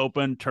doors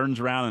open, turns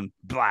around and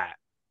blah.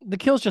 The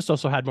kills just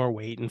also had more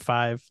weight in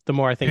five. The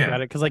more I think Yeah.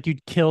 about it, because like you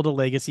killed a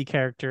legacy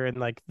character and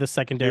like the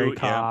secondary Yeah.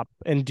 cop,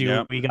 and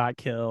Yeah. Dewey got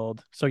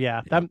killed. So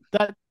yeah, Yeah.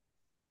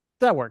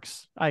 that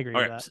works. I agree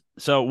with Okay. that.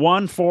 So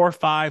 1, 4,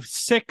 5,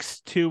 6,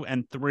 2,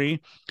 and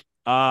 3.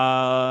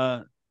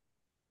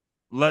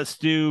 Let's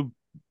do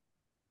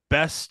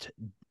best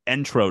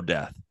intro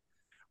death.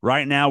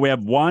 Right now we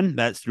have 1,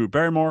 that's Drew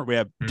Barrymore. We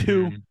have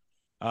 2.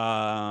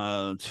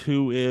 Mhm.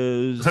 2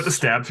 is Was that the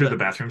stab through the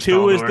bathroom 2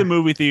 stall is the door?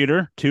 movie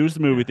theater. 2 is the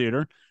movie Yeah.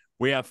 theater.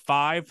 We have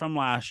 5 from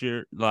last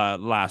year,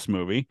 last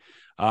movie,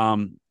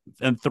 and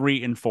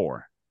 3 and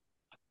 4.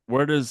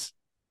 Where does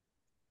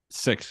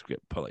 6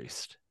 get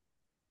placed?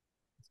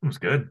 It was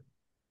good.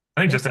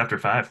 I think Yeah. just after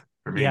five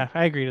for me. Yeah,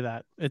 I agree to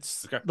that.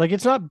 It's Okay. like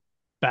it's not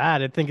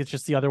bad. I think it's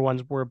just the other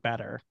ones were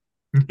better.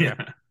 Yeah.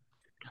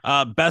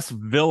 Best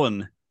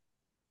villain.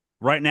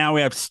 Right now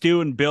we have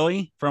Stu and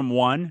Billy from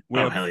 1. We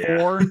Oh, have hell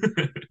 4,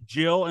 yeah.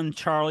 Jill and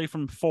Charlie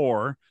from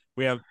 4.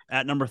 We have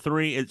at number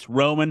 3, it's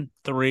Roman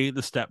 3,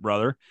 the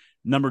stepbrother.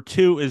 Number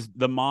 2 is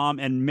the mom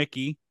and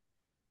Mickey.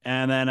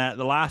 And then at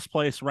the last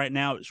place right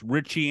now, it's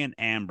Richie and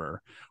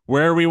Amber.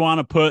 Where we want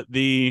to put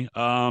the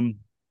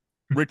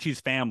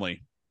Richie's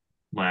family.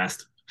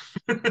 Last.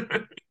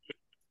 For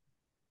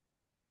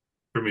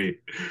me.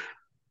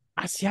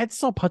 I see. I'd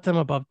still put them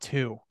above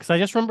 2 because I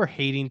just remember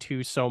hating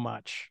 2 so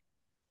much.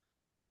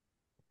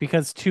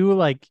 Because 2,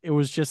 like it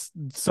was just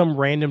some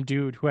random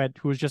dude who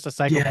was just a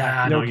psychopath,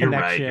 Yeah, no no, you're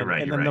right. connection, You're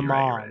right. and You're then right. the You're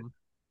right. You're right. mom.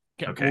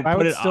 Okay. We'll I put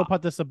would it still up.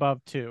 put this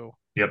above 2.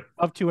 Yep.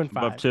 Above 2 and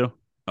 5. Above 2.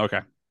 Okay.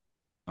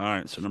 All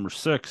right. So number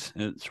 6,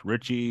 it's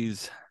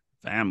Richie's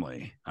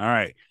family. All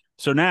right.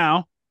 So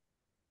now,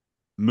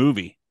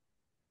 movie.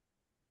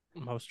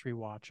 Most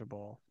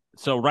rewatchable.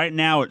 So right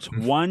now it's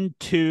 1,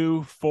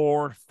 2,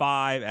 4,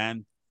 5,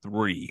 and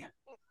 3.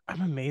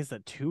 I'm amazed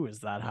that 2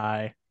 is that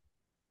high.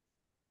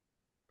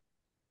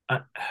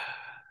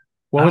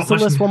 What was the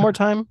list one more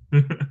time?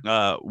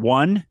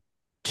 1,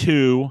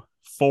 2,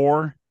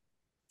 4,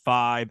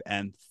 5,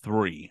 and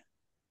 3.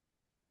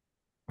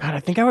 God, I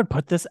think I would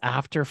put this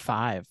after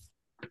 5.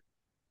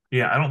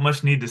 Yeah, I don't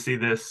much need to see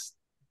this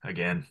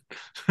again.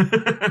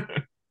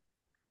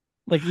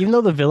 Like, even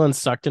though the villain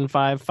sucked in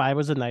 5, 5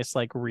 was a nice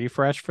like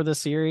refresh for the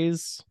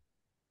series.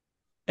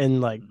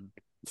 And like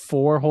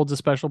 4 holds a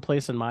special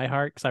place in my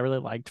heart because I really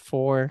liked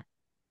 4.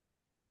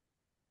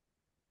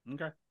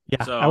 Okay.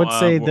 Yeah, So, I would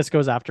say this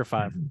goes after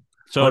 5.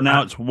 So Well,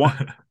 now it's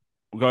 1.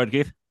 Go ahead,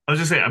 Keith. I was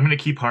just saying, I'm gonna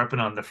keep harping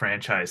on the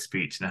franchise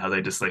speech and how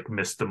they just like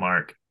missed the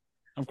mark.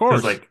 Of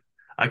Because course. like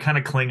I kind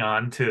of cling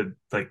on to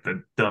like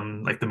the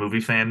dumb, like the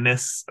movie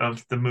fanness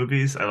of the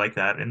movies. I like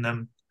that in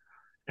them.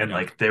 And Yeah.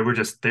 like they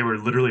were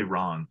literally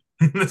wrong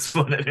in this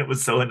one, and it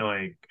was so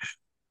annoying.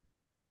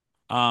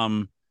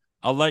 I'll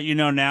let you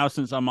know now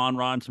since I'm on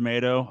Rotten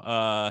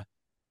Tomato.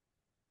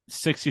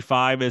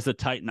 65 is a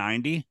tight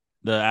 90,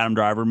 the Adam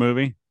Driver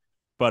movie,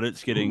 but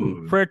it's getting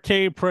Ooh.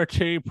 pretty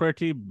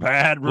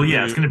bad. Well,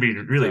 yeah, it's gonna be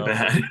really So,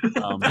 bad.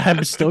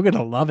 I'm still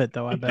gonna love it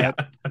though, I bet.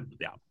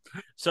 Yeah.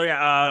 So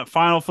yeah,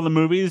 final for the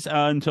movies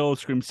until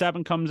Scream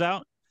 7 comes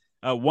out.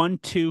 1,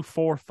 2,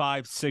 4,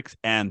 5, 6,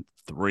 and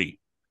 3.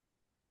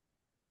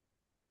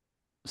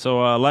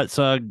 So let's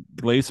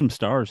glaze some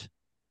stars.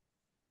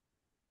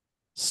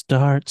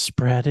 Start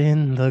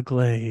spreading the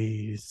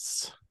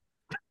glaze.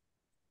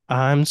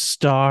 I'm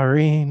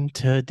starring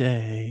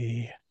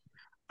today.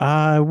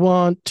 I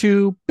want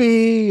to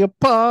be a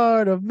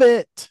part of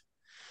it.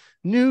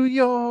 New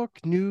York,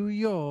 New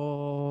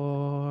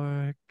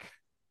York.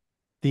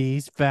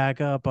 These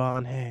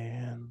vagabond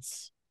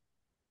hands,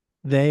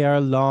 they are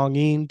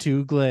longing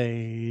to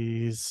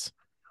glaze.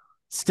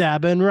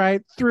 Stabbing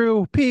right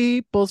through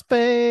people's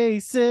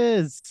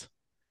faces.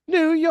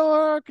 New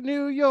York,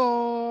 New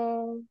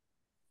York.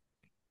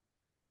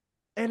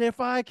 And if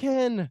I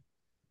can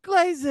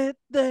glaze it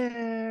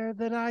there,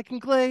 then I can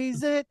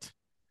glaze it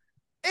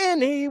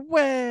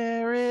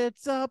anywhere.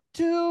 It's up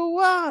to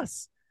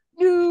us.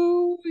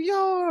 New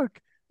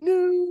York,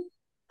 New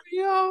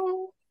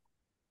York.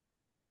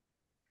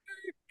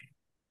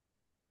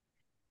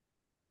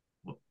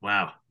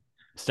 Wow.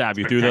 Stab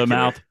you through the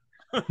mouth.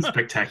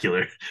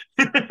 Spectacular.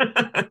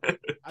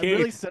 I'm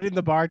really Keith. setting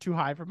the bar too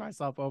high for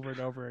myself over and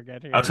over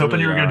again I was here. hoping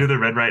really you were gonna are. do the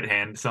Red Right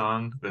Hand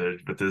song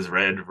with his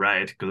red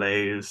right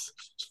glaze.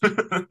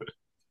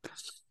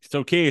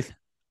 So Keith,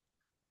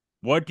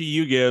 what do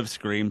you give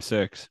Scream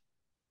 6?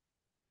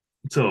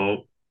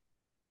 So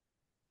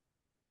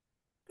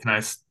can I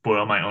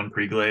spoil my own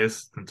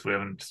pre-glaze since we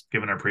haven't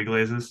given our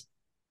pre-glazes?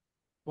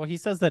 Well, he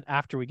says that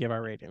after we give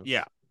our ratings.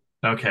 Yeah.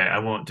 Okay, I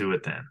won't do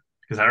it then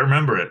because I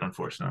remember it,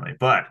 unfortunately.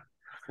 But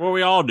Well,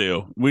 we all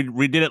do.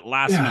 We did it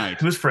last yeah, night.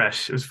 it was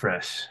fresh. It was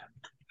fresh.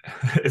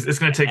 It's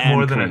gonna take And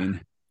more than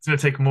clean. it's gonna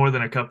take more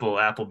than a couple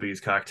Applebee's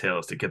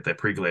cocktails to get that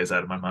pre-glaze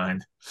out of my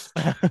mind.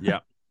 Yeah.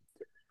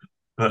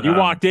 But You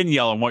walked in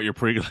yelling what your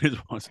pre-glaze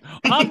was.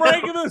 I'm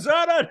ranking this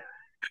at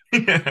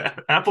it. yeah,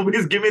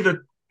 Applebee's, give me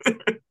the.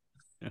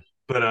 Yeah.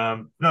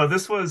 But no,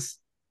 this was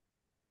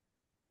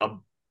a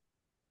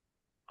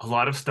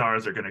lot of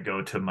stars are gonna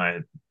go to my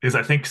because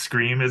I think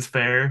Scream is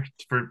fair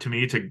to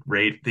me to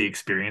rate the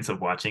experience of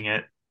watching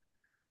it,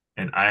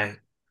 and I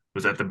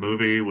was at the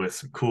movie with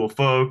some cool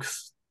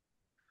folks,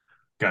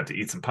 got to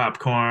eat some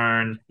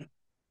popcorn,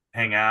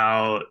 hang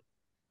out,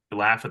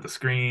 laugh at the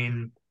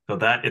screen. So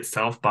that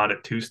itself bought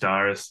it 2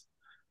 stars.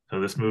 So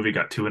this movie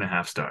got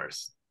 2.5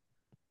 stars.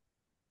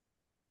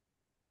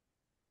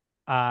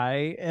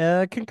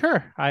 I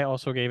concur. I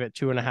also gave it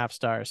 2.5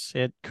 stars.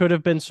 It could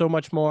have been so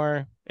much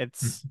more.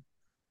 It's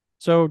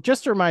so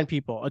just to remind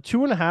people, a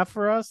 2.5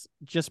 for us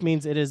just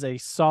means it is a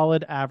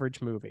solid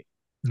average movie.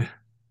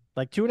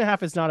 Like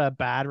 2.5 is not a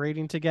bad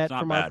rating to get not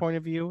from our bad. point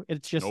of view.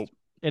 It's just Nope.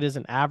 it is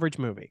an average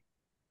movie.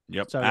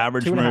 Yep. So yeah,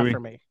 Average 2.5 movie. for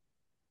me.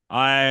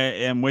 I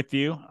am with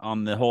you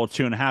on the whole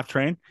 2.5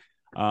 train.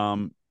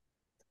 Even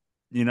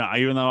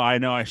though I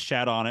know I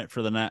shat on it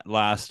for the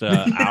last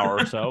hour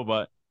or so,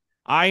 but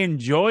I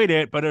enjoyed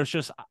it. But it was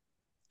just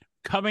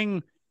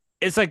coming.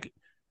 It's like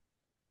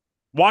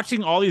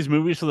watching all these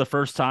movies for the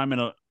first time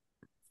in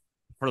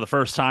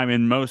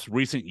most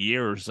recent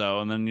year or so,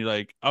 and then you're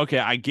like, okay,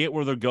 I get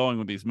where they're going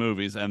with these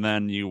movies, and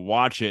then you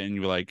watch it and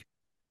you're like,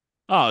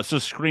 oh, it's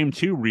just Scream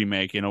 2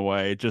 remake in a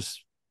way. It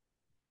just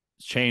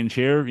change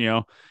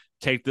here,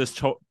 take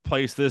this,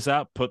 place this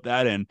out, put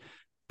that in.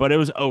 But it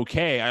was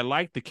okay. I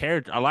liked the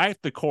character. I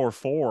liked the core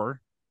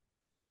four.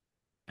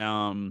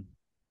 But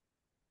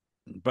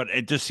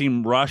it just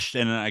seemed rushed,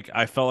 and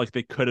I felt like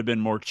they could have been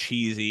more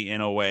cheesy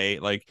in a way.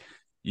 Like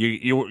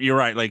you're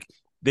right. Like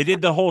they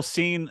did the whole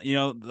scene. I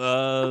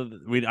know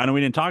we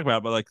didn't talk about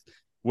it, but like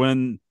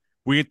when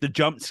we get the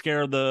jump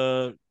scare of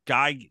the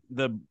guy,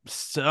 the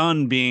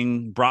son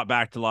being brought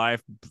back to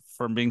life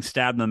from being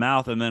stabbed in the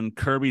mouth, and then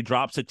Kirby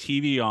drops a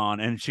TV on,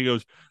 and she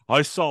goes,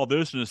 "I saw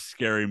this in a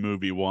scary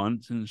movie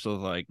once," and she's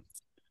like,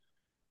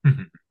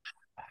 "Ha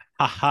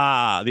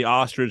ha!" The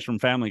ostrich from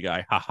Family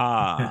Guy, ha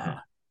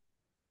ha.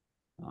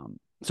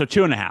 So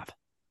 2.5.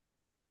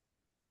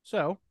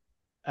 So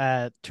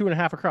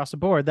 2.5 across the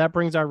board. That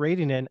brings our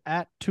rating in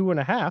at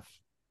 2.5.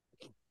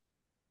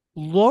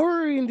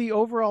 Lowering the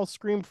overall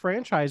Scream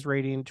franchise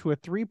rating to a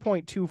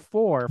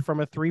 3.24 from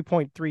a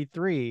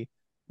 3.33,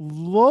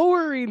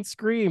 lowering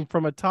Scream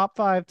from a top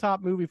 5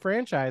 top movie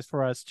franchise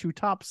for us to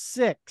top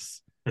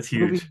 6. That's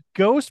Moving huge.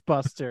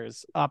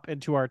 Ghostbusters up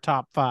into our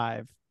top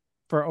 5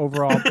 for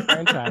overall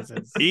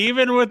franchises.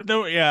 Even with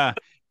Brick,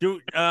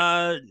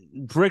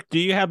 do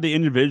you have the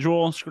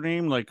individual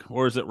Scream,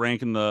 or is it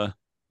ranking the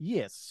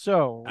Yes,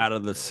 so out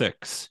of the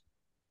 6?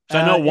 So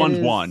I know one's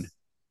 1.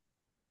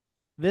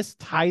 This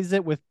ties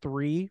it with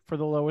 3 for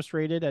the lowest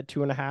rated at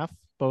 2.5.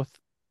 Both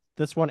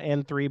this one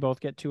and 3 both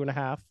get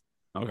 2.5.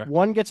 Okay.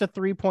 1 gets a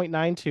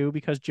 3.92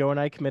 because Joe and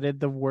I committed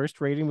the worst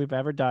rating we've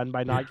ever done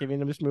by not giving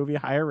this movie a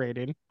higher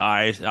rating.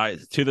 I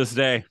to this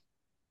day.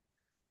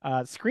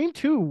 Scream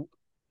 2,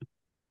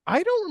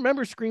 I don't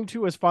remember Scream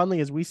 2 as fondly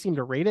as we seem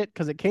to rate it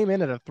because it came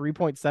in at a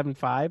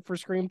 3.75 for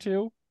Scream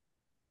 2.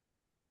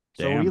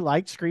 So we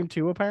liked Scream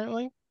 2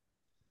 apparently.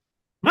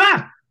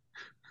 Ah!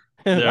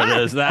 There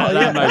it is.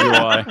 That might be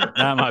why.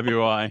 That might be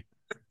why.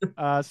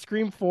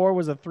 Scream 4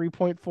 was a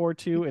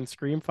 3.42 and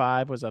Scream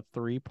 5 was a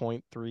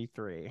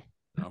 3.33.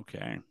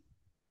 Okay.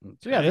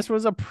 So yeah, this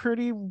was a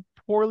pretty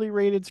poorly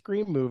rated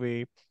Scream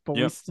movie, but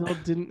we Yep. still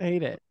didn't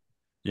hate it.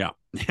 Yeah.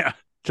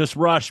 Just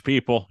rushed,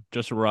 people.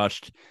 Just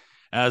rushed.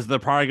 As they're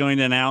probably going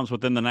to announce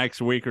within the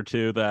next week or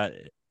two that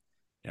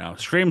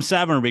Scream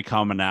 7 will be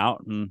coming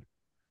out, and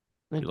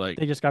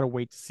they just got to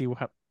wait to see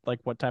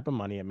what type of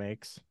money it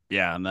makes.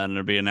 Yeah, and then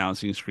they'll be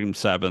announcing Scream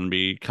 7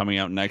 be coming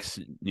out next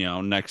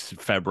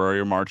February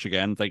or March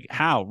again. It's like,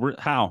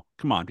 how?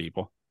 Come on,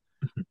 people.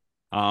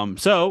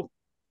 So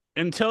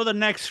until the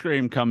next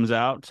Scream comes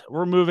out,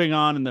 we're moving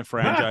on in the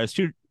franchise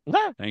to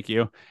thank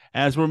you.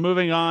 As we're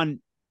moving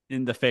on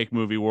in the fake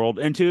movie world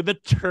into the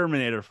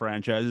Terminator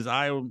franchises.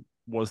 I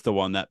was the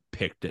one that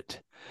picked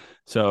it.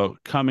 So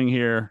coming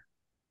here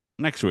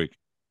next week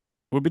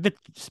will be the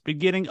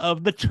beginning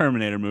of the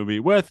Terminator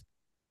movie with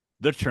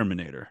The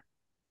Terminator.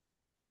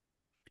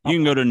 You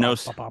can go to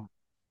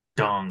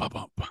dong. But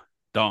you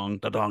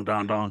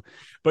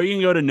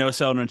can go to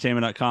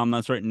nocellentertainment.com.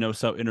 That's right,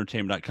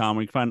 nocellentertainment.com.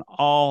 We can find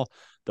all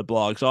the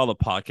blogs, all the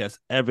podcasts,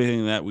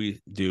 everything that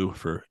we do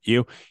for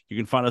you. You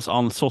can find us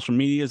on the social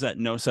medias at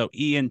NoCell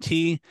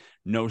ENT,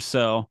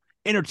 NoCell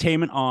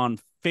Entertainment on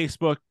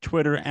Facebook,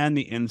 Twitter, and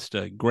the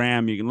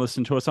Instagram. You can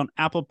listen to us on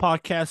Apple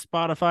Podcasts,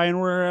 Spotify,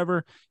 and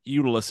wherever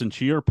you listen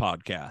to your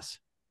podcasts.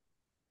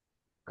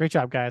 Great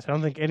job, guys. I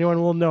don't think anyone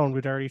will have known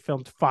we'd already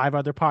filmed 5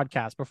 other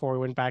podcasts before we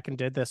went back and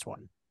did this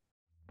one.